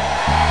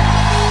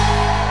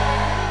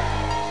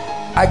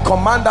 I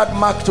command that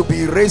mark to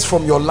be erased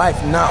from your life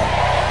now.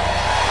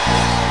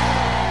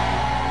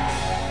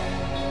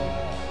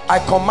 I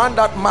command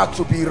that mark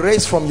to be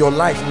erased from your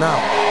life now.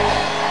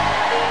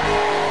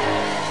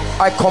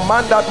 I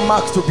command that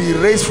mark to be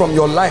erased from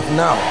your life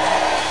now.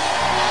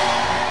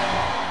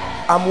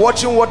 I'm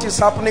watching what is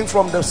happening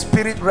from the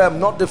spirit realm,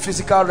 not the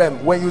physical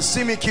realm. When you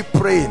see me keep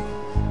praying,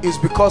 it's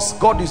because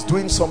God is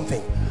doing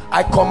something.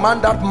 I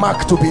command that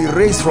mark to be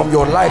erased from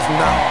your life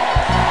now.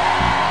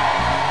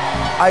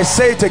 I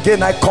say it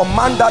again, I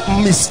command that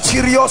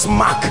mysterious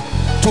mark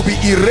to be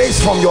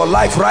erased from your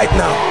life right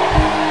now.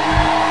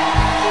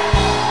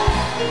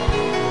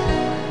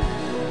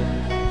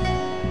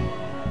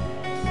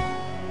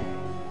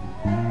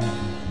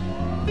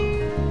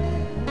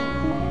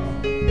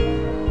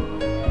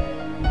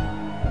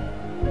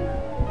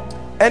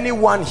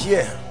 Anyone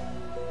here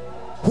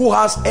who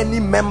has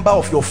any member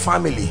of your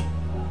family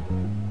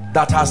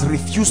that has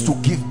refused to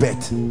give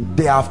birth,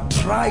 they have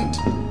tried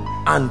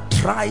and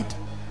tried,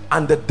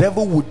 and the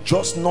devil would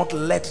just not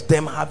let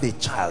them have a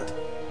child.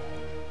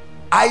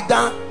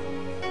 Either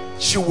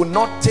she will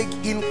not take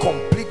in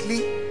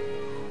completely,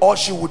 or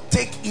she would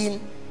take in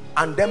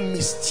and then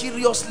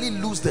mysteriously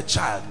lose the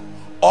child,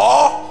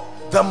 or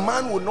the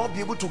man will not be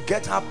able to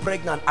get her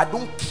pregnant. I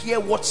don't care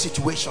what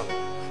situation,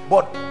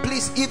 but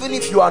please, even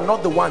if you are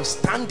not the one,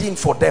 stand in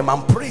for them.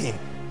 I'm praying.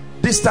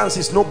 Distance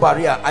is no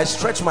barrier. I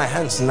stretch my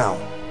hands now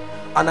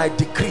and I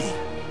decree,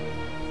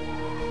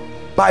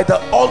 by the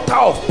altar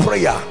of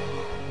prayer,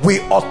 we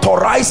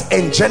authorize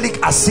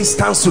angelic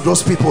assistance to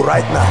those people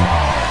right now.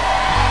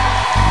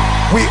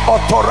 We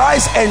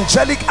authorize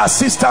angelic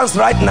assistance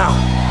right now.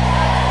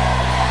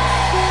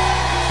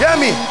 Hear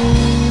me.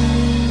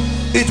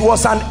 It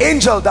was an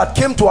angel that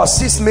came to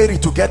assist Mary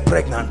to get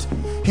pregnant.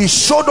 He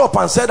showed up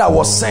and said, I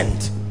was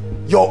sent.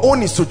 Your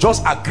own is to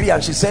just agree.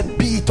 And she said,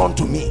 be it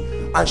unto me.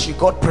 And she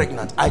got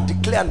pregnant. I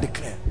declare and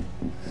declare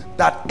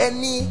that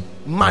any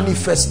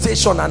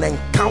manifestation and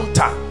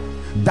encounter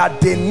that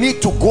they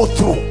need to go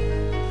through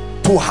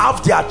to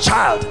have their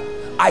child,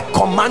 I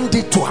command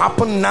it to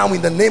happen now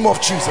in the name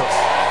of Jesus.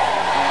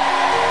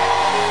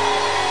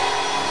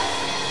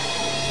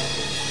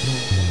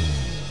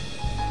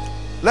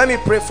 Let me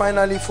pray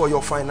finally for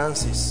your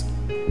finances.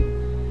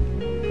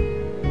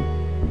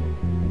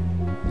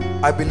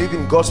 I believe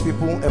in God's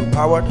people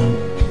empowered.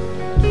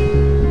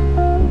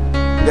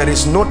 There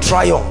is no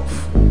triumph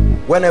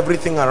when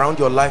everything around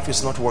your life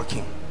is not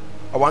working.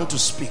 I want to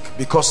speak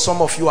because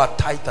some of you are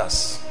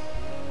tithers,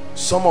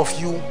 some of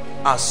you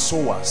are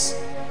sowers,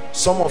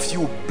 some of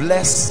you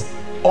bless,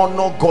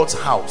 honor God's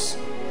house,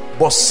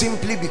 but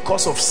simply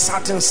because of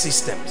certain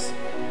systems,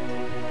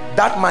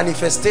 that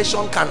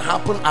manifestation can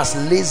happen as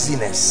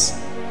laziness.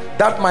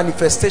 That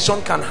manifestation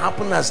can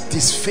happen as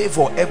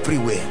disfavor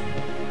everywhere.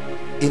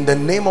 In the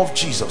name of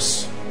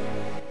Jesus,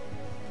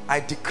 I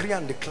decree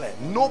and declare,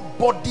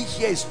 nobody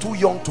here is too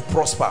young to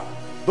prosper.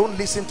 Don't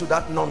listen to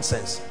that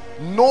nonsense.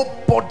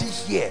 Nobody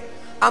here.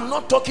 I'm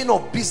not talking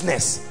of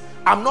business.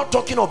 I'm not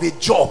talking of a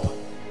job.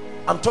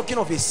 I'm talking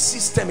of a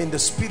system in the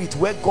spirit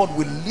where God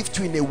will lift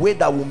you in a way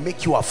that will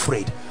make you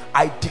afraid.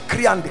 I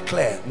decree and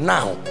declare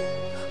now,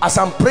 as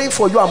I'm praying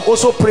for you, I'm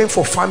also praying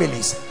for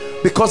families,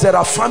 because there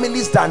are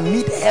families that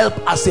need help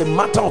as a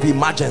matter of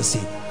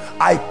emergency.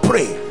 I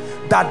pray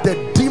that the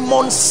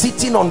demon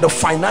sitting on the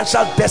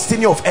financial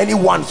destiny of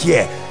anyone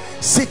here,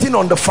 sitting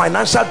on the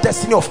financial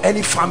destiny of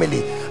any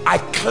family, I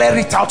clear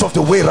it out of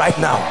the way right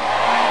now.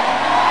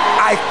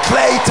 I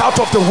clear it out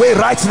of the way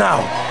right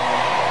now.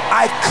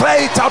 I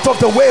clear it out of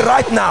the way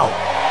right now.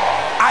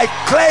 I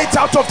clear it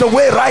out of the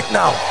way right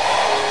now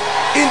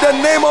in the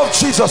name of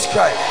Jesus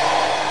Christ.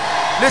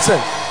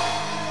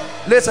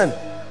 Listen,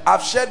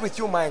 I've shared with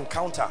you my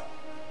encounter.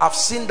 I've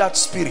seen that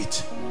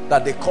spirit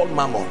that they call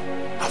Mammon.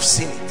 I've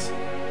seen it.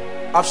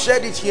 I've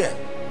shared it here.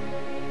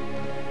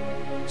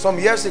 Some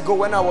years ago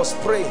when I was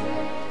praying,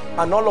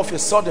 and all of a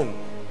sudden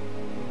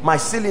my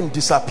ceiling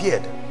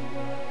disappeared,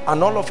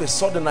 and all of a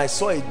sudden I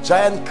saw a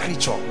giant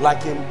creature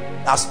like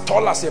as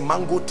tall as a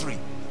mango tree,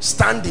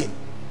 standing,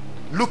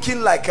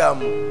 looking like a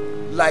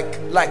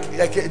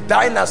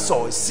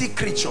dinosaur, a sea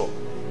creature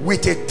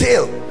with a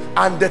tail,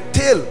 and the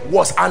tail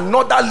was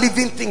another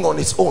living thing on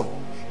its own.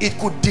 It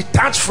could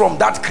detach from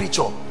that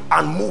creature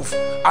and move,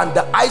 and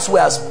the eyes were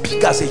as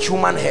big as a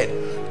human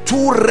head,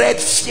 two red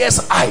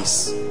fierce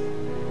eyes,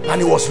 and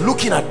he was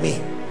looking at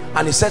me,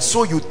 and he said,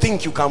 so you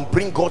think you can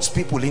bring God's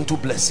people into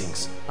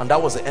blessings? And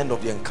that was the end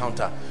of the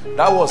encounter. It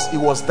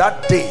was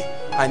that day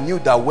I knew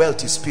that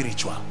wealth is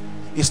spiritual.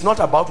 It's not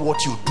about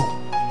what you do,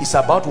 it's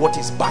about what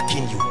is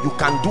backing you. You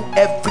can do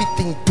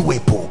everything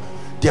doable.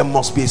 There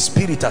must be a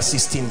spirit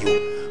assisting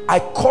you. I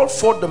call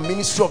for the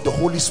ministry of the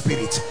Holy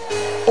Spirit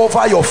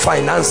over your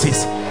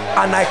finances,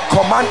 and I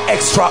command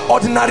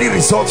extraordinary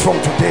results from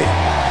today.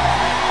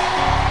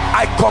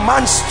 I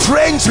command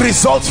strange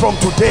results from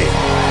today.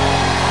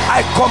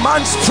 I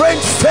command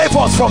strange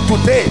favors from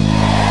today.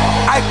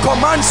 I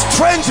command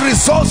strange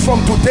results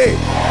from today.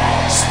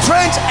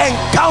 Strange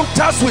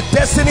encounters with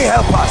destiny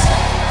helpers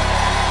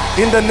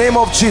in the name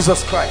of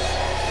Jesus Christ.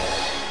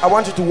 I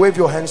want you to wave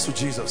your hands to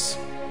Jesus.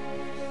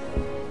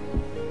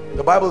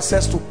 The Bible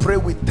says to pray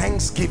with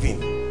thanksgiving.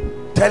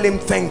 Tell him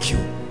thank you,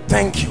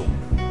 thank you.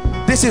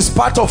 This is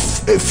part of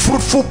a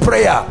fruitful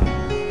prayer.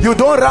 You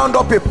don't round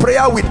up a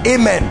prayer with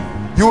amen.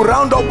 You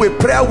round up a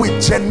prayer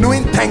with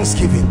genuine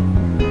thanksgiving.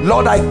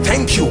 Lord, I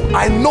thank you.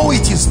 I know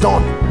it is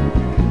done.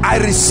 I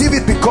receive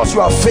it because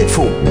you are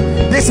faithful.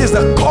 This is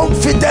the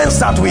confidence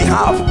that we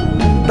have,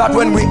 that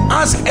when we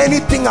ask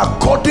anything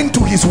according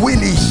to his will,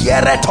 he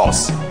heareth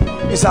us.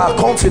 It's our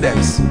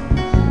confidence.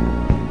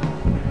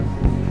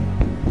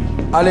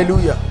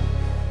 Hallelujah.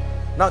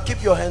 Now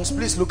keep your hands.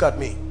 Please look at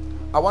me.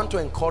 I want to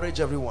encourage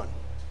everyone.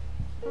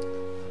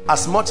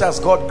 As much as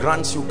God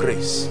grants you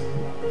grace,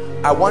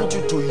 I want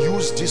you to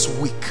use this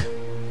week.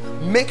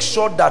 Make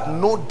sure that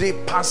no day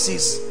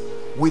passes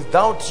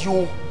without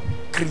you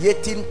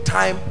creating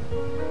time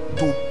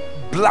to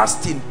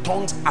blast in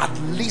tongues at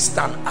least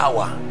an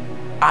hour.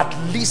 At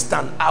least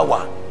an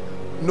hour.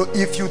 No,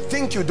 if you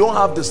think you don't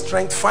have the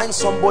strength, find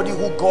somebody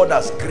who God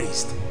has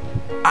graced.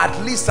 At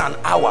least an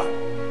hour.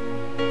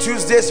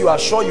 Tuesdays you are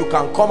sure you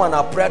can come and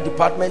our prayer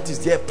department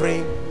is there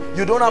praying.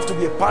 You don't have to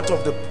be a part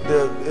of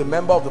a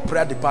member of the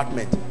prayer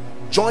department.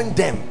 Join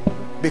them,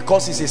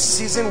 because it's a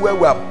season where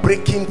we are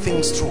breaking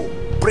things through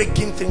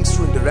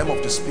in the realm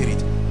of the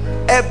spirit.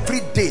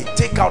 Every day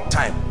take out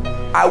time.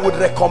 I would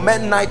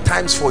recommend night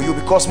times for you,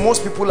 because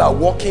most people are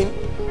working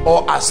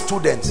or are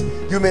students.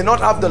 You may not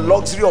have the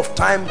luxury of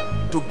time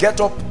to get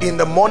up in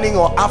the morning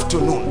or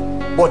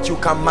afternoon, but you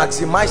can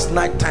maximize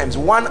night times.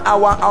 1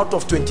 hour out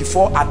of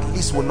 24 at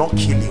least will not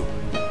kill you.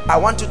 I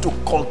want you to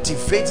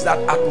cultivate that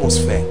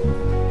atmosphere.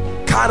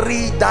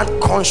 Carry that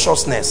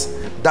consciousness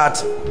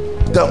that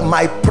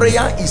my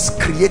prayer is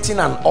creating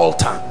an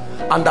altar,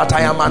 and that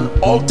I am an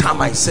altar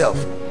myself,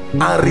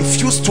 and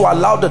refuse to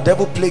allow the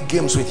devil play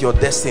games with your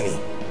destiny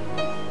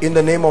in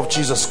the name of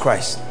Jesus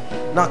Christ.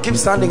 Now keep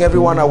standing,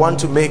 everyone. I want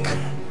to make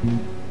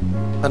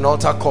an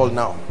altar call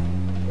now.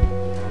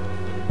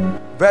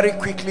 Very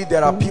quickly,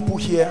 there are people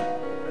here.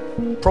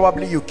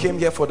 Probably you came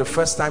here for the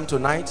first time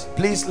tonight.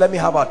 Please let me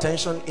have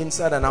attention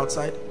inside and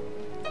outside.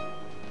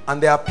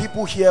 And there are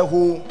people here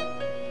who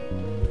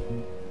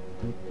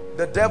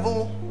the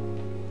devil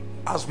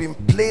has been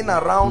playing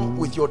around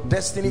with your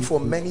destiny for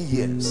many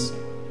years.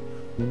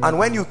 And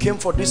when you came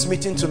for this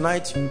meeting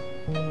tonight,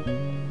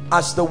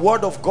 as the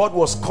word of God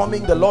was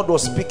coming, the Lord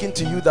was speaking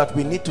to you that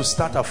we need to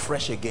start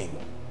afresh again.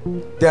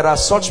 There are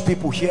such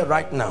people here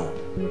right now.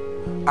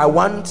 I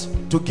want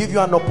to give you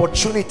an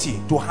opportunity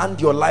to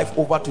hand your life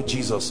over to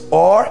Jesus.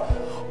 Or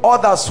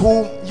others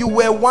who you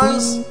were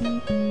once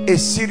a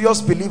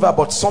serious believer,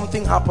 but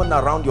something happened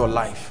around your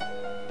life.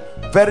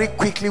 Very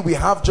quickly, we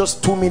have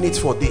just 2 minutes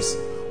for this.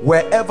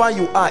 Wherever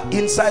you are,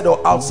 inside or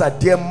outside,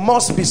 there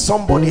must be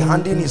somebody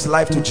handing his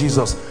life to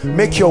Jesus.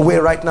 Make your way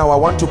right now. I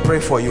want to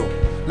pray for you.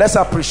 Let's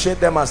appreciate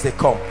them as they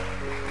come.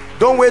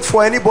 Don't wait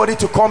for anybody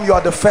to come. You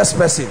are the first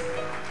person.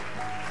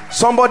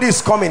 Somebody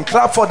is coming.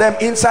 Clap for them,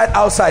 inside,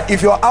 outside.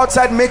 If you're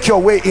outside, make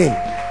your way in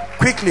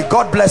quickly.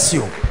 God bless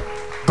you.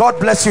 God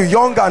bless you,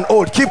 young and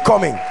old. Keep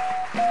coming.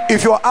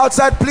 If you're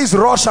outside, please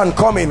rush and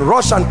come in.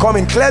 Rush and come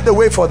in. Clear the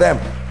way for them.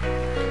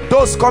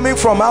 Those coming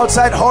from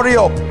outside, hurry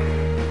up.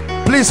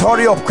 Please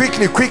hurry up.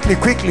 Quickly, quickly,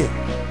 quickly.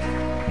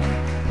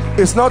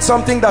 It's not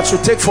something that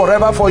should take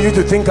forever for you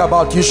to think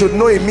about. You should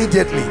know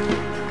immediately.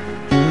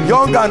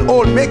 Young and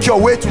old, make your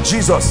way to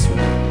Jesus.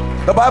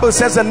 The Bible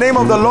says the name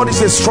of the Lord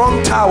is a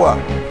strong tower.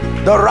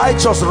 The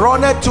righteous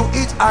runneth to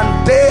it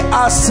and they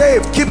are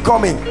saved. Keep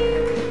coming.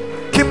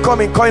 Keep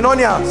coming.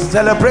 Koinonia,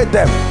 celebrate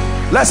them.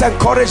 Let's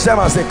encourage them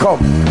as they come.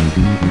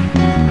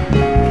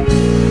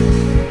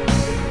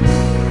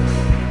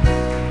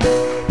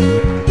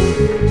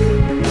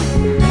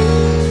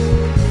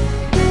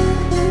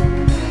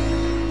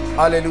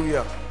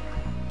 Hallelujah.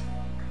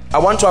 I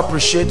want to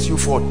appreciate you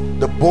for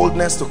the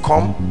boldness to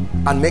come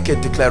and make a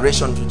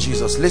declaration to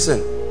Jesus. Listen,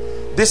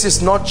 this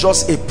is not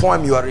just a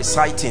poem you are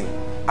reciting.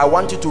 I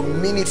want you to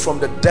mean it from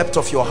the depth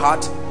of your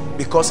heart,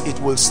 because it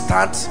will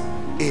start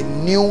a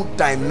new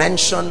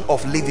dimension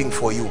of living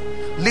for you.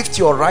 Lift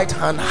your right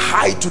hand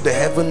high to the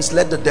heavens.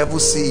 Let the devil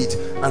see it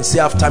and say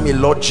after me,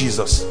 Lord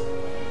Jesus.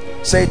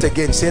 Say it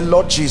again. Say,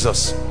 Lord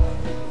Jesus,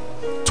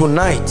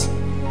 tonight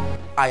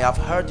I have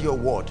heard your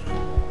word.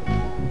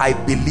 I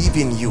believe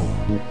in you.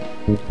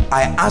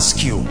 I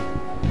ask you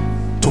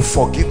to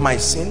forgive my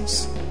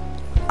sins.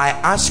 I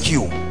ask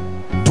you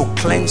to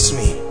cleanse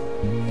me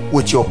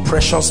with your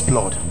precious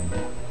blood.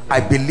 I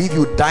believe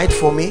you died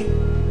for me.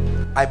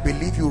 I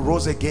believe you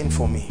rose again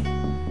for me.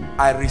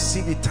 I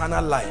receive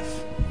eternal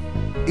life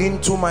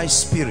into my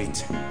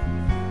spirit,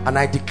 and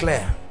I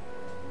declare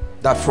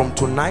that from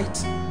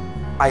tonight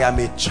I am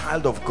a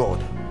child of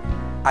God.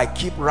 I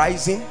keep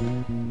rising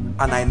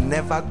and I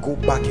never go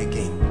back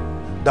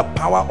again. The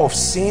power of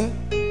sin,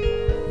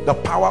 the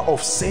power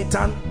of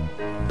Satan,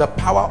 the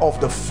power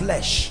of the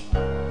flesh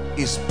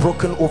is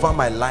broken over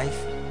my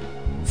life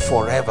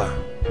forever,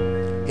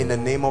 in the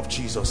name of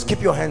Jesus.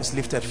 Keep your hands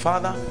lifted.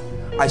 Father,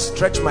 I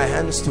stretch my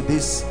hands to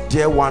these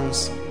dear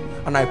ones,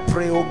 and I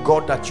pray, oh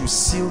God, that you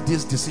seal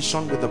this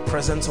decision with the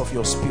presence of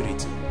your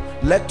spirit.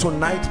 Let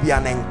tonight be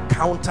an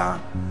encounter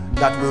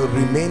that will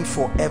remain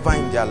forever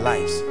in their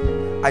lives.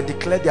 I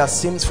declare their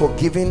sins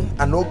forgiven,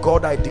 and oh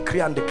God, I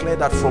decree and declare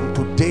that from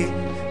today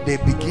they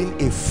begin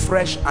a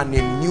fresh and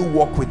a new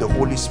walk with the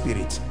Holy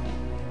Spirit,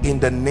 in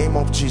the name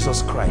of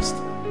Jesus Christ.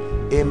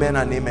 Amen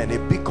and amen. A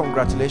big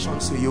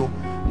congratulations to you.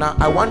 Now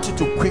I want you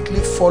to quickly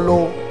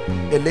follow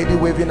a lady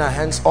waving her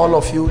hands. All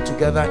of you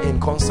together in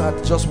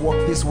concert, just walk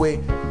this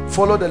way.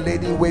 Follow the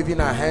lady waving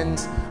her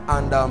hands,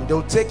 and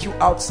they'll take you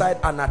outside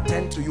and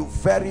attend to you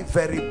very,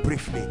 very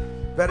briefly.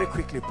 Very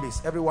quickly,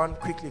 please. Everyone,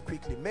 quickly,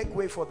 make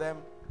way for them.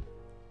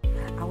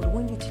 I would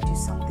want you to do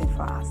something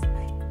for us.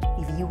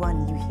 If you are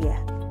new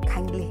here,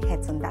 kindly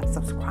hit on that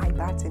subscribe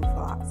button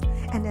for us,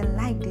 and then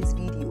like this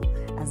video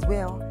as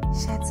well.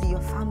 Share to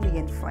your family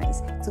and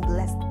friends to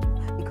bless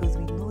them, because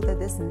we know that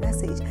this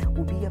message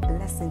will be a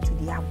blessing to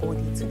their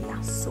body, to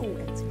their soul,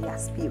 and to their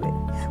spirit.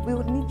 We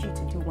would need you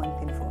to do one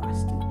thing for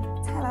us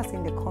too. Tell us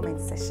in the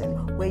comment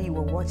section where you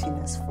were watching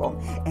us from,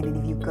 and then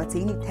if you've got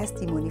any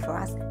testimony for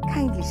us,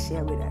 kindly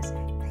share with us.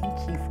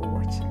 Thank you for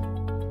watching.